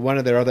with, or one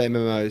of their other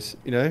MMOs,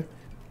 you know.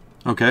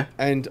 Okay.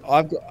 And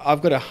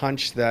I've got a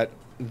hunch that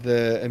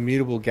the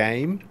Immutable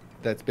game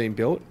that's been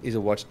built is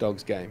a Watch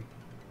Dogs game.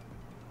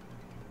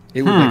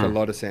 It would make a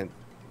lot of sense.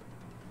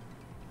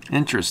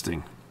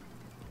 Interesting.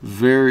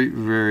 Very,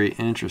 very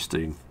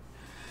interesting.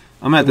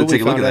 I'm gonna have to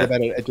take a look at that.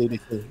 About it at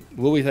GDC?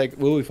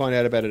 Will we find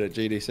out about it at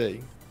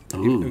GDC?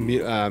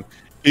 Ooh.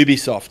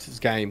 Ubisoft's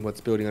game, what's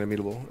building on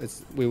Immutable.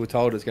 We were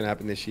told it's going to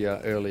happen this year,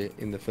 early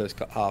in the first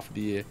half of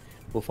the year.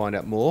 We'll find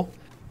out more.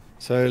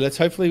 So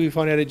hopefully we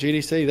find out at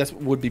GDC. That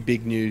would be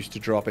big news to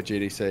drop at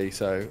GDC.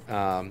 So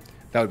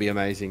that would be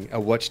amazing. A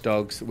Watch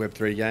Dogs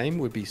Web3 game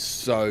would be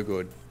so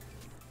good.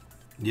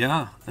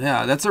 Yeah,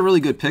 that's a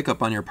really good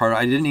pickup on your part.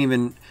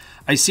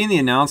 I seen the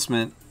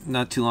announcement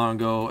not too long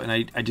ago, and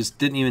I just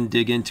didn't even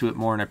dig into it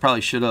more, and I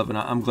probably should have, and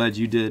I'm glad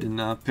you did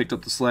and picked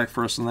up the slack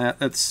for us on that.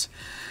 That's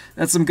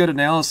some good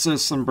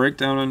analysis, some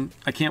breakdown, and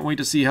I can't wait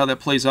to see how that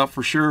plays out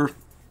for sure.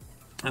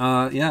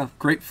 Yeah,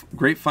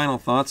 great final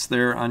thoughts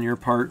there on your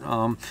part.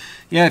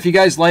 Yeah, if you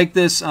guys like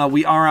this,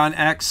 we are on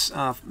X.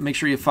 Make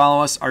sure you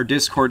follow us. Our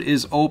Discord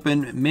is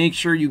open. Make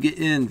sure you get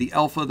in. The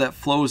alpha that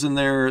flows in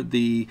there,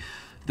 the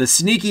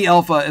sneaky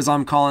alpha, as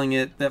I'm calling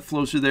it, that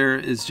flows through there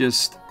is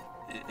just,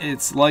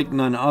 it's like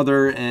none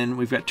other, and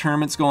we've got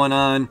tournaments going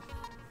on.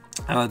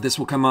 This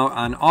will come out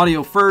on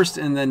audio first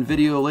and then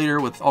video later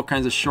with all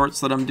kinds of shorts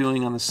that I'm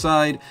doing on the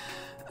side.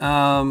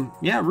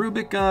 Yeah,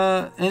 Rubick,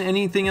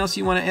 anything else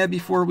you want to add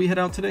before we head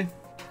out today?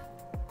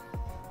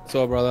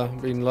 So, brother,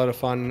 been a lot of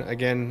fun.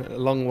 Again, a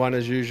long one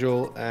as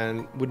usual,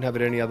 and wouldn't have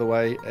it any other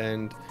way.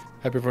 And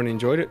hope everyone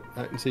enjoyed it.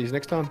 And see you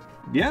next time.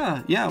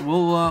 Yeah,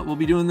 we'll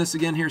be doing this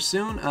again here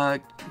soon.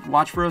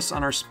 Watch for us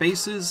on our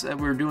spaces that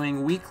we're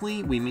doing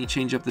weekly. We may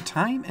change up the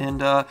time,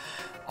 and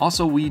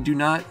also we do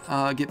not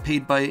get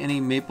paid by any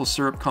maple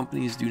syrup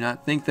companies. Do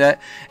not think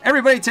that.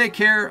 Everybody take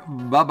care.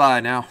 Bye-bye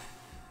now.